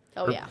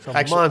 Oh, yeah.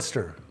 It's a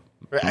monster.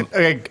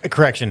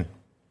 Correction.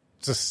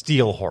 It's a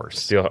steel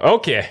horse.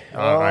 Okay.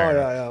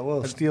 Yeah.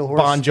 Well, steel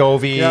horse. Bon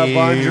Jovi. Yeah,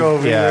 Bon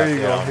Jovi. Yeah, there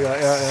you go.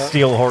 Yeah.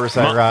 Steel horse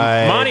I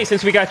ride. Monty,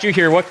 since we got you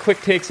here, what quick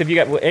takes have you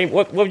got?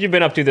 What have you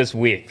been up to this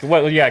week?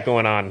 What you got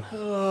going on?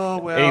 Oh,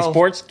 well. Any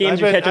sports games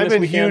you're catching this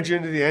weekend? I've been huge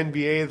into the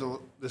NBA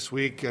this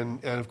week,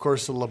 and of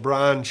course, the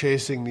LeBron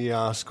chasing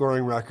the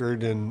scoring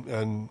record,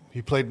 and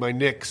he played my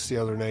Knicks the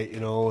other night,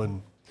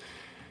 and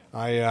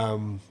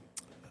I'm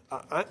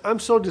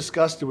so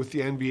disgusted with the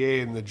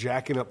NBA and the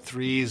jacking up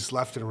threes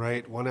left and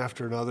right, one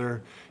after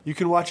another. You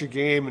can watch a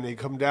game and they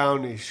come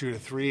down, they shoot a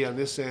three on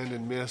this end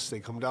and miss.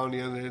 They come down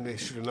the other end, they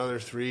shoot another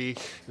three,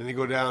 then they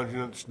go down,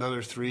 it's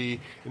another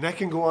three, and that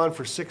can go on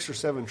for 6 or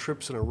 7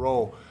 trips in a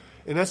row.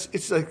 And that's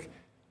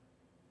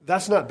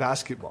not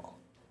basketball.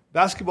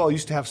 Basketball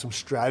used to have some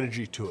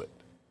strategy to it,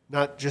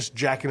 not just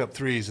jacking up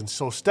threes. And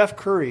so Steph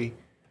Curry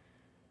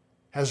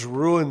has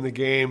ruined the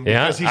game.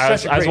 Yeah, because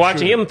he's I was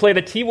watching him play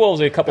the T-Wolves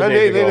a couple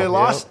days ago. They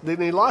lost the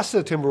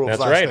Timberwolves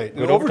last night.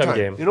 Good overtime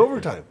game. In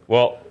overtime.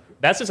 Well,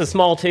 that's just a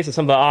small taste of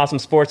some of the awesome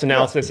sports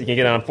analysis you can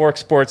get on Fork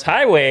Sports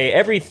Highway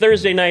every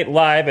Thursday night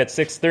live at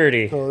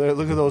 6:30. Oh,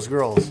 look at those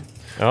girls.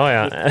 Oh,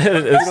 yeah.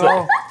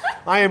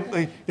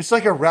 It's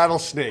like a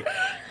rattlesnake.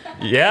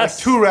 Yes.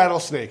 Like 2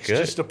 rattlesnakes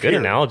just appear. Good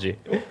analogy.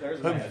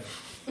 My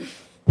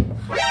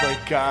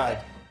God.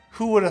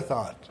 Who would have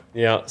thought?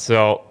 Yeah,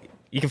 so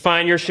you can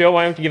find your show.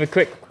 Why don't you give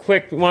a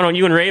quick one on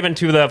you and Raven,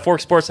 to the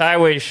Fork Sports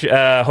Highway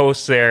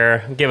hosts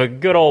there. Give a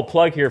good old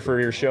plug here for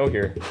your show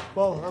here.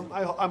 Well,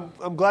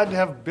 I'm glad to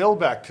have Bill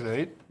back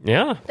tonight.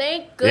 Yeah.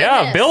 Thank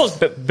goodness.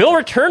 Yeah, Bill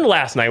returned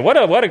last night.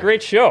 What a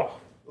great show.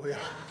 Oh, yeah.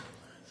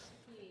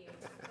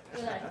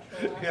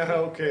 Yeah,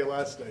 okay,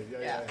 last night.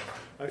 Yeah.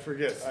 I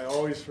forget. I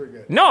always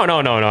forget. No. I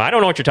don't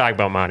know what you're talking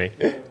about, Monty.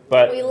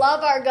 But We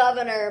love our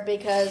governor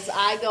because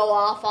I go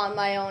off on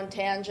my own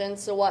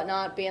tangents and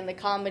whatnot, being the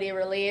comedy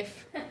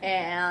relief.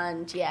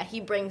 And, yeah, he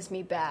brings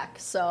me back.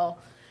 So,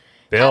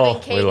 Bill, having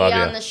we Katie love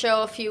on you. the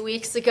show a few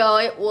weeks ago,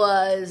 it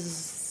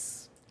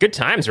was Good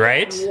times,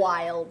 right?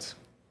 wild.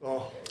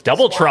 Oh,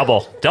 Double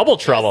trouble.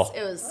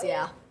 It was,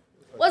 yeah.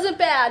 Wasn't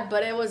bad,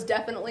 but it was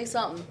definitely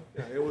something.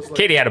 yeah, it was like,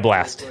 Katie had a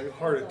blast. like a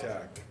heart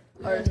attack.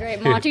 It was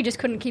great. Monty just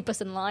couldn't keep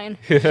us in line.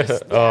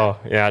 Oh,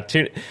 yeah.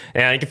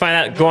 And you can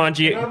find that. Go on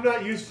I'm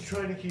not used to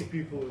trying to keep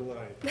people in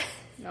line.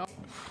 No.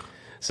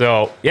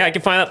 So, yeah, you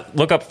can find that.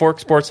 Look up Fork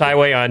Sports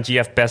Highway on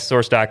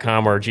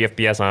gfbestsource.com or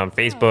GFBS on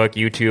Facebook,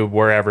 YouTube,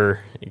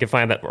 wherever. You can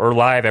find that. Or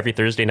live every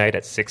Thursday night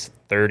at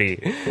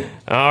 6:30.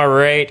 All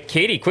right.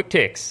 Katie, quick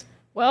takes.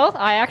 Well,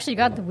 I actually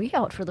got the Wii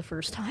out for the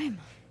first time.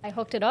 I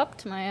hooked it up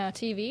to my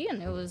TV,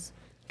 and it was...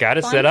 Got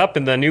it Fun. set up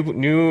in the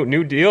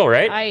new deal,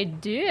 right? I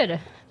did.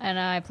 And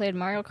I played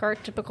Mario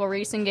Kart, typical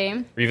racing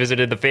game.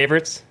 Revisited the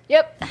favorites.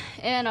 Yep.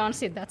 And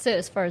honestly, that's it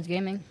as far as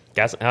gaming.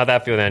 Guess how'd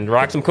that feel then?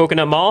 Rock some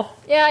Coconut Mall?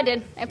 Yeah, I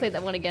did. I played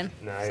that one again.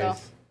 Nice. So.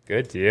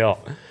 Good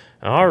deal.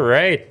 All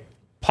right.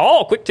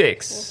 Paul, quick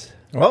takes.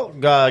 Well,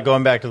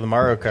 going back to the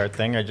Mario Kart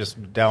thing, I just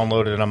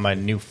downloaded it on my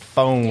new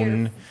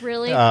phone.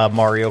 Really?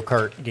 Mario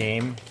Kart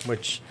game,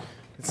 which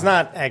it's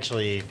not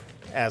actually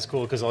as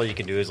cool because all you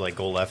can do is like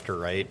go left or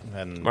right.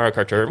 And Mario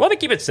Kart Tour. Well, they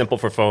keep it simple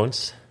for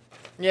phones.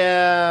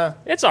 yeah,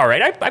 It's all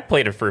right. I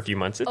played it for a few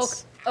months.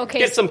 It's Okay.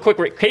 Get some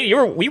quick. Katie,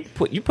 you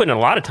put in a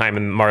lot of time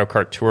in Mario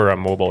Kart Tour on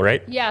mobile,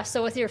 right? Yeah,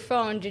 so with your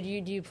phone, do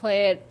you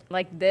play it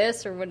like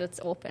this or when it's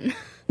open?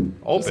 You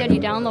open. said you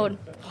download.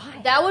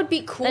 That would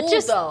be cool, That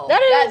just- though.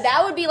 that is-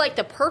 That would be like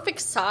the perfect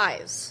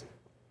size.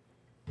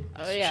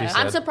 Oh, yeah. She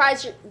I'm said-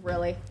 surprised you...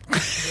 Really?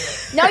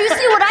 Now you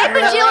see what I've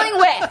been dealing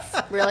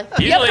with. Really?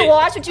 You have to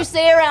watch what you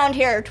say around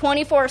here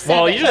 24/7.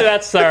 Well, usually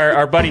that's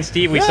our buddy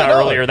Steve we Yeah, saw no.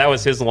 earlier. That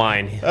was his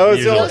line. That was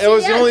usually. it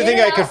was the Yeah, only get thing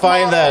it I could out,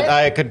 find Paul. that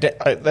I could.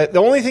 The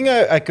only thing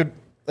I could,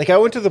 like, I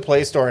went to the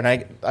Play Store and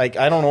I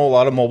don't know a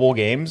lot of mobile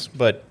games,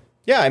 but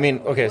yeah, I mean,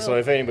 okay. So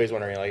if anybody's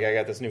wondering, like, I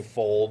got this new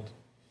Fold,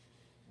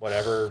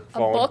 whatever a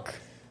phone, book.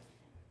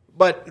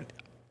 but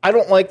I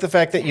don't like the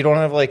fact that you don't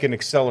have like an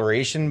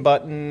acceleration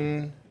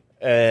button,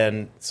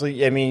 and so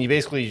I mean, you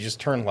just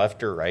turn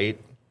left or right,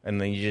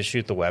 and then you just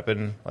shoot the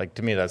weapon. Like,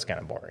 to me, that's kind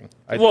of boring.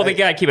 Well, they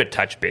gotta keep it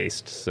touch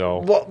based. So,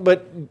 Well,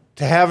 but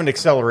to have an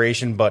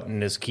acceleration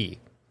button is key.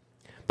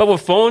 but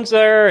with phones,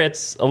 there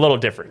it's a little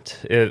different.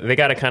 They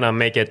got to kind of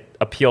make it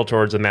appeal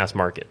towards the mass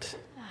market.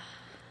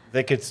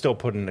 They could still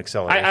put an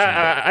acceleration. button.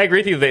 I agree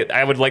with you. That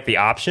I would like the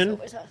option.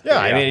 Yeah,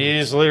 I mean, you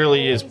just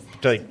literally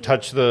like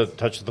touch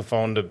the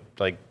phone to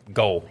like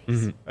go,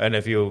 and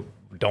if you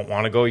don't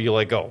want to go, you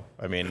let go.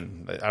 I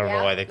mean, I don't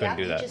know why they couldn't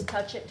do You that. just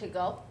touch it to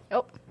go.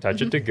 Oh,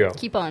 Touch it to go.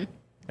 keep on.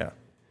 Yeah,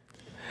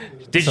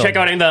 Did you So- check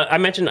out any of the?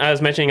 I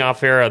was mentioning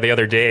off air the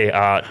other day.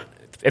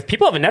 If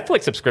people have a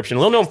Netflix subscription,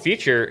 little known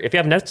feature, if you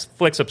have a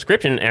Netflix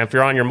subscription and if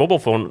you're on your mobile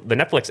phone, the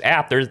Netflix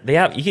app,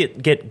 you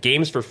get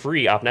games for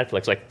free off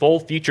Netflix, like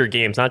full feature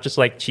games, not just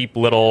like cheap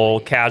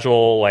little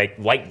casual like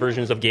light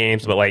versions of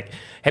games, but like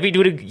heavy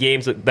duty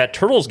games. That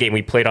Turtles game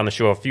we played on the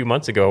show a few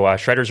months ago,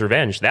 Shredder's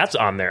Revenge, that's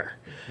on there.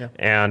 Yeah.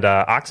 And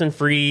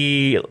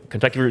Oxenfree,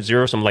 Kentucky Route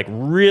Zero, some like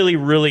really,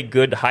 really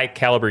good high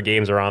caliber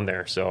games are on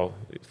there. So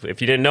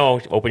if you didn't know,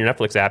 open your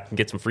Netflix app and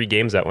get some free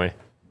games that way.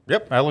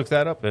 yep. I looked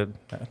that up.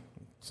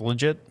 It's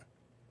legit.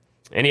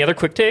 Any other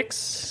quick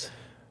takes?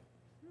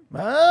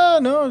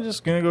 No,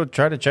 just gonna go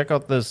try to check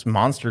out this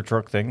monster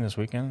truck thing this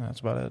weekend. That's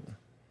about it.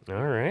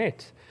 All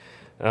right.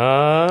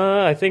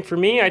 I think for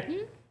me,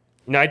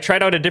 I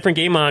tried out a different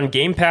game on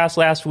Game Pass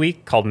last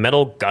week called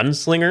Metal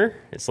Gunslinger.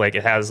 It's like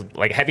it has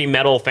like heavy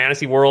metal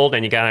fantasy world,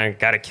 and you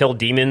gotta kill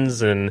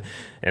demons and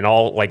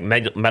all like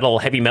heavy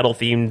metal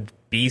themed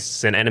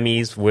beasts and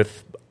enemies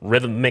with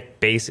rhythmic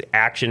bass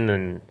action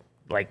and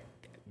like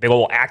big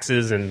old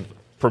axes and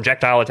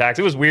projectile attacks.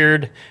 It was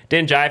weird.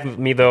 Didn't jive with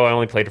me though. I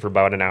only played it for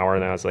about an hour,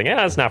 and I was like, yeah,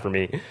 that's not for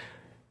me.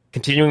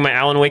 Continuing my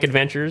Alan Wake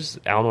adventures.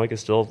 Alan Wake is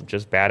still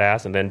just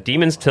badass. And then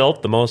Demon's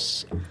Tilt, the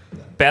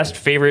best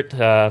favorite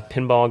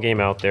pinball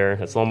game out there.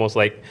 It's almost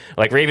like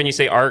Raven, you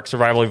say Ark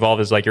Survival Evolved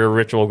is like your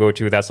ritual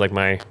go-to. That's like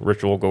my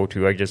ritual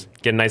go-to. I just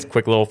get a nice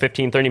quick little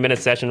 15, 30-minute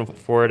session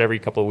for it every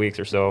couple of weeks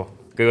or so.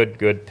 Good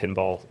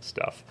pinball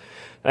stuff.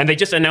 And they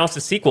just announced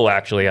a sequel,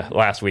 actually,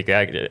 last week,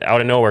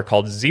 out of nowhere,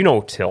 called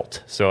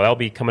Xenotilt. So that'll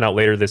be coming out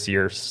later this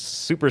year.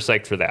 Super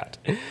psyched for that.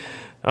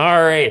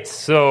 All right,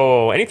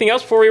 so anything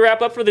else before we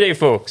wrap up for the day,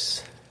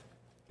 folks?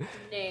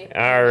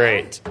 All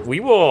right, we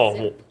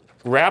will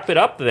wrap it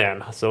up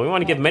then. So we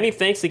want to give many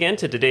thanks again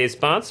to today's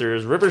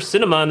sponsors, River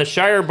Cinema and the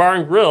Shire Bar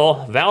and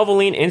Grill,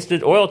 Valvoline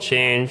Instant Oil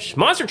Change,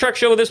 Monster Truck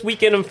Show this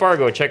weekend in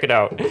Fargo, check it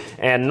out,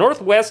 and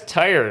Northwest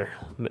Tire.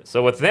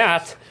 So with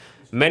that,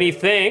 many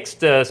thanks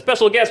to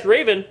special guest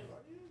Raven.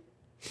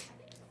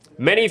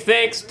 Many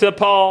thanks to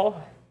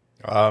Paul.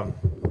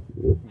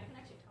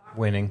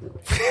 Winning.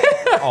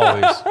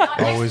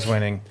 Always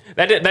winning.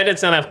 That did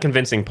sound half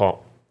convincing,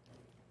 Paul.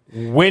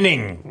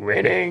 Winning.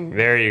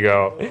 There you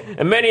go.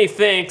 And many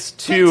thanks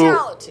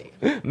to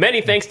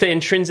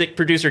Intrinsic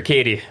producer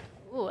Katie.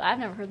 Ooh, I've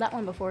never heard that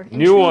one before.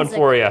 New one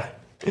for you.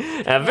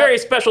 And very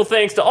special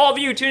thanks to all of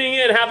you tuning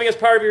in, having us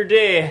part of your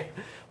day.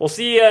 We'll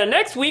see you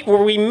next week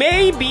where we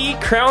may be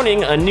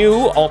crowning a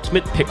new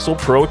Ultimate Pixel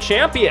Pro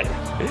champion.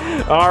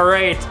 All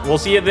right, we'll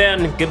see you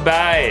then.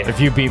 Goodbye. If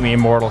you beat me in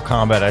Mortal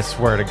Kombat, I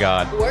swear to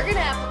God. We're going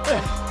to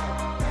have